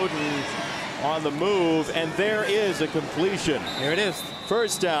 Bowden on the move, and there is a completion. There it is.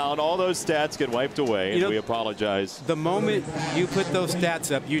 First down. All those stats get wiped away, and we apologize. The moment you put those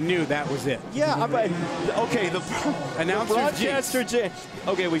stats up, you knew that was it. Yeah, okay. The broadcaster,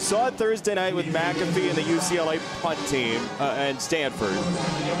 okay, we saw it Thursday night with McAfee and the UCLA punt team and Stanford,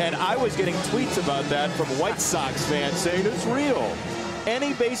 and I was getting tweets about that from White Sox fans saying it's real.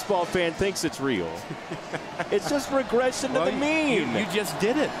 Any baseball fan thinks it's real. It's just regression to the mean. You just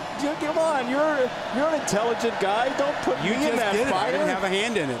did it. Come on, you're an intelligent guy. Don't put me in that fire. I didn't have a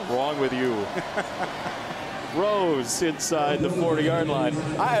hand in it. Wrong with you. Rose inside the 40-yard line.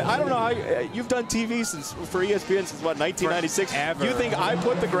 I don't know how you've done TV for ESPN since what, 1996. Forever. You think I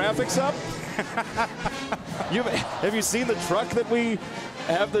put the graphics up? Have you seen the truck that we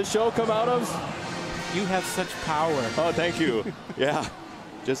have the show come out of? You have such power. Oh, thank you. Yeah.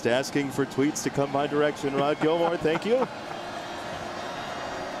 Just asking for tweets to come my direction, Rod Gilmore. Thank you.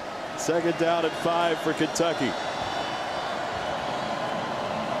 Second down and 5 for Kentucky.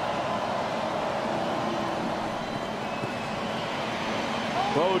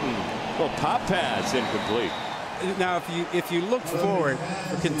 Bowden. Well, pop pass incomplete. Now, if you look forward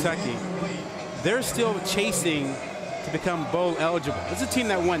for Kentucky, they're still chasing to become bowl eligible. This is a team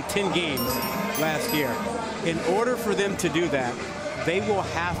that won 10 games last year. In order for them to do that, they will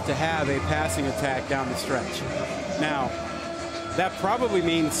have to have a passing attack down the stretch. Now, that probably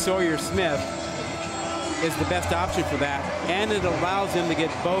means Sawyer Smith is the best option for that, and it allows them to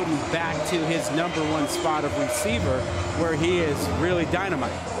get Bowden back to his #1 spot of receiver, where he is really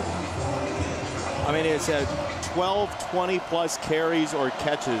dynamite. I mean, it's at 12, 20-plus carries or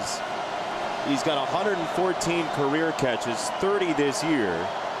catches. He's got 114 career catches, 30 this year.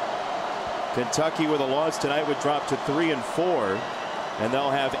 Kentucky with a loss tonight would drop to 3-4, and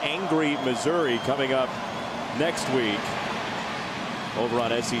they'll have angry Missouri coming up next week over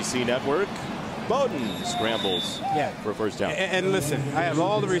on SEC Network. Bowden scrambles for a first down. And listen, I have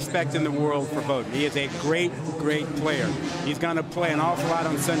all the respect in the world for Bowden. He is a great, great player. He's going to play an awful lot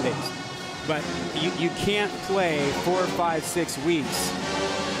on Sundays. But you can't play 4, 5, 6 weeks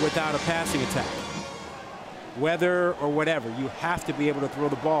without a passing attack. Weather or whatever, you have to be able to throw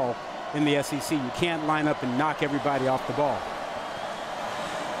the ball in the SEC. You can't line up and knock everybody off the ball.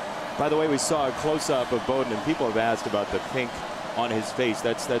 By the way, we saw a close-up of Bowden, and people have asked about the pink on his face.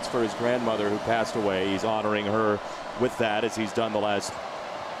 That's for his grandmother who passed away. He's honoring her with that, as he's done the last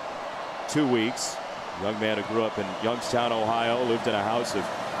 2 weeks. A young man who grew up in Youngstown, Ohio, lived in a house of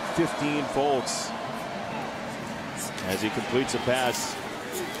 15 folks, as he completes a pass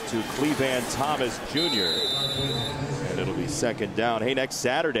to Cleveland Thomas Jr. And it'll be second down. Hey, next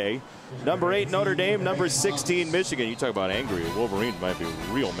Saturday, number 8 Notre Dame, number 16 Michigan. You talk about angry. Wolverines might be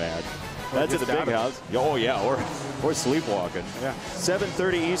real mad. That's at the big house. Oh yeah, or sleepwalking. Yeah.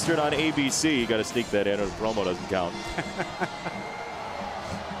 7:30 Eastern on ABC. You got to sneak that in, or the promo doesn't count.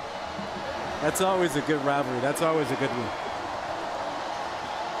 That's always a good rivalry. That's always a good one.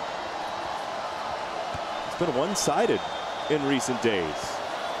 It's been one-sided in recent days.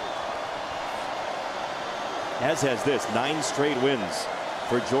 As has this 9 straight wins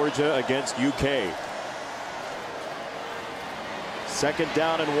for Georgia against UK. 2nd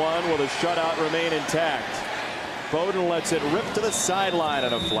down and 1. Will the shutout remain intact? Bowden lets it rip to the sideline,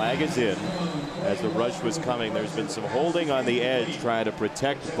 and a flag is in. As the rush was coming, there's been some holding on the edge trying to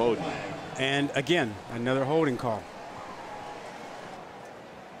protect Bowden. And again, another holding call.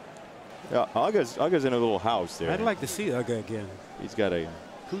 Yeah, Uga's in a little house there. I'd like to see Uga again. He's got a...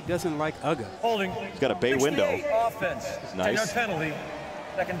 Who doesn't like Uga? Holding. He's got a bay window. Offense. Nice. 10-yard penalty.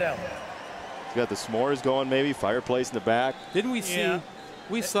 2nd down. He's got the s'mores going, maybe fireplace in the back. Didn't we see? Yeah.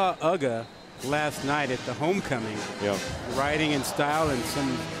 We saw Uga last night at the homecoming, Yeah. riding in style in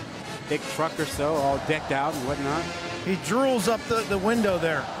some big truck or so, all decked out and whatnot. He drools up the window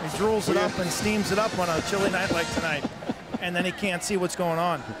there. He drools it up and steams it up on a chilly night like tonight. And then he can't see what's going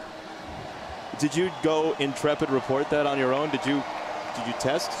on. Did you go Intrepid report that on your own? Did you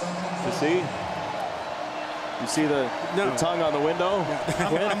test to see? You see the tongue on the window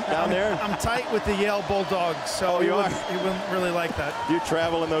down there? I'm tight with the Yale Bulldogs, so he wouldn't really like that. You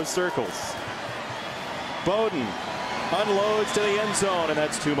travel in those circles. Bowden unloads to the end zone, and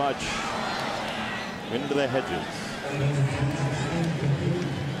that's too much. Into the hedges.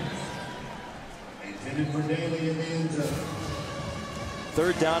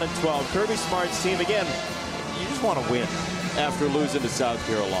 3rd down and 12. Kirby Smart's team, again, you just want to win after losing to South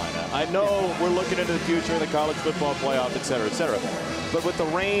Carolina. I know we're looking into the future in the college football playoff, et cetera, et cetera. But with the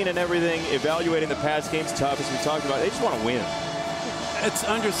rain and everything, evaluating the pass game's tough, as we talked about. They just want to win. It's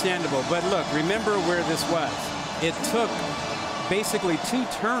understandable, but look, remember where this was. It took basically 2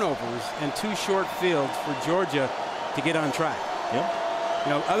 turnovers and 2 short fields for Georgia to get on track. Yeah.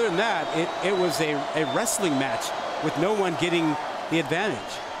 You know, other than that, it was a wrestling match with no one getting the advantage.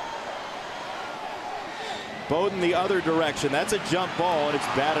 Bowden the other direction. That's a jump ball, and it's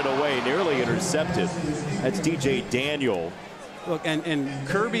batted away, nearly intercepted. That's DJ Daniel. Look, and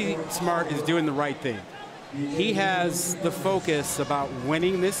Kirby Smart is doing the right thing. He has the focus about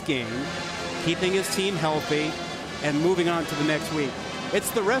winning this game, keeping his team healthy, and moving on to the next week.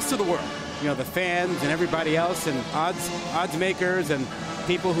 It's the rest of the world, you know, the fans and everybody else, and odds makers and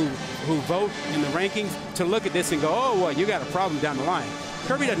people who vote in the rankings to look at this and go, oh, well, you got a problem down the line.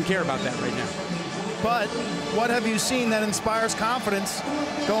 Kirby doesn't care about that right now. But what have you seen that inspires confidence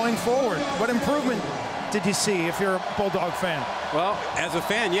going forward? What improvement did you see if you're a Bulldog fan? Well, as a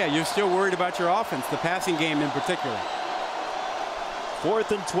fan, yeah, you're still worried about your offense, the passing game in particular.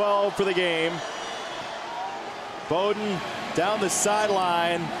 4th and 12 for the game. Bowden down the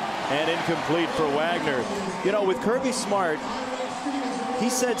sideline and incomplete for Wagner. You know, with Kirby Smart, he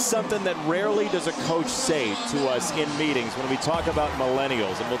said something that rarely does a coach say to us in meetings when we talk about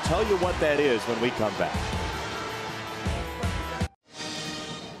millennials, and we'll tell you what that is when we come back.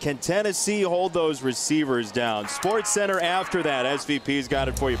 Can Tennessee hold those receivers down? Sports Center after that. SVP's got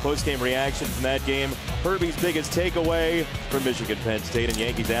it for you. Post-game reaction from that game. Herbie's biggest takeaway from Michigan, Penn State, and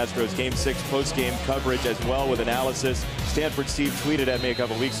Yankees-Astros Game 6 post-game coverage as well with analysis. Stanford Steve tweeted at me a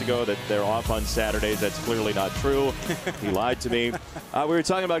couple weeks ago that they're off on Saturdays. That's clearly not true. He lied to me. We were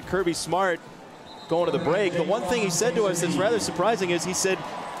talking about Kirby Smart going to the break. The one thing he said to us that's rather surprising is he said,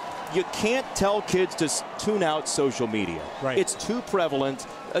 you can't tell kids to tune out social media. Right. It's too prevalent.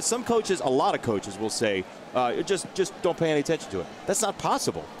 Some coaches, a lot of coaches will say, just don't pay any attention to it. That's not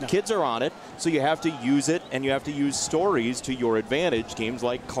possible. No. Kids are on it, so you have to use it, and you have to use stories to your advantage. Games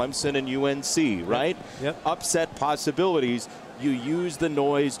like Clemson and UNC, right? Yep. Upset possibilities. You use the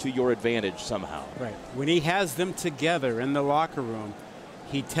noise to your advantage somehow. Right. When he has them together in the locker room,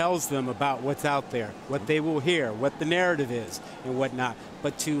 he tells them about what's out there, what they will hear, what the narrative is, and whatnot,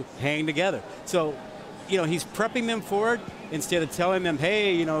 but to hang together. So, you know, he's prepping them for it instead of telling them,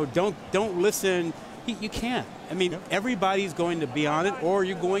 hey, you know, don't listen. You can't. I mean, everybody's going to be on it, or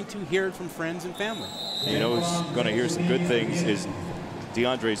you're going to hear it from friends and family. You know who's going to hear some good things is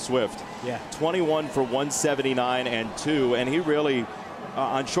DeAndre Swift. Yeah. 21 for 179 and 2, and he really,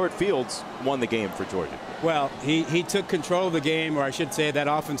 on short fields, won the game for Georgia. Well, he took control of the game, or I should say that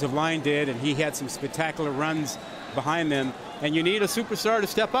offensive line did, and he had some spectacular runs behind them. And you need a superstar to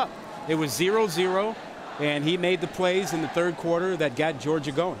step up. It was 0-0, and he made the plays in the 3rd quarter that got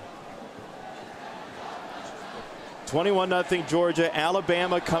Georgia going. 21-0 Georgia.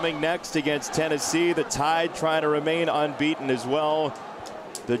 Alabama coming next against Tennessee. The Tide trying to remain unbeaten as well.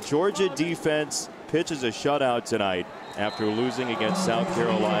 The Georgia defense pitches a shutout tonight after losing against South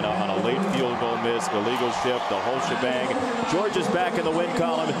Carolina on a late field goal miss, illegal shift, the whole shebang. Georgia's back in the win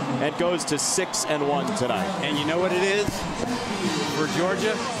column and goes to 6-1 tonight. And you know what it is for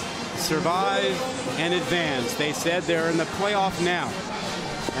Georgia? Survive and advance. They said they're in the playoff now,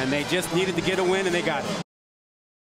 and they just needed to get a win, and they got it.